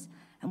happens.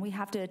 And we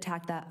have to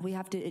attack that. We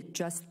have to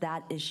address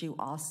that issue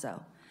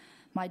also.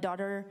 My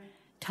daughter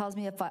tells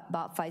me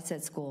about fights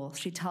at school.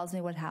 She tells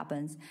me what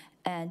happens.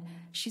 And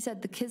she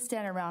said the kids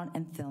stand around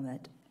and film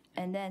it.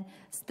 And then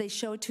they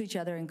show it to each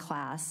other in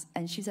class.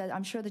 And she said,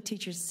 I'm sure the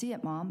teachers see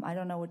it, Mom. I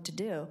don't know what to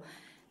do.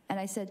 And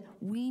I said,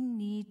 we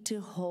need to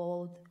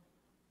hold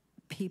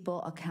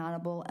people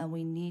accountable, and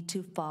we need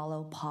to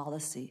follow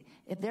policy.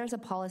 If there's a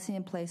policy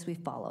in place, we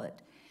follow it.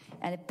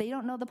 And if they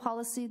don't know the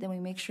policy, then we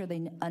make sure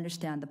they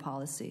understand the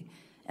policy.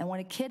 And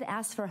when a kid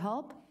asks for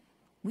help,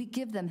 we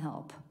give them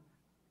help,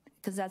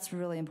 because that's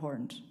really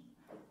important.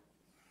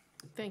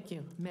 Thank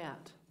you.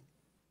 Matt.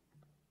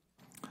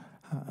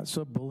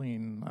 So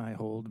bullying I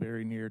hold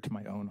very near to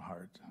my own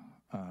heart.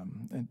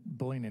 And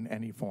bullying in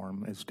any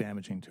form is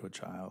damaging to a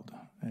child.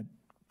 It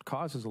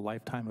causes a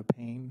lifetime of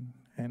pain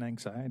and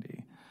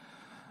anxiety.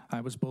 I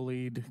was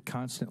bullied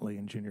constantly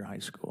in junior high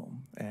school,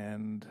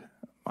 and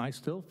I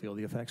still feel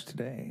the effects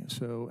today.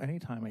 So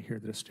anytime I hear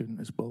that a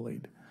student is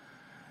bullied,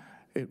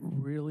 it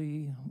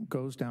really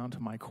goes down to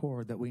my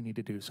core that we need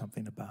to do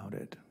something about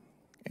it.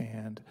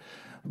 And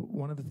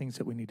one of the things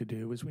that we need to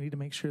do is we need to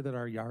make sure that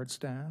our yard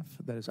staff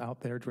that is out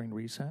there during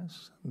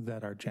recess,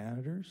 that our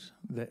janitors,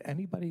 that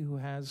anybody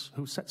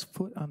who sets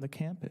foot on the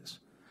campus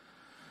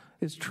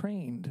is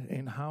trained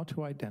in how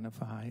to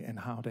identify and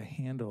how to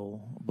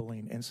handle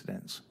bullying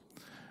incidents.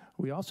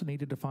 We also need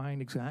to define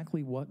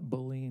exactly what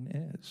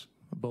bullying is.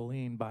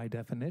 Bullying, by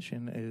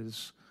definition,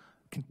 is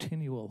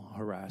continual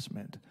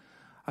harassment.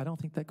 I don't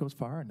think that goes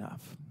far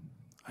enough.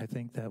 I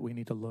think that we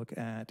need to look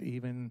at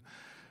even,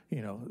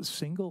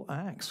 single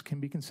acts can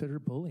be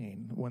considered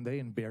bullying. When they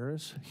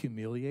embarrass,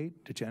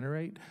 humiliate,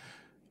 degenerate,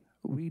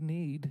 we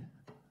need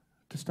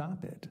to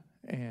stop it.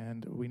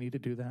 And we need to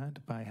do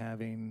that by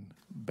having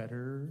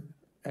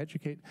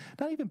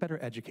not even better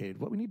educated.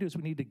 What we need to do is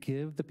we need to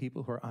give the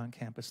people who are on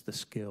campus the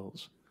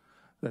skills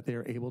that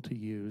they're able to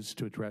use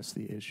to address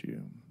the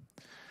issue.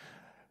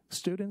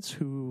 Students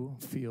who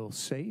feel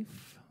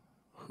safe,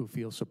 who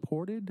feel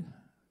supported,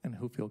 and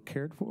who feel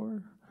cared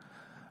for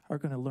are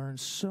going to learn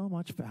so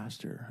much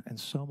faster and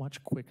so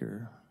much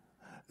quicker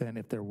than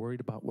if they're worried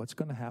about what's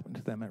going to happen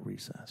to them at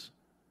recess.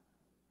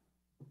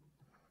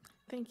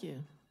 Thank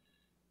you.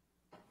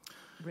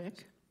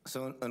 Rick?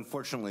 So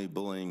unfortunately,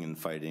 bullying and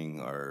fighting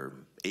are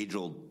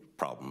age-old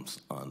problems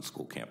on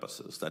school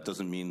campuses. That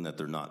doesn't mean that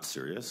they're not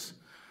serious.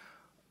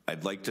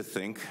 I'd like to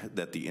think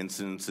that the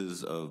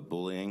incidences of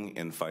bullying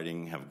and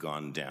fighting have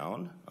gone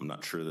down. I'm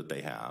not sure that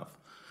they have.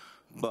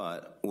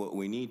 But what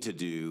we need to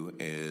do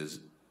is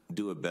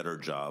do a better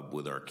job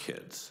with our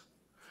kids.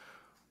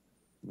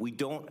 We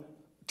don't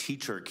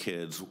teach our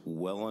kids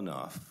well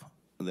enough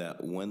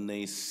that when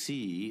they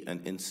see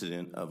an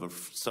incident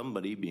of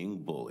somebody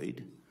being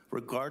bullied,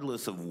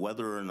 regardless of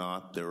whether or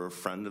not they're a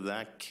friend of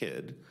that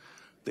kid,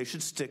 they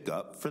should stick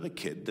up for the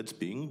kid that's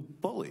being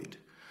bullied.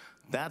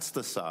 That's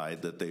the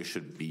side that they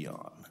should be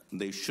on.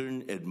 They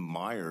shouldn't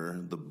admire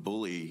the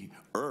bullier,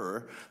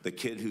 the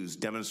kid who's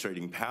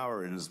demonstrating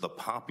power and is the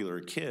popular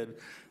kid.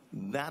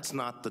 That's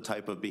not the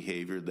type of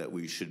behavior that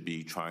we should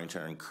be trying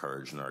to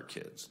encourage in our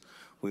kids.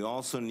 We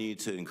also need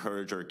to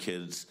encourage our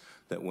kids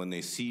that when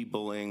they see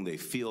bullying, they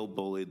feel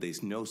bullied, they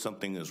know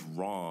something is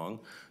wrong,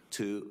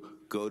 to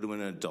go to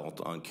an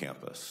adult on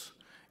campus.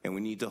 And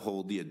we need to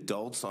hold the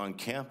adults on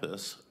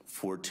campus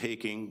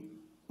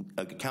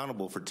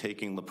accountable for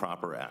taking the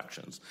proper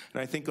actions.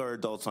 And I think our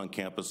adults on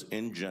campus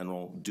in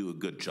general do a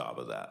good job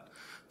of that.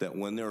 That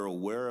when they're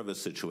aware of a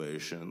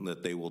situation,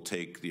 that they will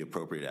take the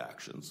appropriate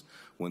actions.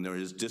 When there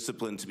is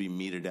discipline to be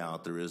meted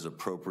out, there is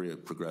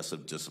appropriate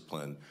progressive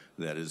discipline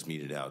that is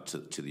meted out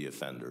to the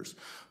offenders.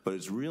 But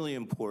it's really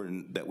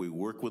important that we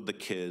work with the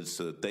kids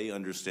so that they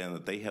understand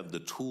that they have the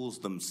tools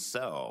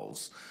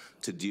themselves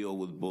to deal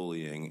with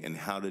bullying and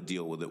how to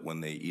deal with it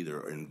when they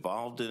either are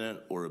involved in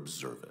it or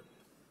observe it.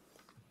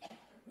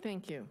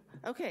 Thank you.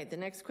 Okay, the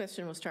next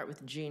question will start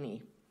with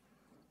Jeannie.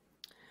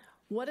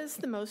 What is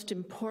the most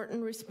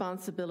important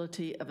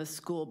responsibility of a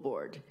school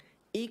board,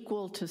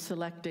 equal to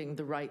selecting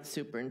the right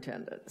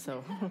superintendent?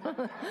 So,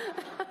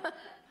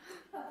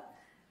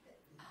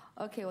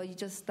 Okay, well,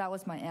 that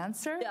was my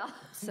answer. Yeah.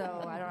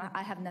 So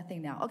I have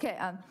nothing now. Okay,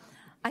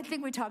 I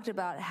think we talked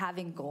about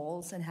having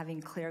goals and having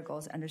clear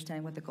goals,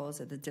 understanding what the goals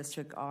of the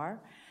district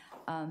are.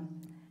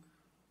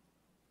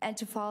 And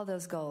to follow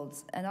those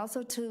goals, and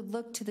also to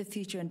look to the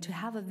future and to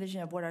have a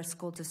vision of what our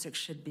school district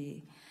should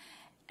be.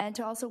 And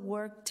to also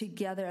work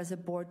together as a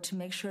board to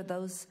make sure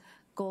those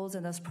goals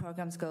and those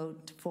programs go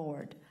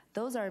forward.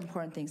 Those are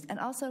important things. And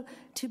also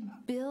to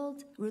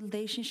build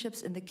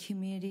relationships in the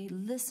community,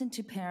 listen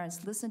to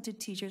parents, listen to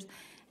teachers,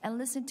 and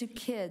listen to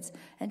kids,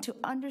 and to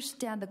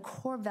understand the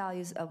core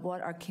values of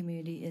what our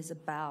community is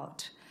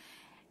about.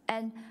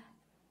 And,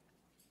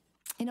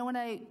 when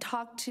I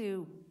talk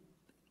to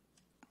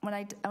when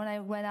I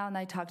went out and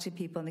I talked to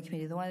people in the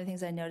community, one of the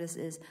things I noticed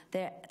is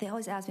they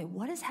always ask me,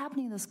 what is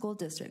happening in the school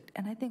district?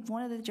 And I think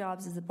one of the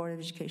jobs as the Board of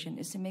Education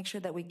is to make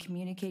sure that we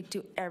communicate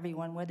to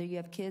everyone, whether you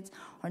have kids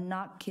or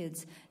not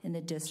kids in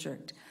the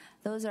district.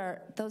 Those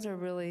are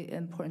really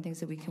important things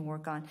that we can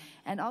work on.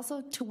 And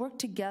also to work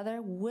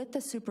together with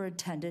the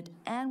superintendent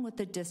and with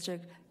the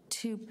district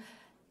to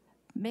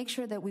make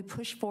sure that we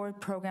push forward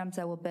programs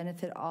that will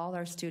benefit all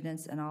our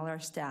students and all our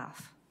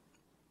staff.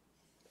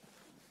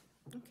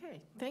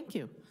 Okay, thank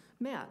you.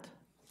 Matt.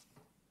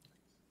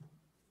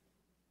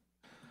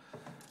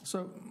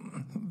 So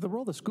the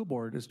role of the school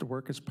board is to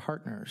work as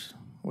partners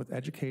with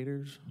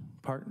educators,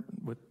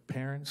 with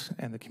parents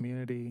and the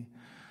community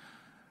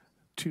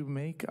to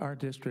make our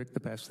district the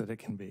best that it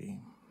can be.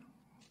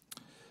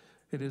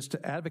 It is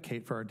to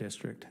advocate for our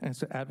district, and it's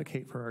to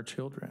advocate for our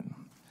children.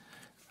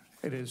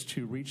 It is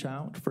to reach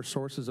out for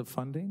sources of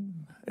funding.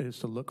 It is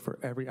to look for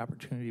every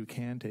opportunity we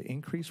can to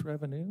increase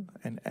revenue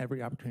and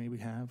every opportunity we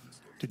have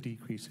to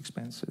decrease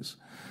expenses.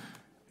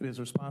 It is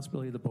the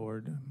responsibility of the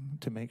board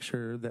to make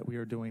sure that we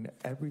are doing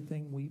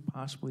everything we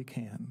possibly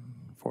can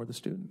for the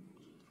student.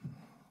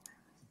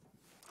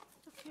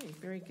 Okay,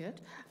 very good.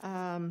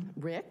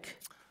 Rick?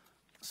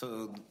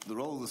 So the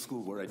role of the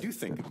school board, I do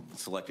think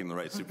selecting the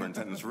right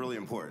superintendent is really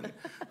important.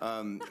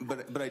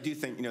 But I do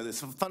think,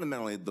 this,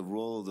 fundamentally the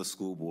role of the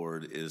school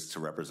board is to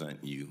represent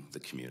you, the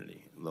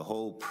community. The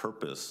whole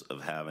purpose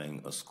of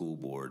having a school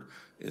board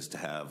is to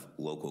have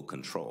local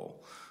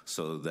control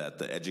so that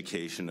the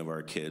education of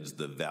our kids,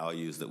 the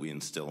values that we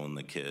instill in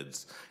the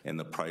kids, and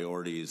the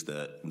priorities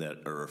that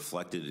are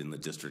reflected in the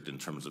district in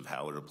terms of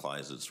how it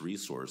applies its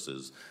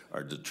resources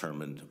are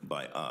determined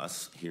by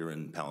us here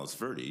in Palos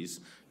Verdes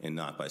and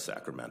not by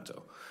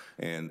Sacramento.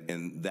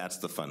 And that's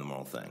the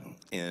fundamental thing.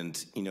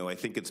 And, I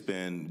think it's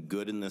been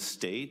good in this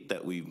state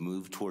that we've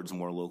moved towards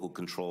more local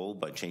control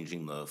by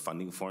changing the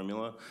funding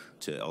formula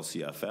to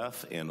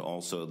LCFF, and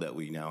also that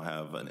we now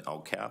have an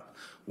LCAP,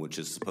 which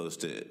is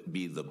supposed to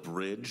be the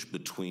bridge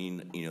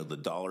between, the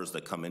dollars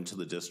that come into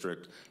the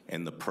district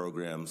and the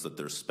programs that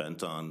they're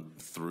spent on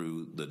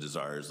through the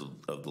desires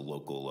of the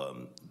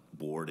local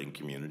board and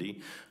community.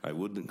 I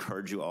would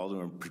encourage you all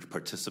to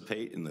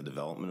participate in the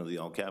development of the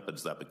LCAP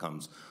as that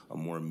becomes a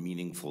more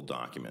meaningful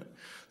document.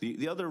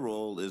 The other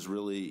role is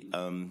really,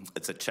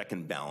 it's a check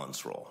and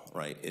balance role,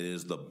 right? It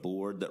is the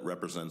board that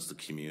represents the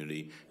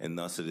community, and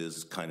thus it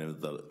is kind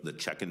of the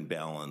check and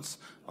balance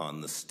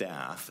on the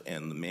staff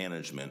and the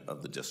management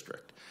of the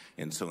district.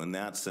 And so in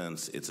that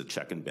sense, it's a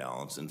check and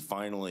balance. And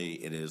finally,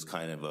 it is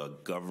kind of a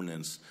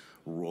governance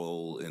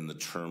role in the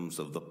terms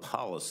of the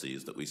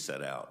policies that we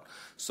set out,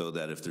 so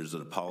that if there's a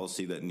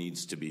policy that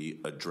needs to be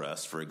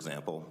addressed, for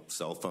example,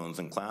 cell phones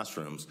in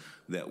classrooms,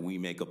 that we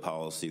make a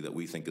policy that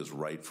we think is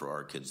right for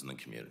our kids in the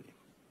community.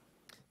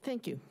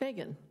 Thank you.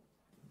 Megan.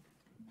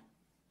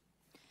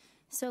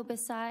 So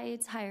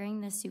besides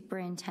hiring the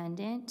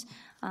superintendent,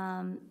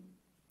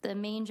 the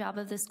main job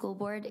of the school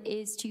board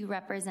is to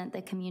represent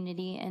the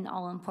community and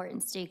all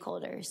important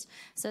stakeholders.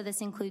 So this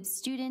includes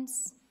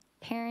students,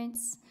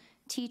 parents,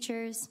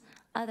 teachers,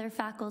 other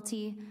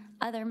faculty,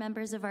 other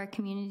members of our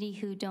community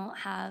who don't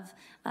have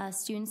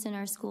students in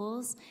our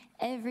schools.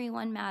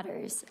 Everyone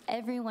matters.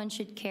 Everyone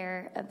should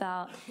care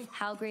about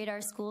how great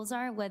our schools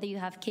are, whether you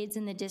have kids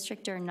in the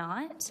district or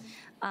not.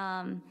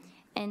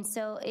 And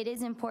so it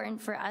is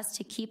important for us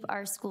to keep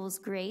our schools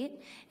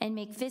great and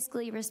make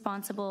fiscally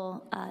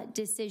responsible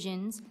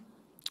decisions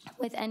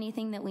with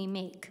anything that we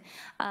make.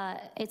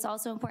 It's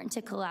also important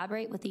to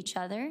collaborate with each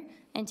other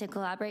and to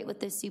collaborate with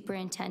the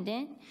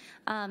superintendent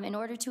in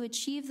order to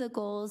achieve the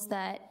goals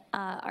that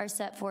are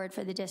set forward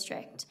for the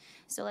district.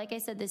 So like I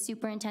said, the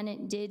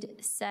superintendent did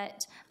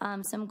set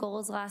some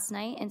goals last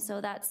night, and so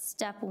that's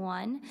step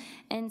one.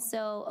 And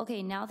so,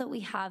 okay, now that we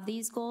have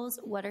these goals,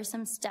 what are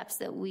some steps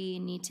that we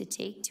need to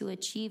take to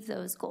achieve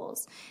those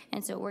goals?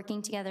 And so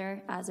working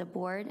together as a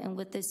board and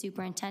with the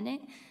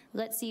superintendent,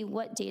 let's see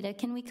what data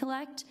can we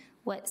collect,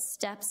 what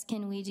steps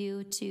can we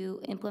do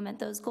to implement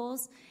those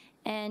goals,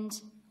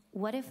 and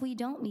what if we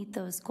don't meet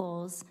those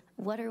goals?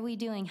 What are we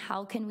doing?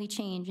 How can we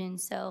change? And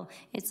so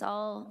it's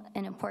all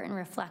an important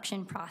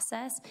reflection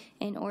process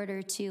in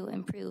order to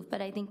improve.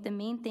 But I think the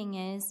main thing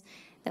is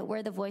that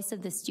we're the voice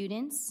of the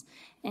students,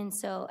 and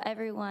so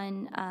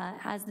everyone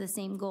has the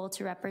same goal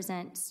to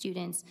represent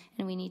students,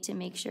 and we need to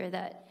make sure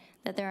that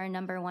they're our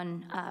number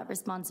one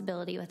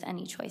responsibility with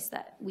any choice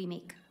that we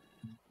make.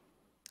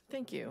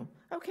 Thank you.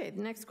 Okay,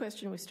 the next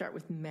question, we start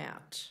with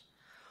Matt.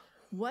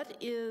 What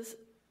is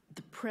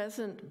the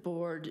present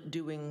board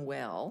doing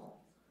well?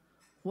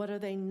 What are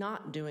they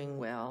not doing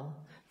well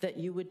that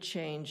you would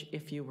change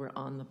if you were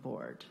on the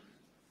board?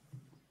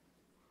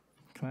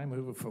 Can I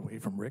move away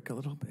from Rick a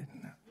little bit?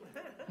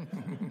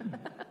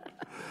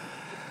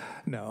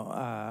 No,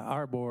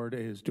 our board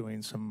is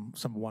doing some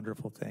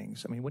wonderful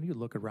things. I mean, when you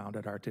look around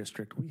at our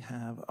district, we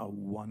have a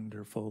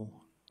wonderful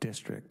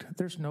district.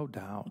 There's no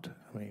doubt.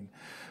 I mean,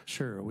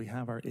 sure, we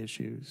have our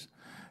issues,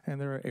 and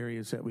there are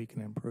areas that we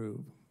can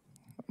improve,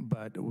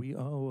 but we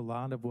owe a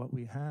lot of what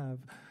we have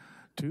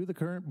to the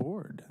current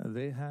board.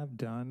 They have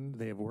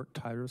worked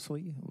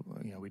tirelessly.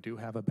 You know, we do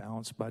have a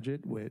balanced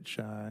budget, which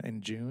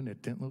in June,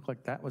 it didn't look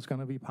like that was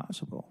going to be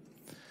possible.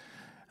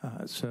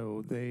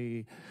 So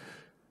they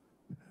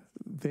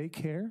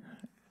care,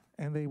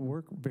 and they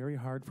work very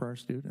hard for our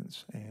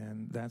students,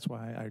 and that's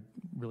why I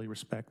really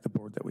respect the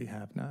board that we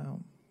have now.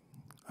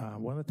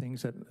 One of the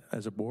things that,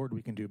 as a board,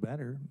 we can do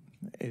better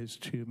is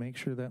to make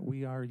sure that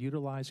we are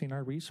utilizing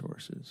our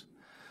resources.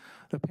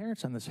 The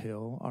parents on this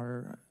Hill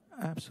are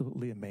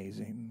absolutely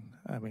amazing.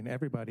 I mean,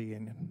 everybody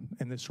in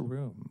this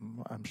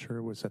room, I'm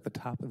sure, was at the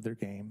top of their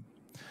game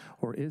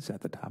or is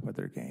at the top of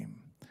their game.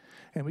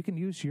 And we can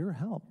use your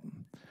help.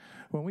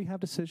 When we have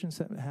decisions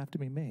that have to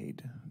be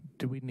made,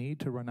 do we need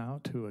to run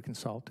out to a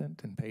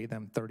consultant and pay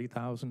them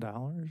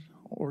 $30,000?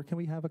 Or can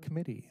we have a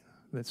committee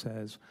that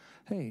says,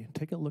 hey,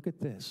 take a look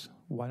at this.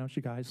 Why don't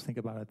you guys think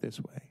about it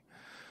this way?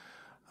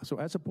 So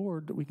as a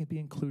board, we can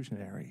be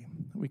inclusionary.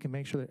 We can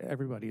make sure that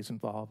everybody is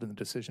involved in the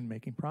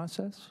decision-making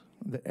process,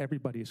 that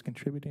everybody is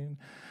contributing,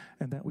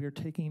 and that we are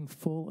taking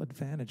full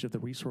advantage of the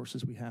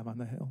resources we have on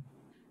the Hill.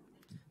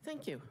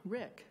 Thank you.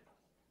 Rick?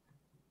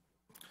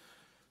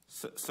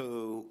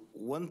 So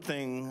one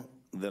thing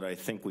that I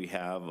think we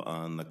have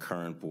on the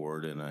current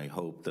board, and I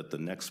hope that the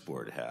next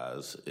board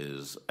has,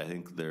 is I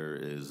think there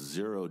is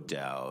zero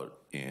doubt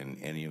in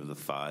any of the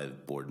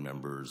 5 board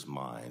members'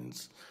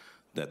 minds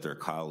that their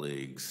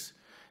colleagues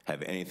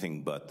have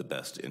anything but the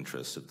best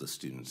interests of the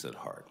students at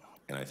heart.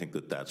 And I think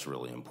that that's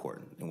really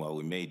important. And while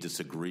we may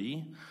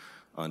disagree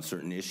on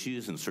certain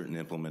issues and certain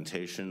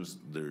implementations,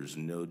 there's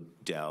no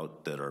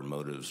doubt that our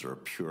motives are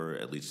pure,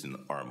 at least in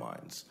our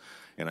minds.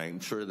 And I'm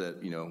sure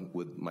that, you know,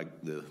 with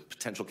the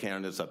potential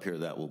candidates up here,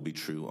 that will be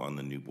true on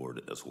the new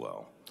board as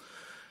well.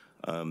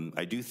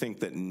 I do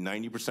think that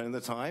 90% of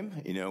the time,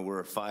 you know,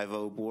 we're a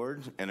 5-0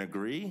 board and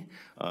agree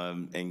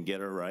and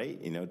get it right.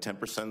 You know,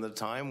 10% of the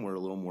time, we're a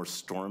little more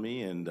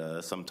stormy and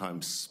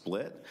sometimes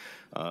split.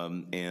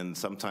 And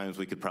sometimes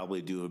we could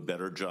probably do a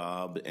better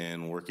job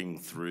in working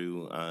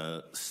through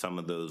some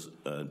of those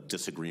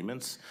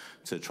disagreements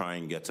to try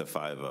and get to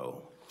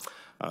 5-0.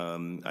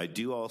 I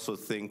do also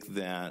think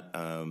that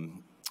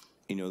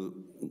you know,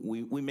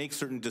 we make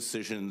certain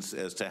decisions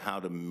as to how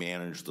to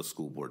manage the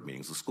school board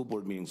meetings. The school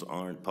board meetings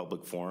aren't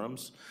public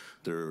forums.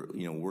 They're,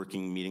 you know,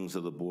 working meetings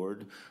of the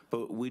board,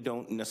 but we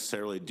don't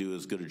necessarily do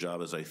as good a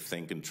job as I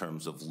think in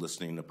terms of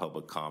listening to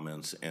public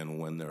comments and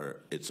when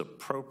it's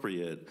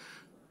appropriate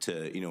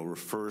to, you know,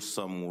 refer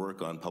some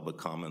work on public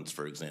comments,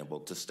 for example,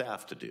 to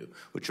staff to do,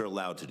 which you're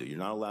allowed to do. You're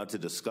not allowed to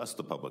discuss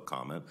the public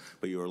comment,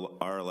 but you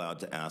are allowed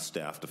to ask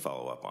staff to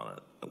follow up on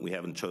it. We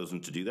haven't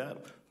chosen to do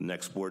that. The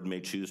next board may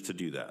choose to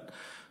do that.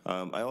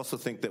 I also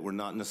think that we're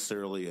not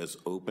necessarily as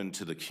open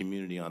to the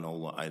community on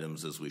all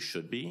items as we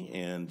should be,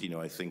 and, you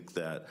know, I think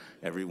that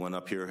everyone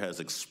up here has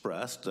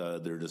expressed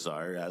their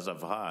desire, as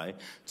have I,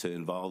 to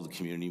involve the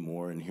community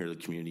more and hear the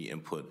community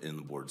input in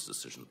the board's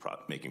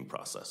decision-making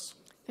process.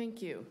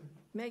 Thank you.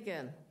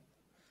 Megan?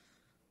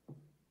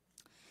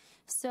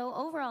 So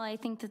overall, I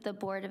think that the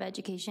Board of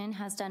Education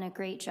has done a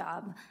great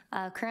job.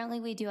 Currently,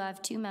 we do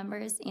have 2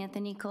 members,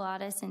 Anthony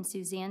Coladas and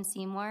Suzanne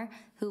Seymour,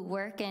 who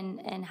work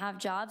and have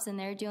jobs, and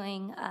they're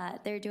doing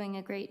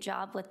a great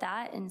job with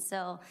that. And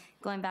so,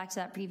 going back to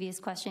that previous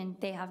question,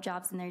 they have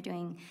jobs and they're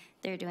doing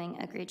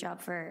a great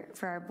job for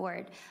our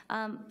board.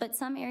 But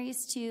some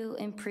areas to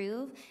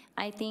improve,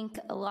 I think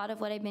a lot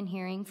of what I've been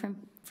hearing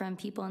from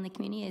people in the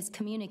community is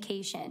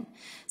communication.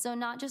 So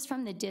not just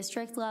from the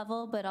district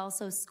level, but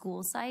also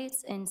school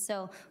sites. And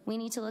so we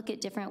need to look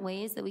at different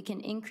ways that we can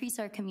increase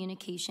our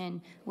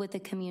communication with the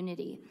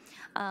community.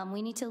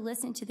 We need to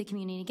listen to the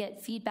community,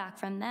 get feedback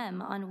from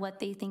them on what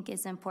they think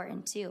is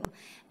important too.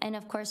 And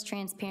of course,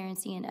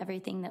 transparency in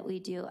everything that we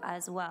do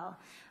as well.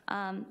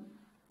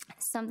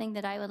 Something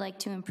that I would like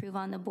to improve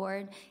on the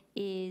board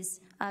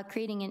is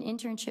creating an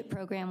internship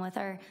program with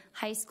our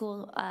high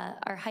schools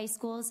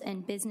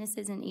and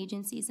businesses and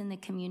agencies in the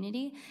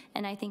community.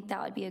 And I think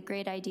that would be a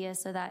great idea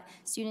so that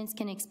students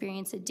can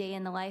experience a day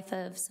in the life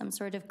of some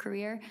sort of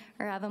career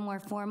or have a more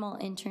formal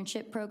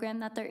internship program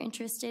that they're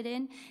interested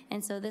in.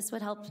 And so this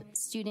would help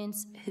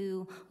students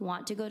who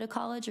want to go to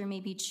college or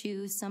maybe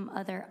choose some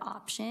other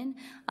option.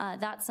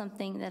 That's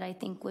something that I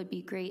think would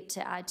be great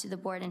to add to the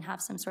board and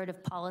have some sort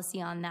of policy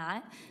on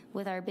that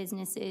with our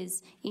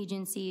businesses,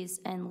 agencies,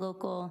 and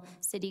local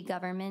city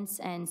governments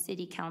and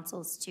city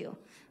councils too.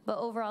 But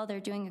overall, they're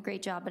doing a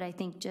great job, but I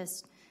think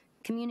just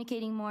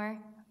communicating more,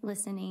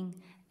 listening,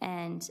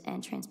 and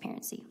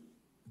transparency.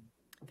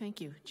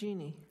 Thank you.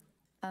 Jeannie?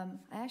 I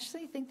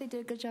actually think they did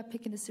a good job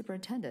picking the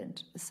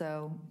superintendent.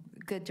 So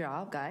good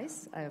job,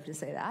 guys. I have to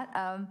say that.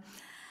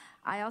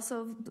 I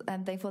also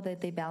am thankful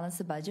that they balanced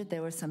the budget.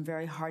 There were some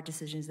very hard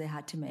decisions they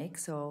had to make,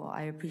 so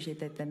I appreciate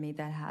that they made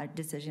that hard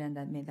decision and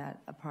that made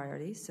that a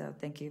priority, so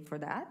thank you for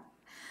that.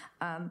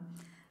 And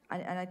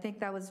I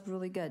think that was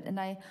really good. And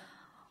I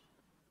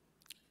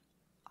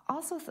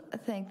also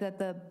think that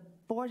the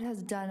board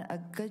has done a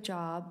good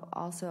job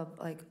also,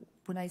 like,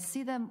 when I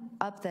see them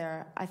up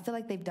there, I feel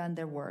like they've done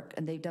their work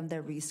and they've done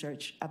their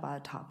research about a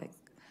topic.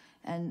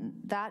 And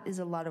that is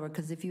a lot of work,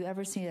 because if you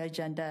ever see an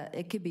agenda,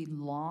 it could be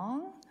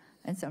long,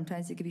 and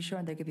sometimes it could be short,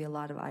 and there could be a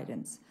lot of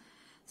items.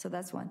 So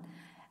that's one.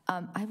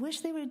 I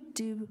wish they would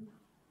do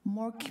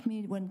more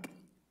community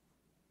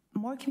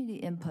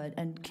input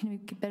and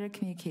better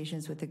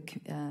communications with the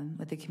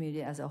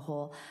community as a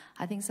whole.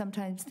 I think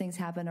sometimes things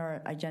happen,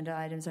 or agenda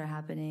items are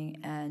happening,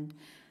 and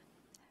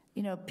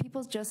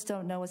people just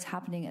don't know what's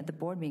happening at the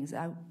board meetings.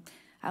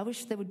 I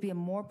wish there would be a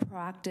more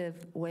proactive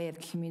way of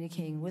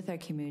communicating with our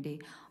community,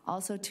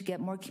 also to get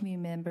more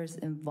community members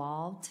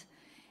involved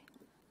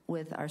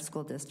with our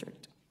school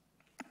district.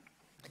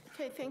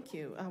 Okay, thank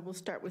you. We'll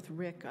start with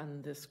Rick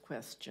on this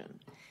question.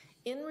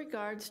 In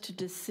regards to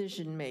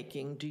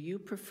decision-making, do you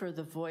prefer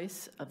the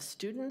voice of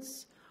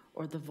students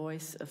or the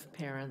voice of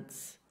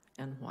parents,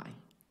 and why?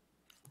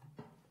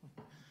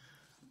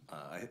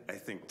 I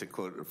think, to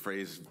quote a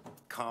phrase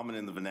common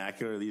in the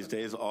vernacular these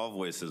days, all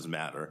voices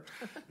matter.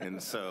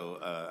 And so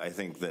I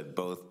think that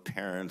both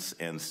parents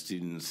and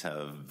students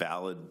have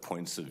valid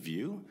points of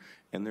view,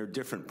 and there are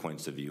different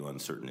points of view on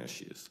certain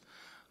issues.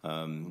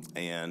 And,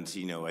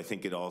 I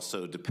think it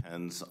also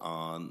depends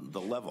on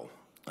the level.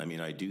 I mean,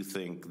 I do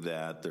think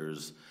that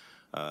there's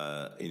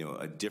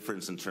a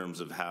difference in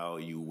terms of how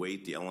you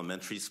weight the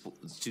elementary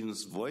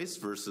student's voice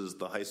versus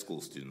the high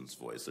school student's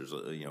voice. There's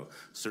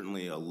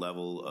certainly a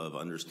level of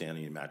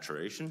understanding and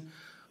maturation,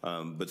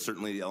 but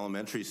certainly the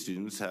elementary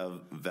students have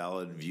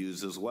valid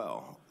views as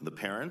well. The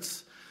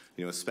parents,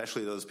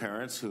 especially those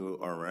parents who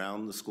are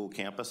around the school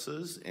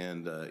campuses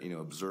and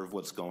observe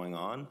what's going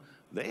on,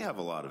 they have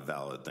a lot of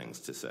valid things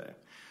to say.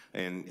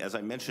 And as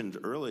I mentioned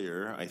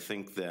earlier, I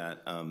think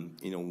that,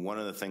 one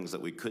of the things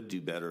that we could do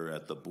better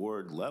at the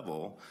board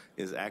level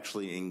is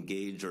actually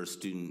engage our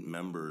student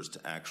members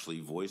to actually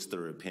voice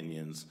their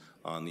opinions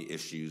on the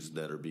issues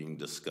that are being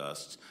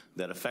discussed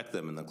that affect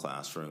them in the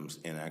classrooms,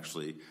 and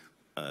actually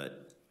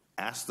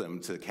ask them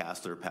to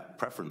cast their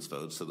preference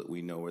votes so that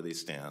we know where they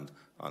stand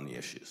on the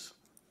issues.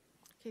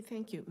 Okay,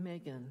 thank you.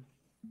 Megan.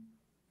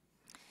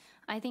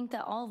 I think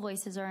that all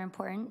voices are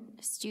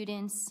important.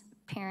 Students,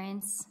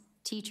 parents,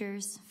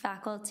 teachers,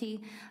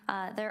 faculty,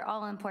 they're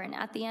all important.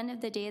 At the end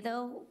of the day,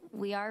 though,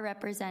 we are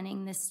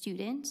representing the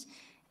student.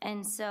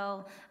 And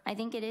so I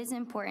think it is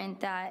important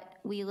that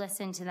we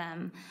listen to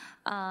them.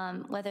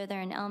 Whether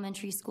they're in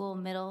elementary school,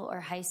 middle,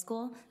 or high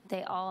school,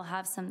 they all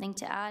have something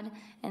to add.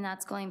 And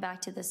that's going back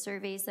to the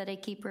surveys that I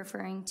keep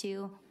referring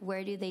to.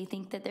 Where do they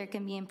think that there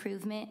can be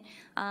improvement?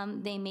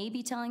 They may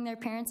be telling their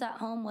parents at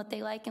home what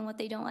they like and what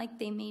they don't like.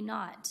 They may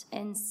not.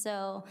 And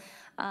so,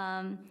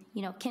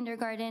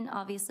 kindergarten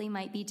obviously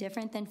might be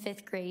different than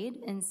 5th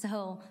grade. And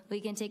so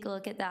we can take a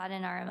look at that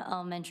in our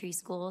elementary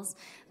schools.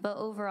 But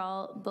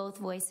overall, both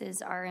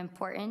voices are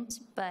important.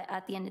 But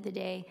at the end of the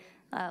day,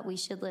 we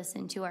should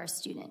listen to our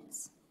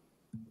students.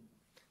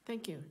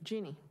 Thank you.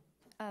 Jeannie.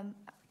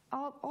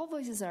 All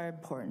voices are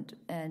important,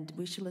 and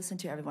we should listen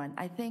to everyone.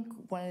 I think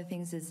one of the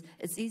things is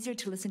it's easier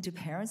to listen to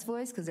parents'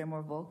 voice because they're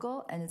more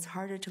vocal, and it's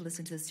harder to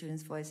listen to the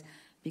students' voice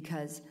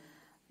because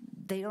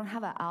they don't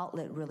have an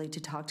outlet really to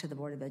talk to the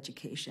Board of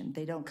Education.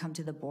 They don't come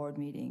to the board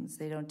meetings.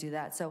 They don't do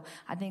that. So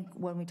I think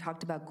when we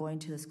talked about going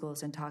to the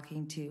schools and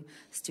talking to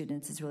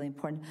students is really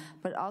important.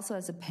 But also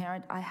as a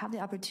parent, I have the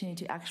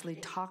opportunity to actually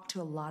talk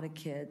to a lot of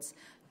kids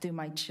through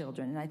my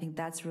children, and I think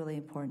that's really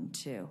important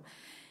too.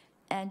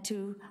 And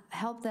to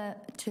help them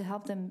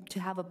to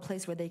have a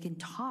place where they can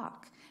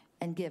talk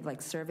and give,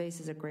 like surveys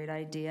is a great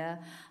idea.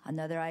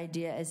 Another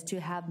idea is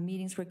to have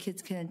meetings where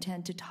kids can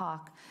attend to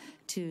talk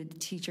to the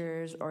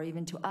teachers or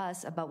even to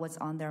us about what's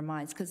on their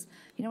minds. Because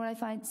you know what I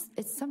find?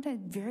 It's sometimes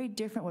very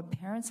different what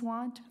parents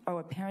want or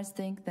what parents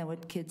think than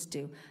what kids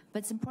do.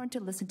 But it's important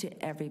to listen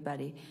to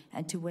everybody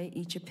and to weigh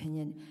each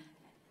opinion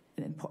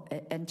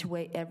and to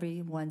weigh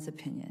everyone's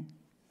opinion.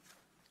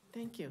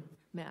 Thank you.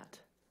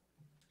 Matt.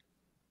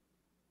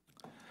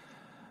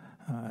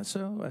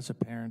 So as a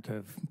parent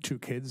of 2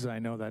 kids, I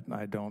know that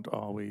I don't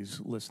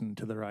always listen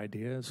to their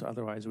ideas.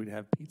 Otherwise, we'd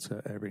have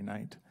pizza every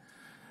night.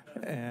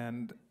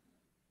 And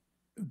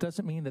it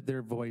doesn't mean that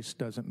their voice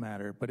doesn't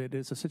matter, but it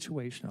is a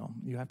situational.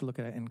 You have to look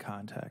at it in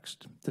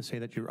context. To say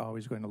that you're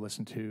always going to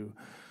listen to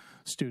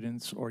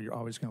students or you're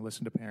always going to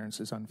listen to parents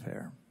is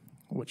unfair.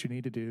 What you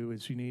need to do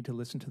is you need to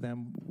listen to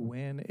them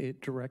when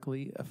it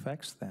directly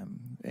affects them.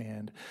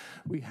 And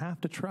we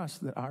have to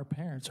trust that our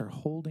parents are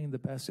holding the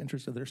best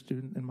interest of their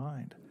student in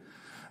mind.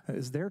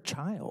 Is their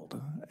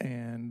child.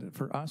 And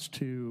for us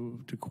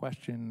to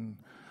question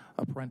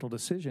a parental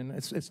decision,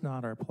 it's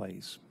not our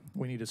place.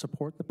 We need to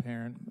support the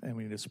parent and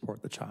we need to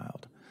support the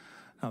child.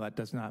 Now, that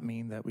does not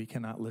mean that we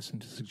cannot listen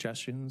to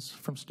suggestions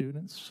from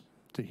students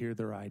to hear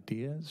their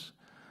ideas.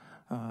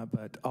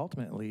 But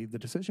ultimately, the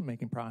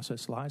decision-making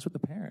process lies with the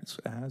parents,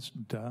 as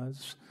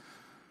does,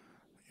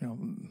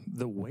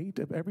 the weight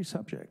of every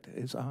subject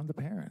is on the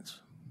parents.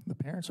 The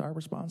parents are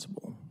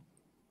responsible.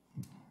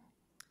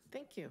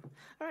 Thank you.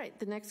 All right,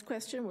 the next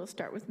question, we'll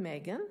start with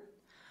Megan.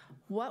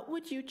 What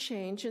would you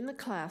change in the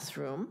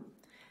classroom,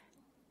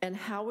 and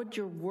how would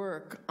your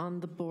work on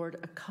the board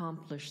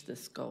accomplish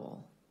this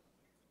goal?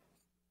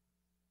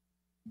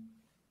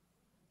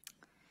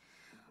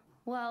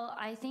 Well,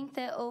 I think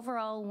that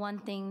overall one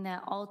thing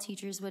that all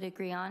teachers would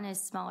agree on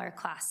is smaller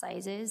class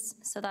sizes.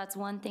 So that's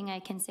one thing I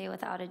can say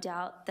without a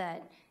doubt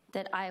that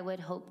I would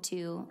hope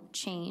to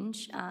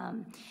change.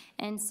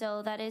 And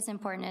so that is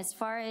important. As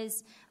far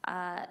as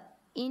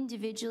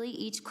individually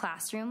each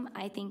classroom,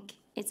 I think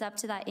it's up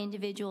to that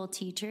individual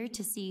teacher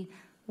to see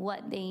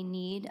what they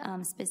need,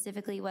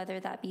 specifically whether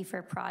that be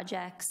for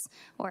projects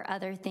or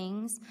other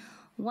things.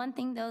 One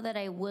thing, though, that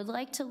I would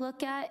like to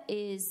look at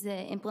is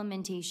the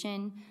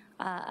implementation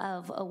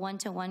of a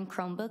one-to-one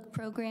Chromebook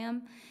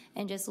program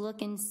and just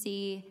look and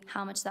see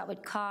how much that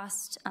would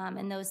cost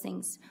and those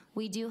things.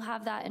 We do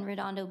have that in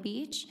Redondo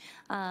Beach.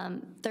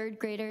 Third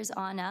graders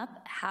on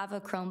up have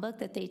a Chromebook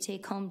that they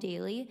take home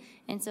daily.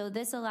 And so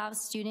this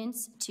allows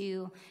students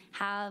to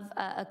have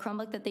a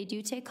Chromebook that they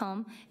do take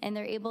home, and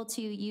they're able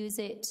to use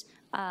it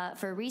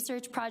for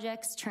research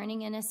projects,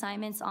 turning in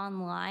assignments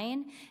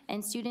online,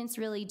 and students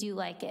really do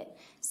like it.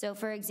 So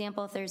for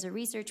example, if there's a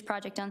research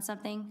project on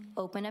something,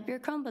 open up your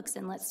Chromebooks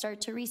and let's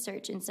start to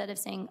research instead of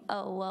saying,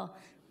 oh, well,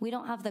 we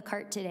don't have the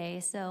cart today,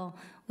 so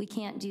we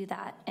can't do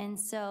that. And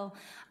so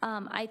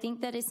I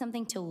think that is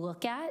something to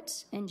look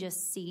at and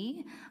just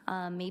see.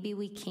 Maybe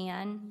we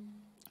can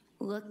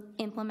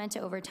implement it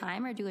over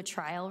time or do a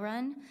trial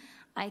run.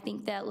 I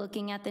think that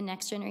looking at the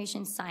next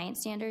generation science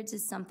standards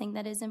is something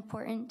that is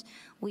important.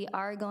 We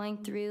are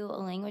going through a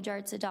language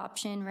arts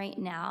adoption right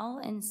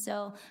now, and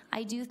so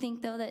I do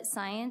think, though, that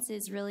science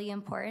is really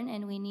important,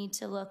 and we need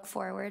to look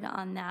forward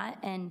on that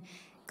and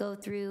go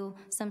through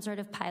some sort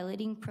of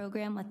piloting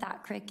program with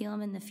that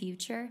curriculum in the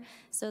future.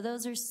 So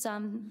those are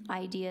some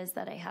ideas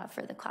that I have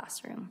for the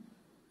classroom.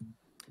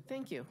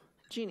 Thank you.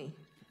 Jeannie.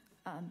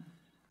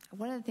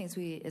 One of the things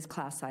is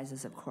class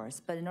sizes, of course,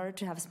 but in order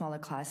to have smaller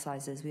class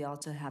sizes, we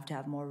also have to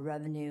have more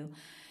revenue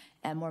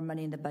and more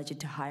money in the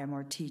budget to hire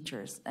more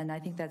teachers. And I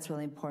think that's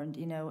really important.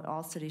 You know,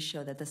 all studies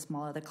show that the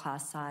smaller the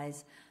class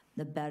size,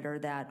 the better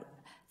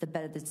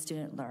the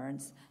student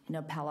learns. You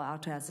know, Palo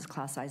Alto has this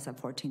class size of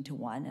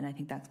 14:1, and I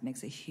think that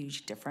makes a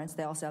huge difference.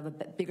 They also have a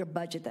bigger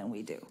budget than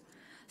we do.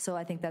 So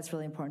I think that's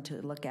really important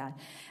to look at.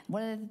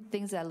 One of the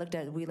things that I looked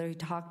at, we literally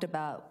talked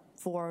about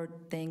 4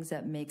 things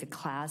that make a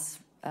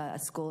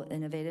school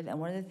innovative, and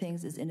one of the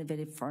things is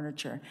innovative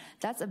furniture.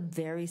 That's a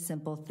very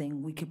simple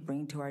thing we could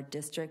bring to our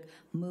district,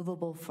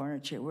 movable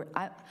furniture.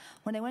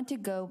 When I went to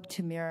go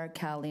to Mira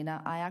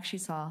Catalina, I actually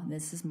saw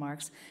Mrs.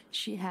 Marks.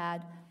 She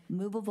had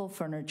movable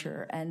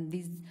furniture and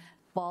these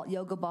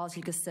yoga balls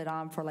you could sit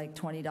on for like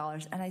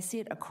 $20, and I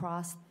see it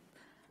across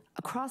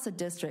the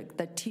district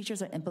that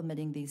teachers are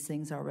implementing these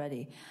things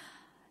already.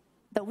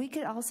 But we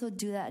could also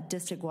do that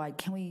district-wide.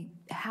 Can we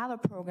have a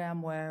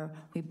program where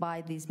we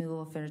buy these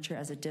movable furniture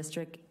as a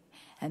district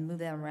and move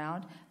them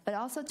around? But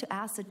also to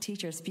ask the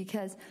teachers,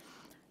 because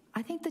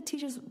I think the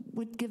teachers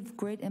would give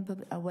great input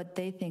on what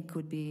they think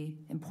would be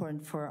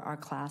important for our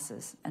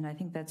classes. And I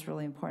think that's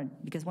really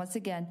important. Because once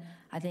again,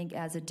 I think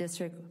as a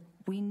district,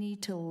 we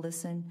need to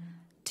listen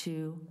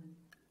to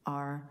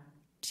our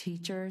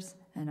teachers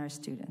and our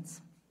students.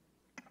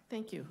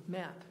 Thank you.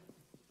 Matt.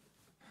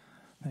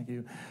 Thank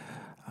you.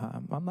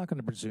 I'm not going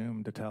to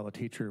presume to tell a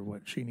teacher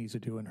what she needs to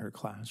do in her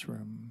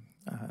classroom.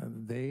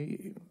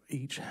 They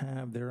each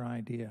have their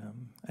idea,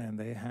 and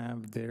they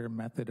have their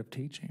method of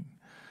teaching.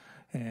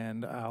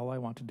 And all I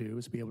want to do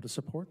is be able to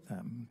support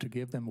them, to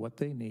give them what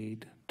they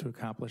need to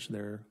accomplish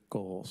their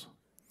goals.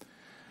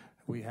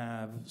 We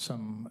have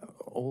some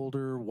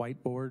older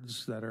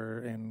whiteboards that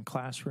are in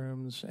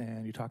classrooms,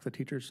 and you talk to the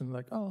teachers and they're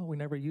like, oh, we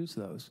never use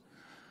those.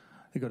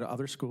 They go to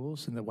other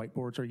schools, and the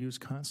whiteboards are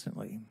used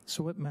constantly.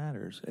 So it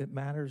matters. It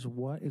matters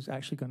what is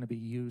actually going to be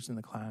used in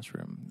the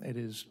classroom. It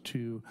is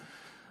to,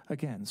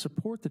 again,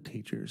 support the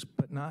teachers,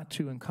 but not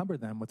to encumber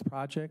them with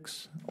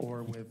projects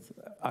or with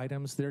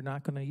items they're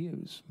not going to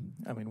use.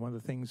 I mean, one of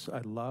the things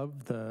I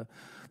love, the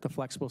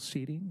flexible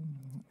seating,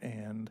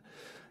 and,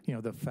 you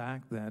know, the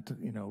fact that,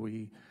 you know,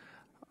 we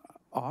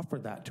offer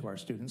that to our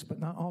students, but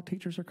not all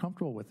teachers are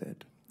comfortable with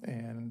it.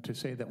 And to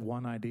say that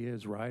one idea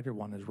is right or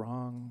one is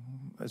wrong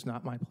is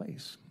not my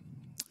place.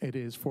 It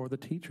is for the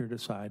teacher to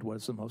decide what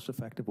is the most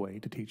effective way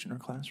to teach in her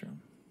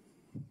classroom.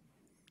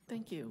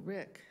 Thank you.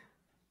 Rick.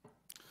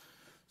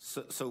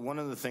 So one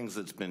of the things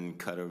that's been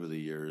cut over the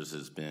years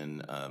has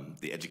been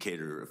the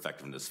educator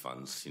effectiveness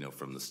funds, you know,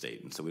 from the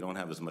state. And so we don't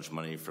have as much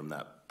money from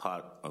that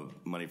pot of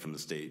money from the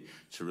state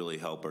to really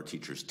help our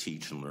teachers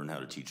teach and learn how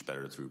to teach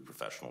better through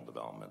professional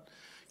development.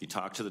 You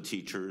talk to the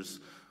teachers.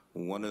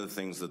 One of the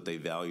things that they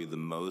value the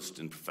most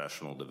in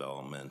professional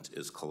development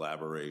is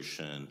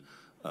collaboration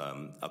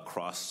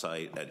across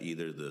site at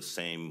either the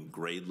same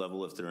grade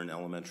level if they're in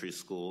elementary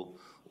school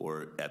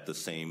or at the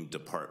same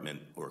department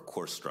or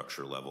course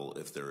structure level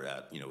if they're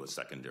at, you know, a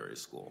secondary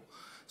school.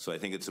 So I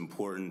think it's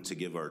important to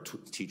give our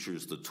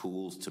teachers the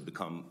tools to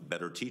become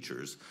better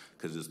teachers,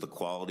 because it's the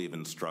quality of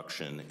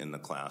instruction in the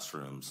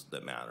classrooms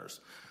that matters.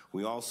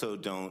 We also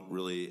don't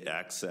really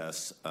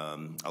access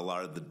a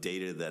lot of the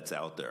data that's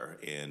out there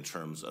in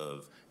terms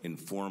of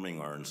informing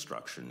our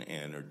instruction,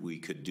 and we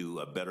could do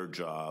a better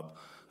job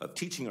of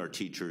teaching our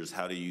teachers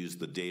how to use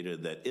the data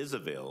that is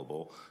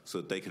available so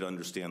that they could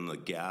understand the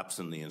gaps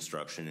in the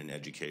instruction and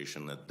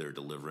education that they're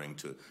delivering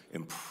to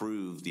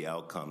improve the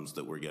outcomes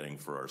that we're getting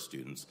for our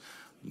students.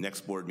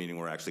 Next board meeting,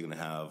 we're actually going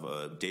to have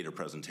a data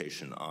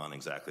presentation on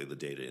exactly the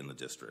data in the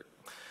district.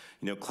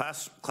 You know,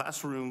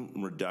 classroom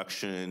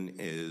reduction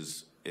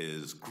is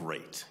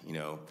great. You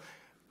know,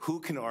 who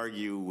can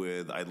argue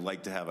with, I'd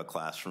like to have a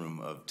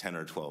classroom of 10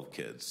 or 12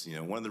 kids? You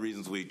know, one of the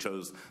reasons we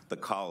chose the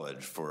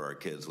college for our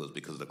kids was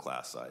because of the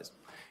class size.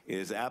 It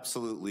is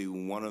absolutely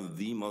one of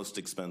the most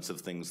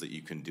expensive things that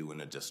you can do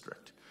in a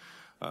district.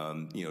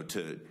 You know,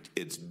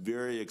 it's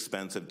very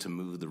expensive to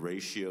move the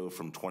ratio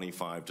from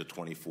 25 to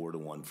 24 to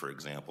 1, for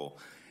example,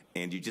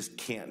 and you just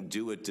can't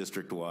do it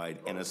district-wide,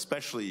 and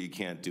especially you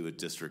can't do it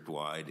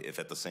district-wide if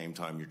at the same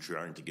time you're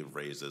trying to give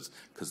raises,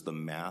 because the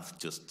math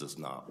just does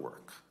not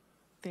work.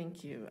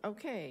 Thank you.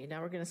 Okay,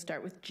 now we're going to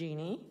start with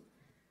Jeannie.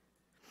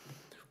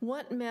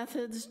 What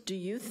methods do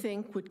you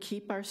think would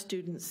keep our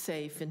students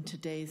safe in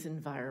today's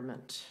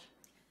environment?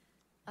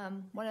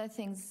 One of the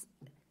things,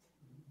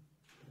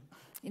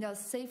 you know,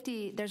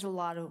 safety, there's a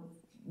lot of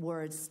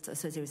words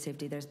associated with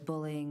safety. There's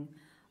bullying,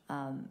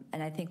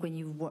 and I think when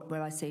you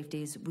realize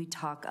safety, we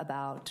talk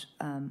about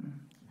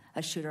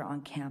a shooter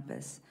on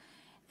campus.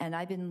 And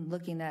I've been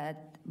looking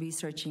at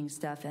researching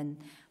stuff, and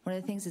one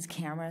of the things is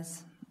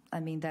cameras. I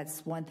mean,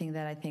 that's one thing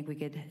that I think we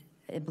could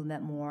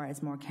implement more,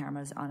 is more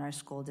cameras on our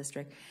school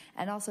district.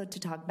 And also to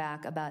talk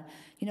back about,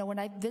 you know, when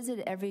I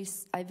visit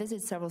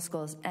several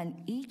schools,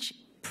 and each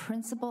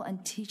principal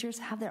and teachers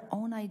have their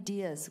own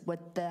ideas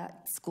what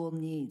that school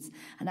needs.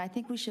 And I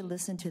think we should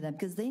listen to them,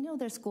 because they know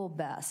their school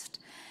best.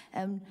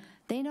 And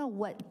they know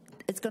what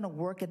it's going to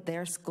work at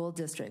their school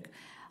district.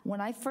 When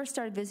I first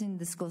started visiting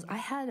the schools,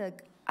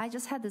 I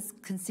just had this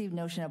conceived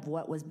notion of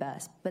what was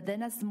best. But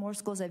then as the more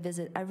schools I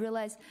visit, I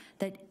realized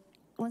that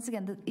once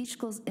again, each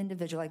school's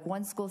individual. Like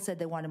one school said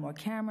they wanted more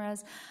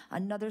cameras.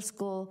 Another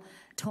school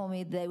told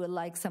me they would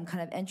like some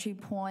kind of entry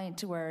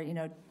point where, you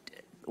know,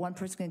 one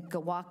person can go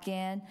walk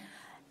in.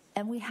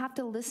 And we have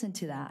to listen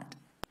to that.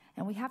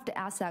 And we have to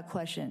ask that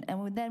question.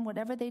 And then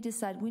whatever they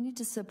decide, we need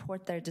to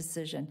support their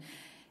decision.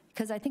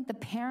 Because I think the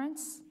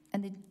parents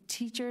and the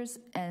teachers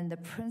and the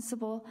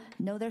principal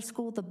know their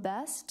school the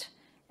best.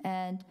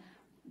 And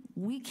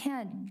we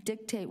can't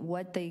dictate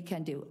what they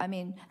can do. I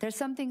mean, there's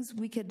some things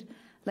we could,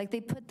 like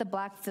they put the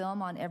black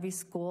film on every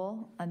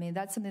school. I mean,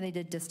 that's something they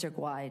did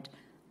district-wide.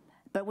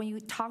 But when you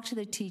talk to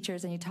the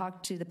teachers and you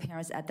talk to the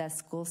parents at that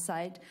school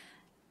site,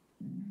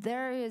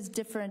 there is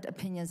different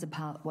opinions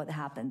about what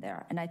happened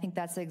there. And I think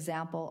that's an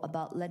example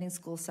about letting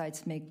school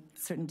sites make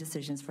certain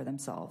decisions for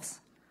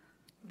themselves.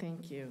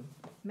 Thank you.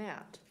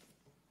 Matt.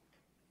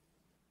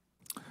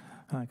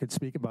 I could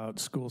speak about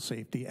school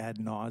safety ad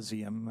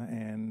nauseum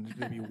and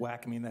maybe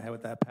whack me in the head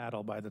with that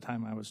paddle by the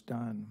time I was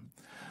done.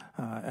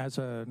 As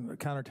a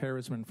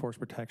counterterrorism and force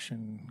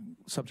protection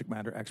subject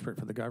matter expert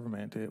for the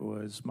government, it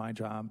was my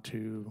job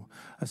to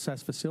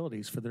assess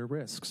facilities for their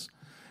risks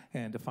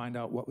and to find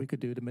out what we could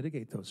do to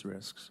mitigate those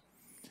risks.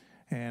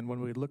 And when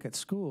we look at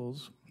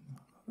schools,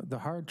 the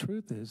hard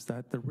truth is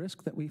that the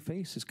risk that we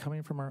face is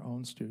coming from our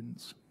own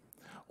students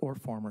or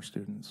former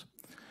students.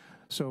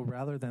 So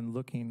rather than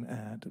looking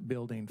at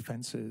building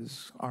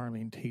fences,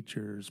 arming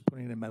teachers,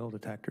 putting in metal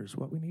detectors,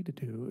 what we need to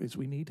do is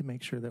we need to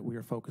make sure that we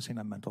are focusing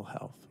on mental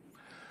health,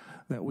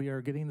 that we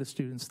are getting the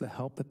students the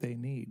help that they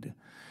need.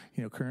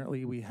 You know,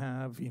 currently we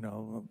have, you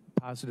know,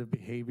 positive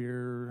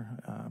behavior,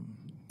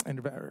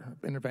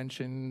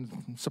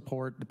 intervention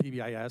support, the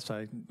PBIS,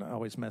 I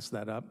always mess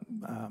that up.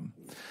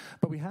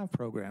 But we have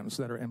programs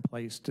that are in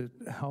place to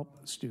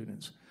help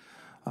students.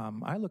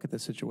 I look at the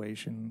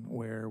situation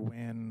where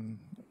when,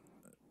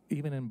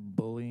 even in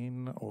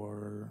bullying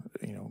or,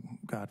 you know,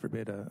 God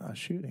forbid, a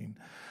shooting,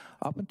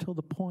 up until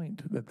the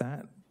point that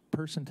that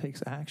person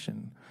takes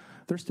action,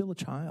 they're still a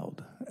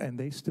child and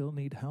they still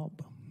need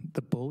help.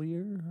 The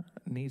bullier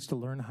needs to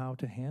learn how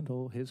to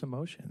handle his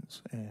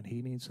emotions, and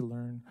he needs to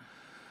learn,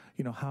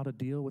 you know, how to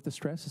deal with the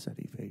stresses that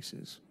he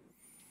faces.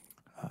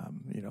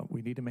 You know,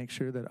 we need to make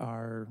sure that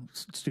our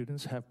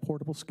students have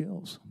portable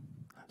skills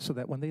so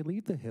that when they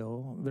leave the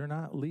Hill, they're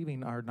not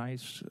leaving our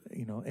nice,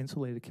 you know,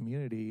 insulated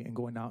community and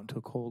going out into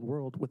a cold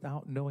world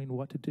without knowing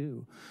what to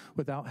do,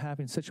 without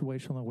having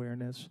situational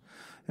awareness,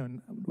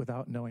 and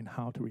without knowing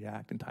how to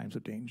react in times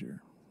of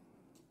danger.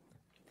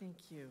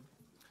 Thank you.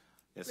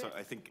 Yeah, so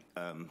I think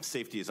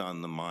safety is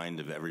on the mind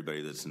of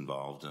everybody that's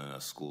involved in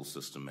a school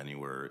system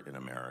anywhere in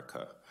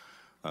America.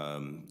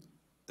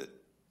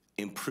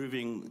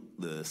 Improving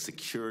the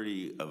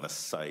security of a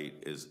site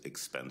is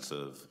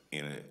expensive,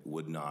 and it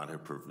would not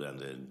have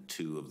prevented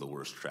two of the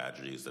worst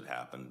tragedies that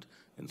happened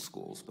in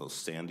schools. Both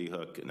Sandy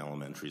Hook, an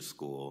elementary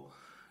school,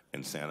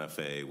 and Santa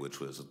Fe, which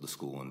was the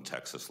school in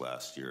Texas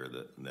last year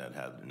that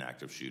had an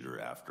active shooter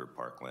after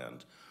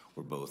Parkland,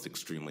 were both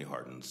extremely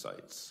hardened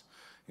sites.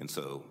 And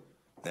so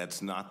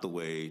that's not the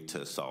way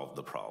to solve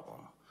the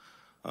problem.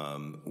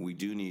 We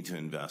do need to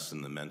invest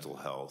in the mental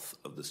health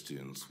of the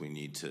students. We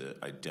need to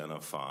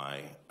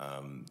identify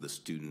the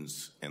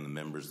students and the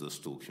members of the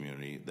school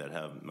community that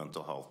have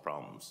mental health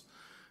problems.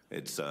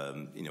 It's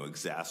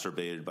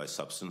exacerbated by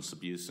substance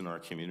abuse in our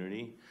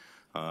community,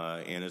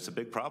 and it's a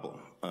big problem.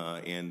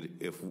 And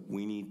if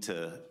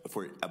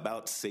we're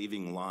about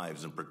saving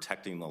lives and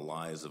protecting the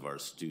lives of our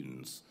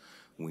students,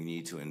 we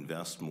need to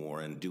invest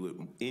more and do it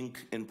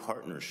in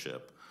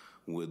partnership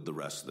with the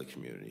rest of the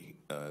community.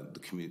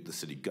 The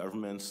city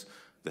governments,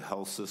 the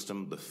health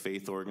system, the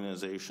faith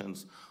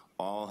organizations,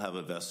 all have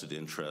a vested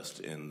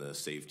interest in the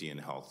safety and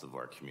health of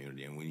our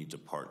community, and we need to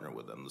partner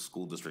with them. The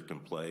school district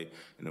can play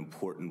an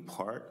important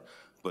part,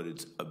 but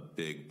it's a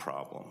big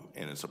problem,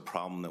 and it's a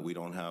problem that we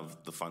don't have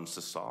the funds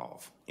to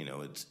solve.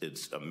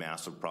 It's a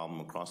massive problem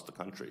across the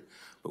country,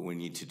 but we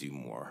need to do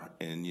more.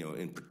 And,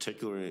 in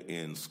particular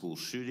in school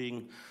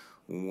shooting,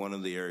 one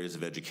of the areas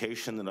of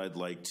education that I'd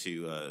like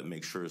to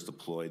make sure is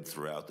deployed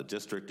throughout the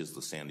district is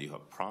the Sandy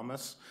Hook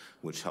Promise,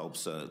 which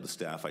helps the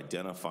staff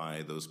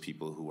identify those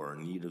people who are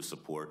in need of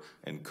support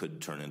and could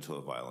turn into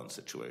a violent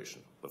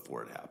situation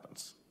before it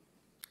happens.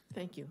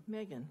 Thank you.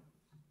 Megan.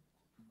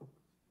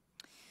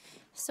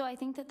 So I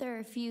think that there are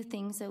a few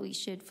things that we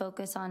should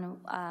focus on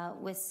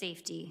with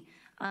safety.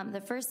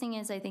 The first thing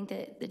is I think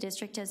that the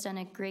district has done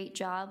a great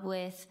job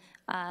with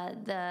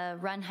the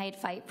Run, Hide,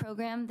 Fight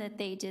program that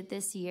they did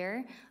this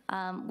year.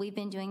 We've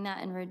been doing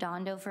that in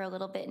Redondo for a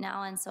little bit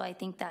now, and so I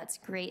think that's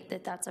great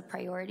that that's a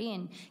priority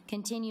and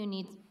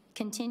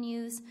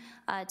continues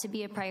to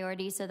be a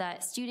priority so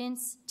that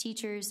students,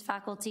 teachers,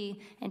 faculty,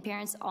 and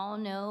parents all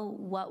know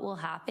what will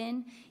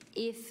happen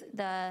if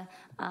the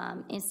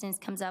instance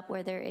comes up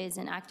where there is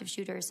an active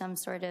shooter or some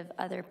sort of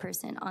other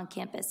person on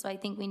campus. So I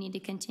think we need to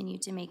continue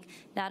to make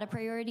that a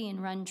priority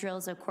and run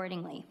drills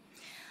accordingly.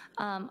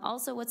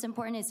 Also, what's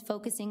important is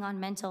focusing on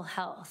mental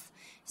health.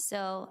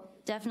 So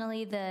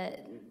definitely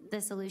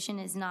the solution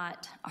is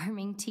not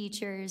arming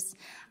teachers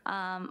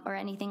or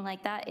anything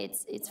like that.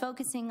 It's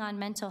focusing on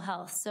mental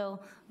health. So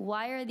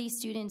why are these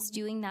students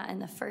doing that in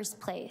the first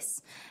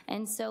place?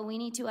 And so we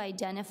need to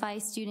identify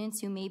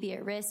students who may be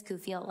at risk, who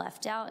feel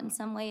left out in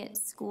some way at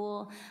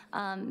school,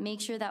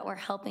 make sure that we're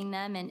helping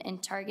them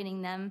and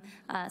targeting them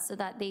so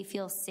that they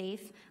feel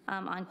safe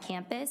on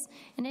campus.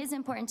 And it is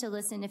important to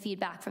listen to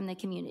feedback from the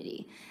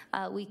community.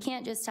 We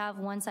can't just have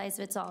one size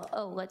fits all.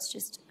 Oh, let's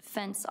just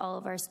fence all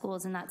of our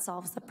schools and that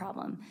solves the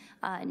problem.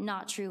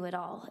 Not true at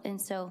all. And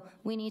so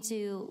we need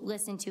to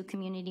listen to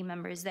community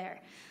members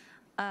there.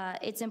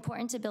 It's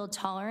important to build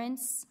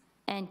tolerance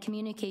and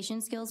communication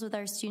skills with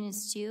our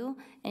students too,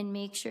 and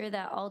make sure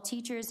that all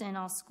teachers and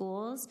all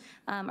schools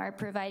are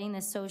providing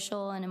the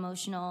social and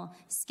emotional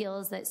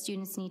skills that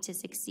students need to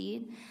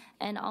succeed.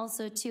 And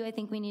also too, I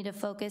think we need to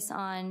focus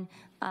on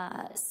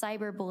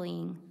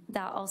cyberbullying.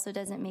 That also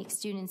doesn't make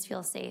students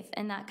feel safe,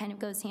 and that kind of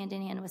goes hand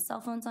in hand with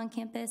cell phones on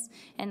campus,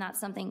 and that's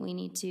something we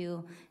need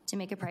to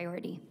make a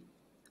priority.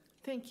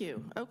 Thank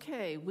you.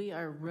 Okay, we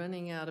are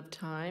running out of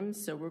time,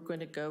 so we're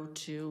going to go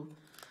to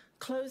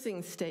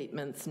closing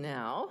statements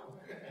now.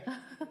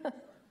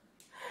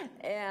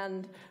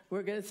 And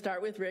we're going to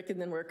start with Rick and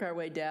then work our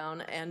way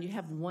down, and you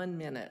have 1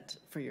 minute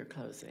for your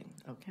closing,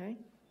 okay?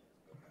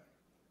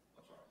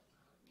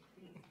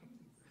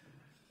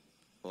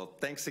 Well,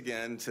 thanks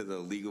again to the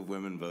League of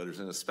Women Voters,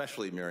 and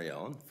especially Mary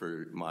Ellen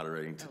for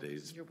moderating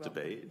today's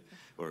debate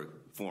or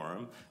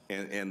forum,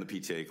 and the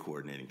PTA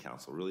Coordinating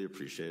Council. Really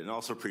appreciate it, and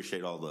also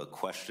appreciate all the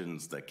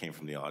questions that came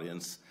from the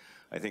audience.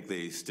 I think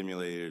they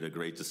stimulated a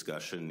great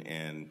discussion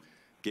and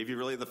gave you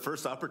really the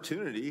first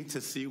opportunity to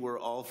see where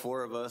all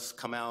four of us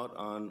come out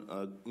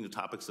on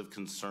topics of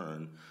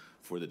concern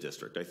for the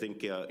district. I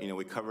think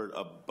we covered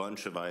a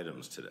bunch of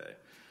items today.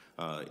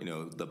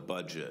 The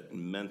budget,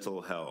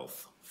 mental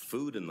health,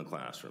 food in the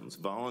classrooms,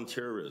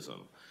 volunteerism,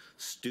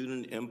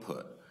 student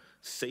input,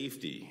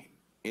 safety,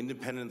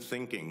 independent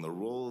thinking, the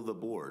role of the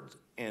board.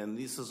 And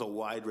this is a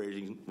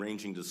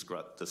wide-ranging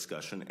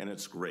discussion, and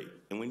it's great.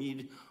 And we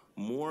need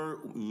more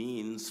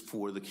means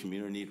for the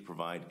community to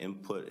provide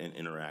input and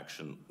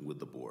interaction with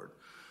the board.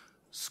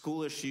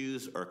 School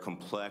issues are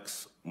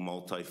complex,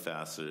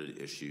 multifaceted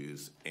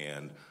issues,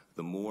 and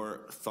the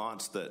more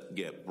thoughts that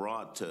get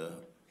brought to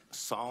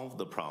solve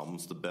the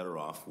problems, the better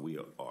off we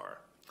are.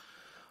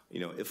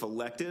 If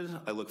elected,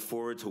 I look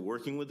forward to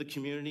working with the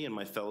community and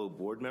my fellow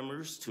board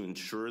members to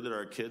ensure that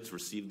our kids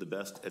receive the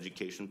best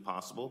education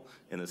possible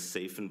in a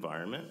safe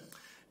environment.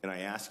 And I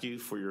ask you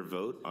for your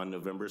vote on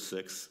November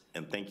 6th,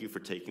 and thank you for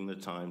taking the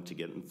time to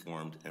get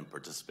informed and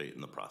participate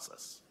in the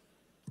process.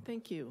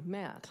 Thank you.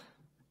 Matt.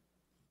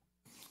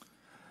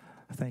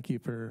 Thank you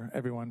for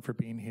everyone for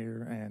being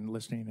here and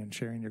listening and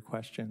sharing your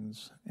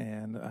questions.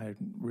 And I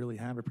really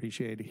have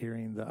appreciated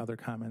hearing the other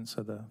comments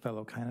of the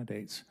fellow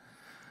candidates.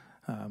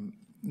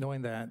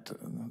 Knowing that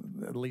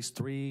at least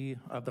 3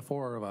 of the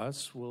 4 of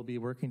us will be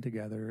working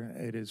together,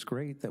 it is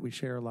great that we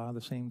share a lot of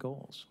the same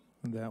goals,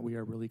 and that we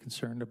are really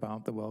concerned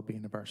about the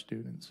well-being of our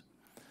students.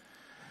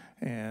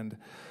 And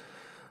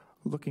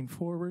looking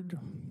forward,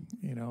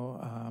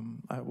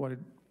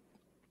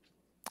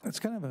 it's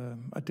kind of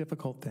a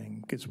difficult thing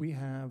because we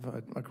have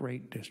a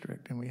great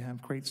district and we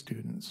have great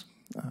students.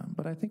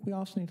 But I think we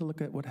also need to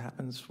look at what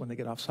happens when they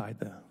get off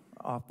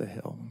the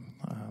hill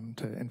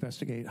to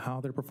investigate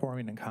how they're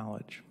performing in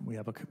college. We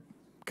have a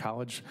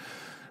college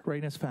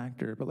readiness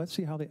factor, but let's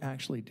see how they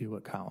actually do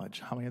at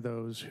college. How many of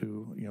those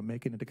who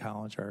make it into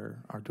college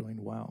are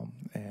doing well?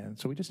 And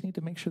so we just need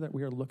to make sure that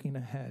we are looking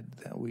ahead,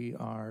 that we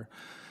are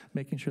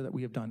making sure that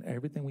we have done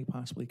everything we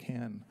possibly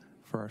can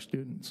for our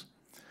students.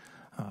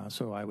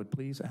 So I would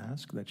please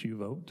ask that you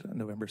vote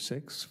November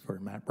 6th for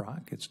Matt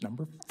Brock. It's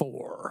number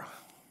 4.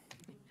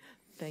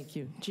 Thank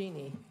you.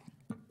 Jeannie.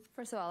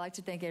 First of all, I'd like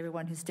to thank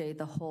everyone who stayed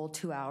the whole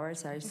 2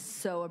 hours. I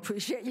so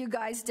appreciate you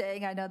guys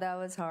staying. I know that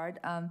was hard.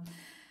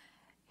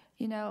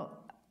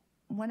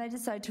 When I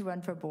decided to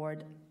run for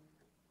board,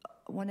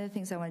 one of the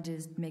things I wanted to do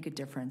is make a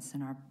difference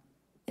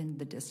in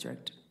the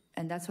district.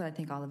 And that's what I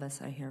think all of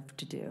us are here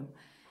to do.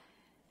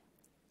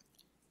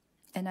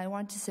 And I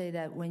want to say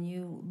that when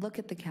you look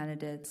at the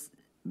candidates,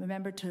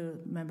 remember to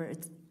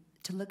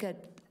look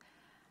at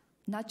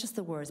not just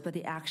the words, but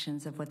the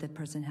actions of what the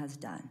person has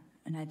done.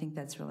 And I think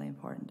that's really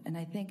important. And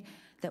I think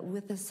that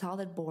with a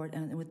solid board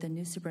and with the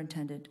new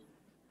superintendent,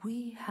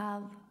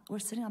 we're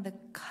sitting on the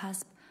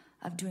cusp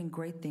of doing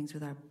great things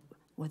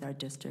with our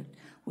district.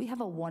 We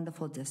have a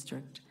wonderful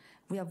district.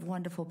 We have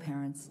wonderful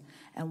parents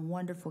and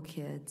wonderful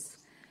kids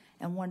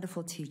and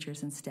wonderful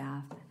teachers and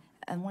staff.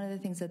 And one of the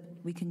things that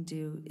we can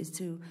do is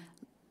to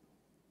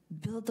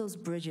build those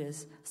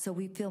bridges so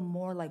we feel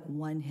more like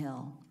one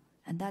hill.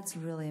 And that's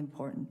really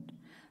important.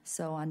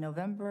 So on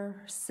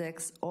November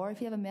 6th, or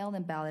if you have a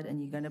mail-in ballot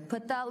and you're going to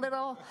put that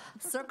little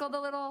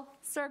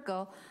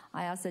circle,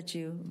 I ask that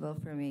you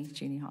vote for me,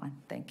 Jeannie Hahn.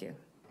 Thank you.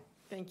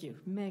 Thank you.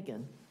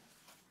 Megan.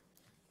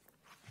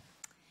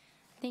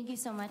 Thank you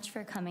so much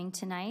for coming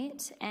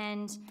tonight.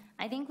 And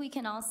I think we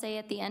can all say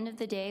at the end of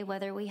the day,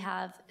 whether we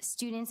have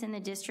students in the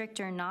district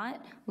or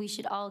not, we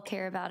should all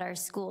care about our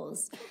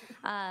schools.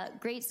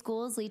 Great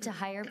schools lead to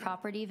higher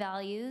property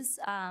values,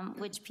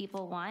 which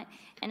people want.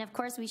 And of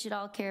course, we should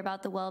all care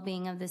about the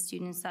well-being of the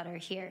students that are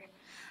here.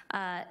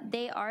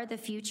 They are the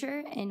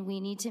future, and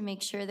we need to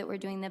make sure that we're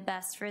doing the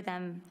best for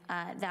them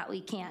that we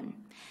can.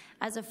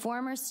 As a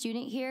former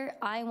student here,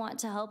 I want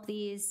to help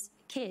these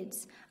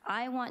kids.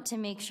 I want to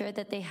make sure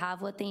that they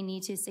have what they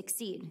need to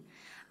succeed.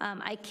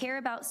 I care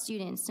about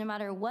students, no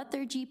matter what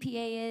their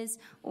GPA is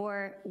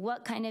or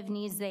what kind of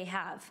needs they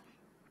have.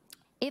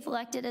 If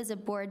elected as a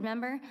board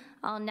member,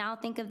 I'll now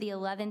think of the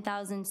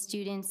 11,000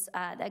 students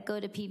that go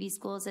to PV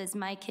schools as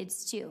my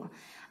kids too.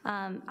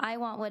 I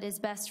want what is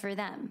best for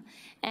them.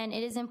 And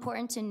it is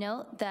important to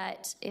note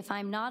that if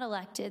I'm not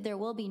elected, there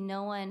will be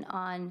no one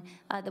on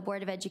the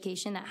Board of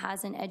Education that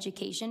has an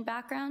education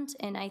background,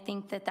 and I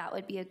think that that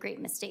would be a great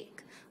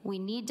mistake. We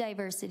need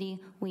diversity.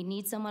 We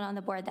need someone on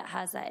the board that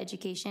has that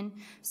education.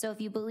 So if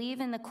you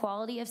believe in the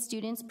quality of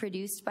students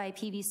produced by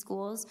PV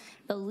schools,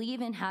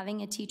 believe in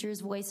having a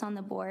teacher's voice on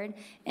the board,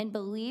 and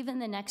believe in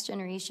the next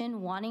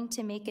generation wanting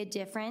to make a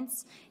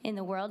difference in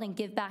the world and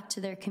give back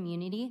to their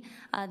community,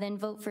 then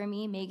vote for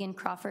me, Megan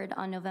Crawford,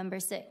 on November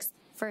 6th,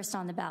 first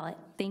on the ballot.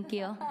 Thank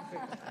you.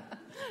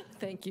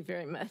 Thank you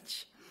very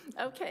much.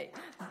 Okay.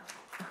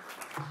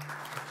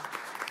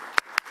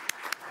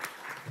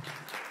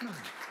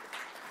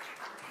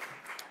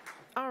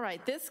 All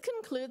right, this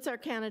concludes our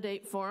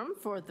candidate forum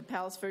for the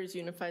Palos Verdes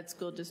Unified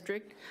School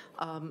District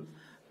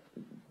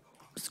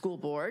School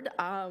Board.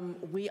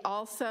 We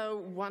also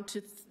want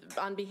to,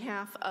 on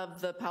behalf of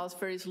the Palos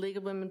Verdes League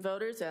of Women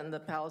Voters and the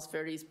Palos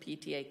Verdes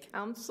PTA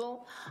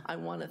Council, I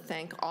want to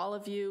thank all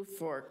of you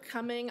for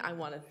coming. I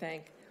want to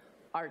thank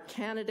our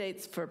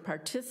candidates for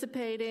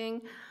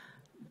participating.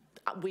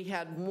 We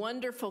had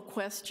wonderful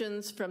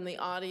questions from the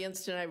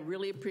audience, and I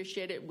really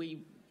appreciate it.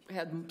 We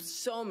had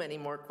so many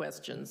more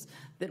questions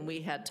than we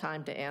had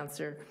time to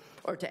answer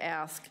or to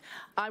ask.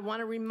 I want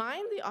to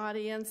remind the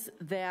audience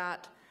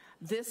that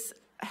this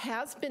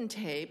has been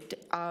taped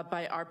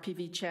by our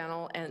PV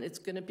channel, and it's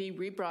going to be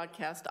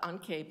rebroadcast on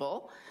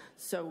cable,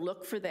 so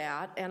look for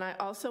that. And I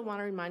also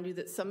want to remind you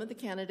that some of the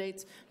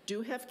candidates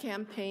do have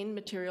campaign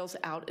materials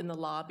out in the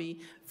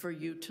lobby for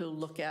you to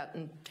look at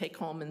and take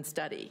home and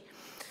study.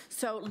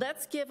 So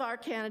let's give our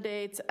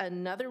candidates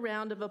another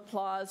round of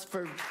applause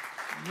for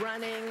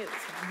running. It's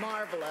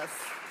marvelous.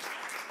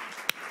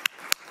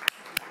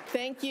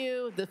 Thank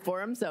you. The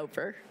forum's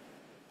over.